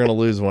then we're gonna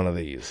lose one of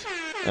these.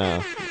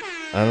 Oh,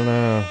 I don't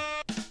know.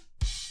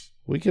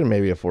 We can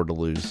maybe afford to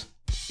lose.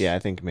 yeah, I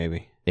think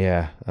maybe.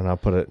 Yeah, and I'll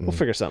put it in We'll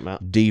figure something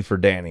out. D for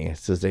Danny. It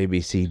says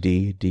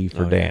ABCD, D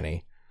for Oh, yeah.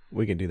 Danny.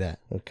 We can do that.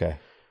 Okay.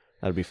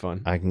 That'd be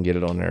fun. I can get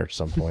it on there at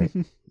some point.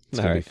 It's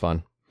All gonna be right.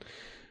 fun.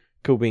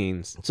 Cool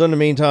beans. So in the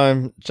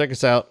meantime, check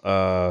us out.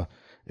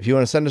 If you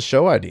want to send us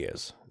show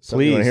ideas,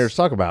 something you want to Please. hear us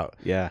talk about,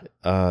 Yeah.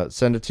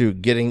 send it to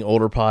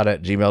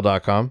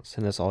gettingolderpod@gmail.com.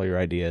 Send us all your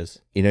ideas.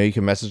 You know, you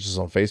can message us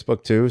on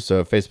Facebook too.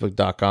 So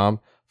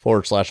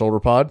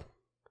facebook.com/olderpod.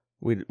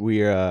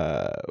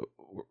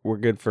 We're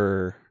good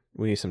for.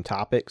 We need some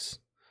topics.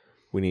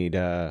 We need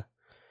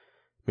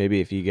maybe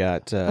if you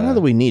got. I know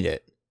that we need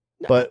it,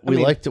 but I we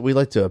mean-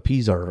 like to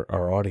appease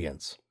our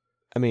audience.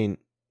 I mean,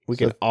 we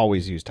So- can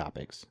always use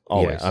topics.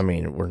 Always. Yeah, I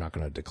mean, we're not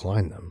going to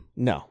decline them.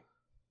 No,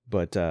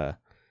 but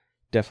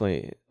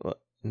definitely,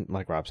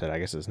 like Rob said, I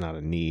guess it's not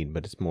a need,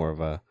 but it's more of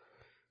a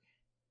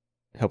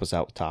help us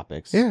out with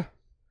topics. Yeah.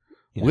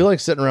 You We know? like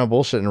sitting around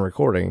bullshitting and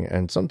recording,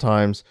 and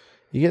sometimes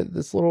you get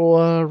this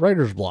little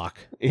writer's block.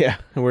 Yeah,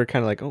 and we're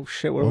kind of like, oh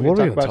shit, what are we What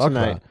going are to talk about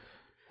tonight?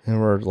 And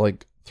we're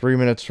like 3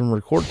 minutes from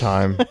record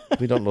time.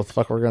 We don't know what the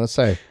fuck we're going to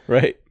say.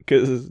 Right?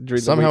 Because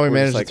Somehow we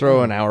managed to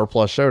throw an hour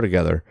plus show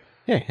together.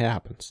 Yeah, it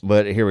happens.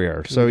 But here we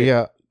are. So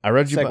yeah, I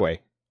read you. Segue.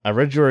 I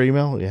read your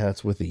email. Yeah,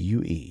 it's with the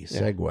UE. Yeah.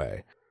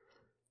 Segue.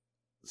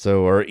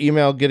 So our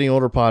email,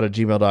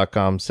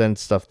 gettingolderpod@gmail.com. Send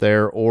stuff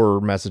there or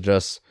message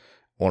us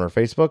on our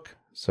Facebook.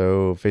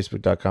 So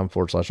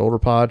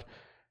facebook.com/olderpod.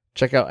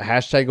 check out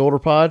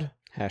 #OlderPod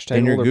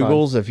in your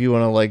Googles if you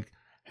want to like,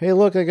 hey,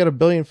 look, I got a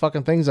billion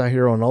fucking things out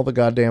here on all the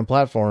goddamn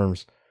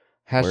platforms.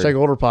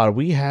 #OlderPod.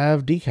 We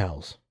have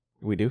decals.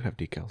 We do have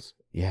decals.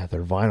 Yeah,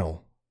 they're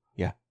vinyl.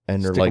 Yeah.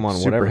 And they're Stick 'em like on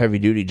super whatever. heavy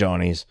duty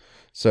Johnnies.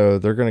 So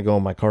they're going to go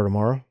in my car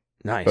tomorrow.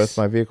 Nice. Both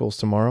my vehicles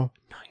tomorrow.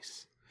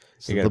 Nice.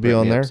 So they'll be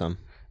on there. Some.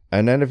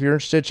 And then if you're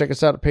interested, check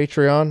us out at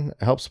Patreon.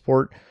 Help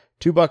support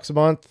 $2 a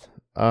month.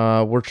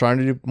 We're trying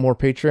to do more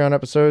Patreon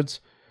episodes.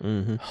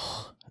 Mm-hmm.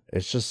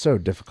 It's just so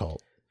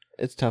difficult.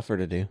 It's tougher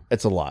to do.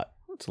 It's a lot.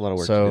 It's a lot of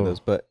work So- to do those,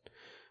 but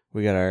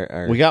we got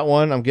our We got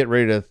one. I'm getting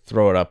ready to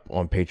throw it up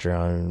on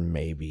Patreon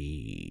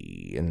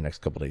maybe in the next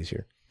couple days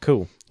here.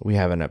 cool. We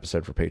have an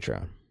episode for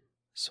Patreon.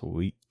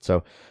 Sweet.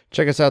 So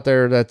check us out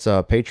there. That's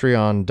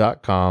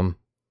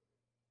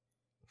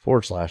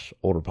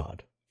patreon.com/OlderPod.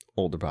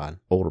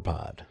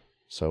 OlderPod.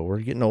 So we're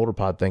getting an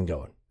OlderPod thing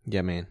going.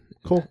 Yeah, man.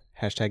 Cool.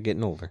 Hashtag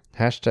getting older.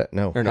 Hashtag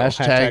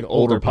hashtag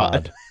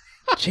OlderPod.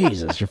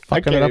 Jesus, you're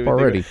fucking it up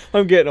already.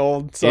 I'm getting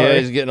old. Sorry. Yeah,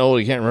 he's getting old.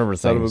 He can't remember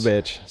Son of a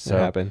things. bitch. So- It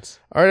happens.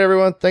 All right,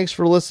 everyone. Thanks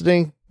for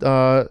listening.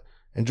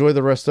 Enjoy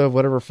the rest of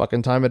whatever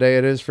fucking time of day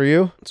it is for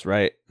you. That's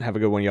right. Have a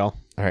good one, y'all.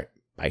 All right.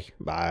 Bye.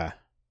 Bye.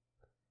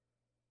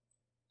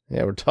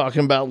 Yeah, we're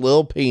talking about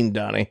Lil Peen,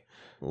 Donnie.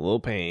 Lil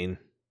Pain.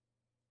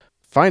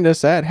 Find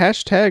us at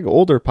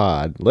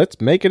 #OlderPod.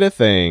 Let's make it a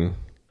thing.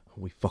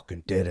 We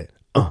fucking did it.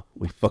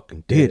 We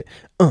fucking did Did it.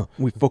 it.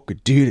 We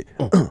fucking did it.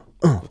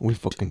 We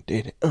fucking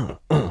did it.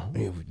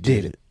 Yeah, we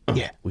did it.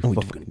 Yeah. We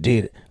fucking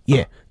did it.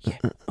 Yeah.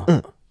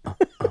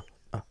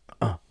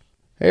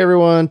 Hey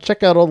everyone,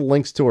 check out all the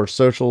links to our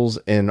socials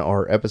in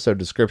our episode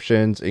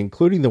descriptions,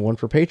 including the one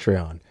for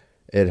Patreon.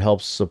 It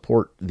helps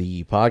support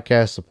the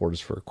podcast, support us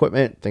for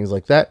equipment, things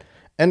like that.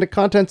 And the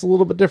content's a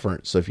little bit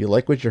different. So if you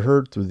like what you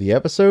heard through the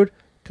episode,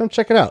 come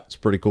check it out. It's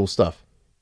pretty cool stuff.